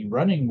the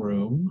Running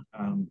Room.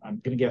 I'm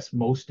going to guess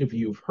most of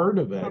you have heard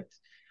of it.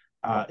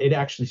 It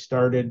actually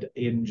started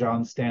in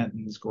John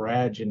Stanton's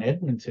garage in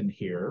Edmonton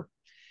here.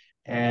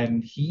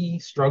 And he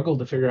struggled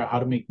to figure out how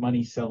to make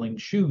money selling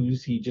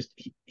shoes.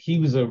 He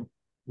was a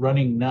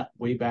running nut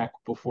way back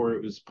before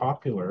it was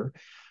popular.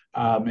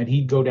 And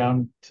he'd go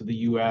down to the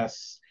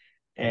US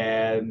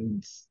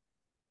and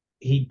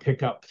he'd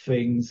pick up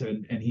things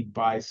and he'd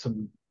buy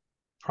some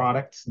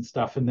products and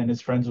stuff. And then his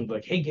friends would be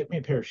like, hey, get me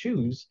a pair of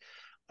shoes.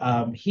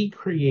 He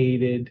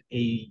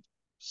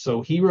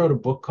wrote a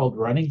book called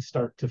Running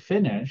Start to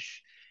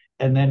Finish.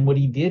 And then what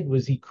he did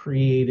was he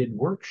created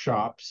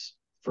workshops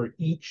for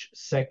each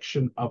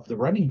section of the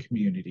running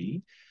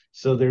community.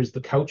 So there's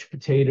the couch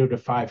potato to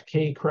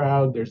 5K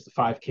crowd. There's the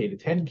 5K to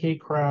 10K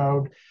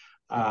crowd.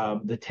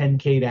 The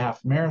 10K to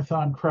half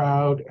marathon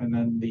crowd, and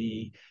then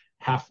the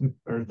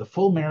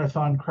full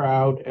marathon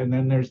crowd, and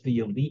then there's the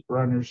elite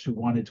runners who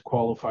wanted to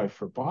qualify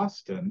for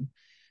Boston.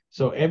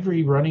 So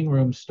every Running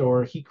Room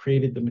store, he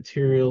created the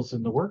materials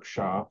in the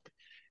workshop,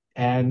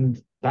 and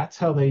that's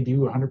how they do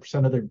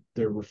 100% of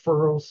their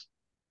referrals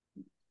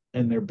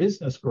and their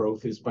business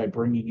growth is by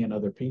bringing in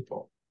other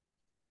people.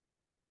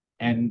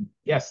 And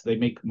yes, they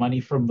make money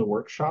from the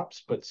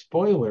workshops, but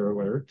spoiler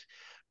alert,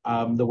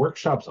 the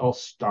workshops all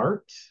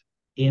start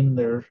in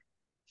their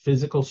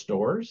physical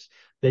stores.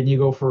 Then you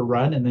go for a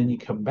run and then you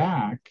come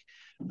back.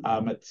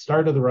 At the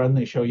start of the run,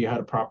 they show you how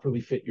to properly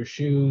fit your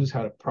shoes,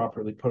 how to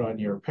properly put on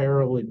your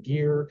apparel and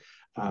gear,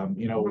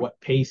 what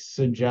pastes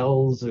and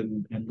gels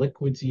and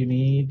liquids you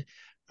need.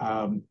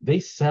 They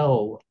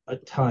sell a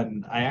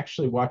ton. I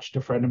actually watched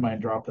a friend of mine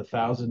drop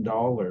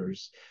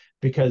 $1,000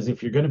 because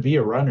if you're going to be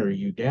a runner,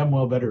 you damn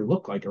well better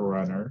look like a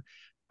runner.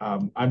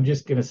 I'm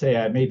just going to say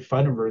I made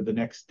fun of her the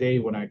next day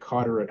when I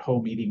caught her at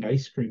home eating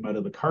ice cream out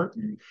of the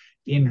carton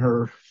in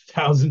her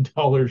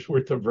 $1,000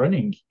 worth of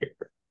running gear.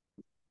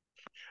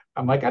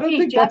 I'm like, I don't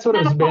think that's what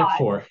it was meant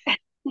for.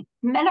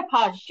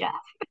 Menopause, Jeff.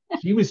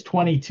 She was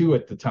 22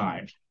 at the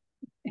time.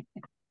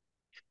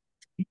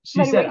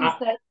 She said,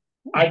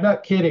 I'm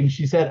not kidding.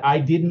 She said, I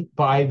didn't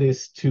buy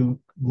this to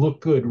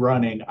look good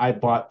running. I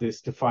bought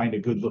this to find a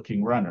good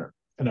looking runner.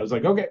 And I was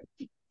like, okay.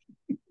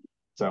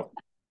 So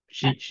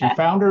she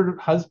found her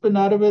husband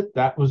out of it.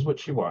 That was what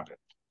she wanted.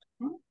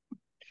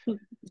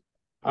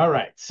 All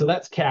right. So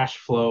that's cash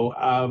flow.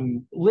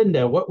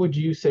 Linda, what would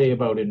you say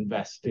about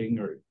investing?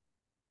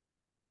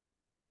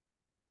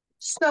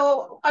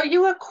 So are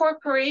you a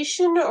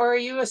corporation or are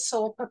you a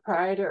sole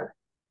proprietor?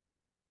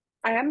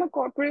 I am a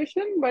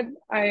corporation, but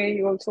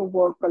I also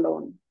work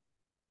alone.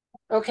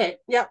 Okay,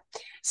 yeah.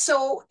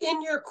 So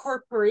in your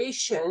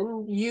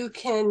corporation, you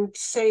can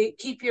say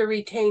keep your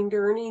retained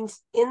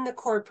earnings in the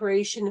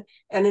corporation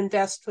and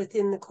invest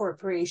within the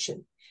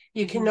corporation.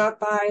 You cannot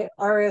buy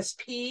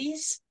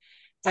RSPs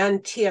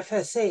and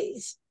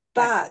TFSAs,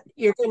 but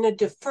you're going to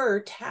defer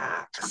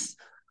tax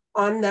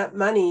on that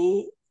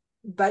money,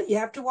 but you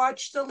have to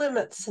watch the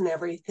limits and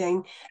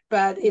everything.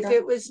 But if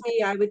it was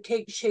me, I would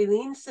take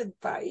Shailene's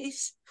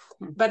advice,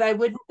 but I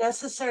wouldn't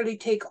necessarily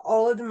take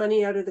all of the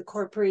money out of the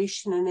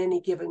corporation in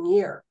any given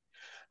year.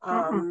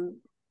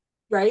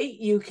 Right?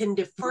 You can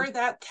defer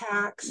that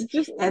tax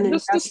just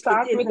to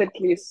start with at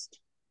least.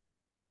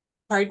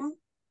 Pardon?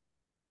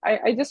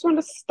 I just want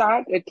to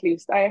start at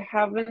least. I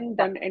haven't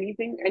done any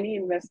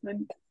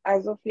investment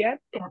as of yet.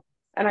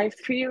 And I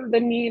feel the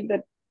need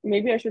that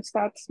maybe I should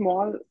start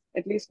small,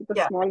 at least with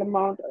a small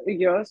amount a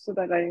year so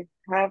that I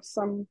have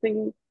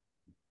something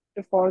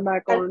to fall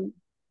back on.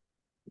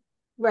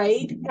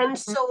 Right. And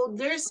so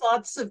there's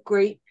lots of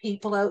great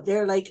people out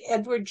there like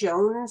Edward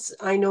Jones.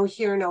 I know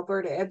here in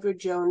Alberta, Edward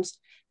Jones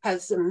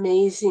has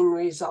amazing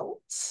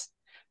results.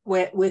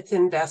 with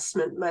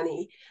investment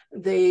money.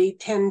 They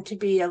tend to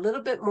be a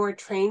little bit more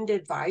trained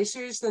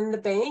advisors than the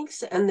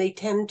banks, and they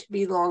tend to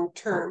be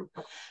long-term.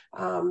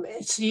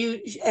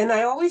 And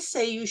I always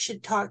say you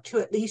should talk to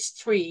at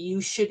least 3.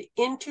 You should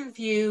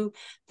interview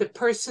the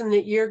person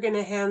that you're going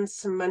to hand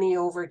some money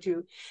over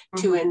to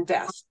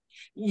invest.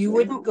 You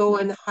wouldn't go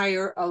and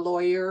hire a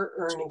lawyer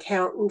or an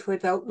accountant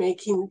without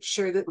making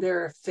sure that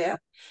they're a fit.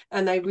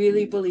 And I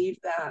really believe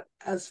that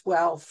as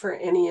well for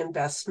any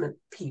investment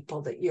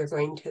people that you're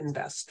going to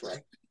invest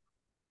with.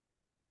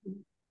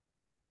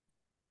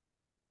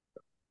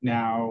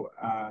 Now,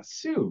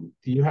 Sue,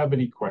 do you have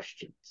any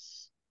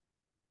questions?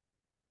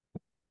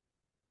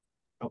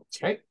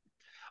 Okay.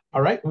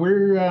 All right.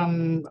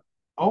 We're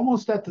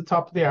almost at the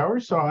top of the hour,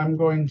 so I'm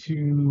going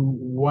to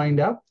wind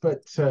up.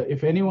 But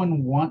if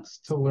anyone wants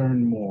to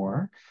learn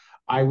more,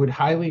 I would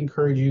highly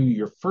encourage you.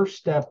 Your first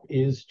step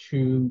is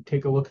to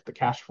take a look at the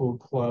Cashflow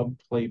Club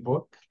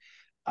playbook.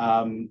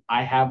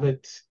 I have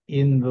it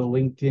in the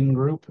LinkedIn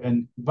group.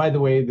 And by the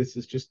way, this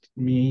is just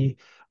me.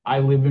 I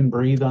live and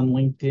breathe on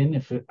LinkedIn.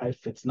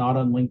 If it's not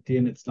on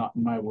LinkedIn, it's not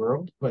in my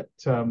world. But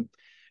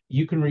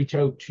you can reach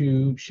out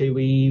to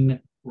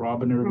Shailene,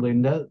 Robin, or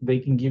Linda. They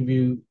can give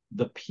you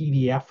the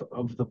PDF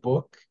of the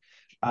book.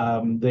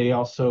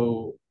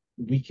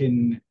 We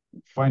can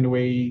find a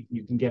way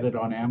you can get it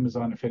on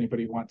Amazon if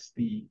anybody wants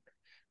the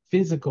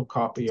physical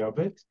copy of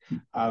it.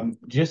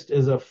 Just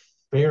as a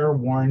fair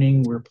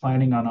warning, we're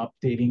planning on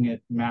updating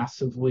it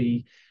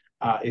massively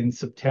in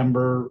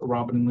September.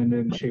 Robin and Linda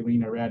and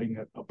Shailene are adding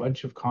a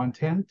bunch of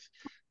content.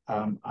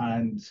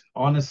 And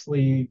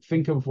honestly,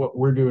 think of what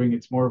we're doing.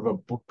 It's more of a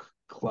book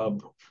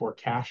club for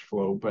cash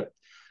flow, but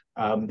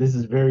this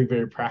is very,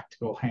 very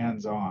practical,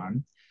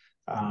 hands-on.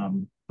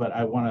 But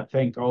I want to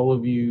thank all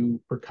of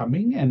you for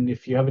coming. And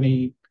if you have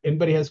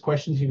anybody has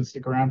questions, you can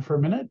stick around for a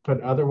minute. But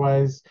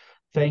otherwise,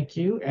 thank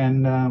you.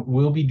 And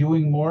we'll be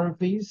doing more of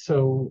these,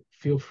 so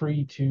feel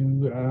free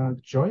to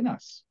join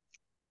us.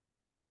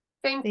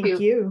 Thank Thank you.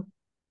 you.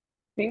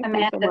 Thank you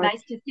Amanda, so much.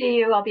 nice to see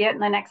you. I'll be out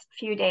in the next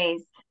few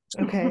days.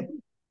 Okay.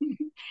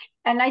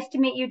 And nice to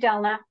meet you,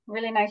 Delna.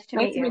 Really nice to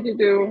meet Nice to you. meet you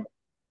too.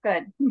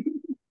 Good.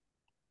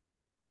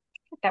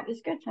 That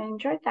was good. I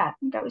enjoyed that.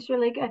 That was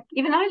really good.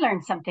 Even I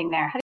learned something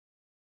there.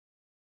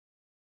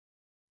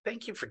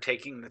 Thank you for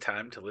taking the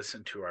time to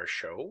listen to our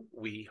show.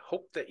 We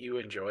hope that you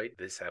enjoyed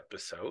this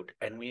episode,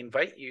 and we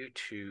invite you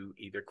to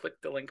either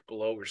click the link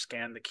below or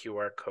scan the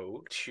QR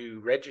code to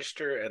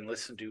register and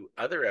listen to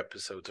other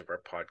episodes of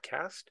our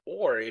podcast.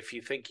 Or if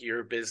you think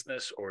your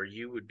business or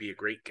you would be a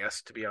great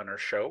guest to be on our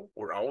show,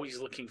 we're always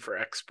looking for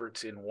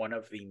experts in one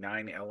of the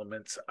 9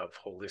 elements of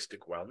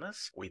holistic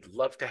wellness. We'd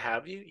love to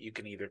have you. You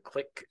can either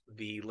click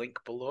the link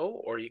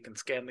below or you can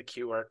scan the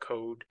QR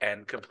code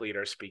and complete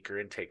our speaker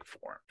intake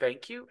form.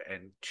 Thank you,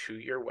 and to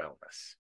your wellness.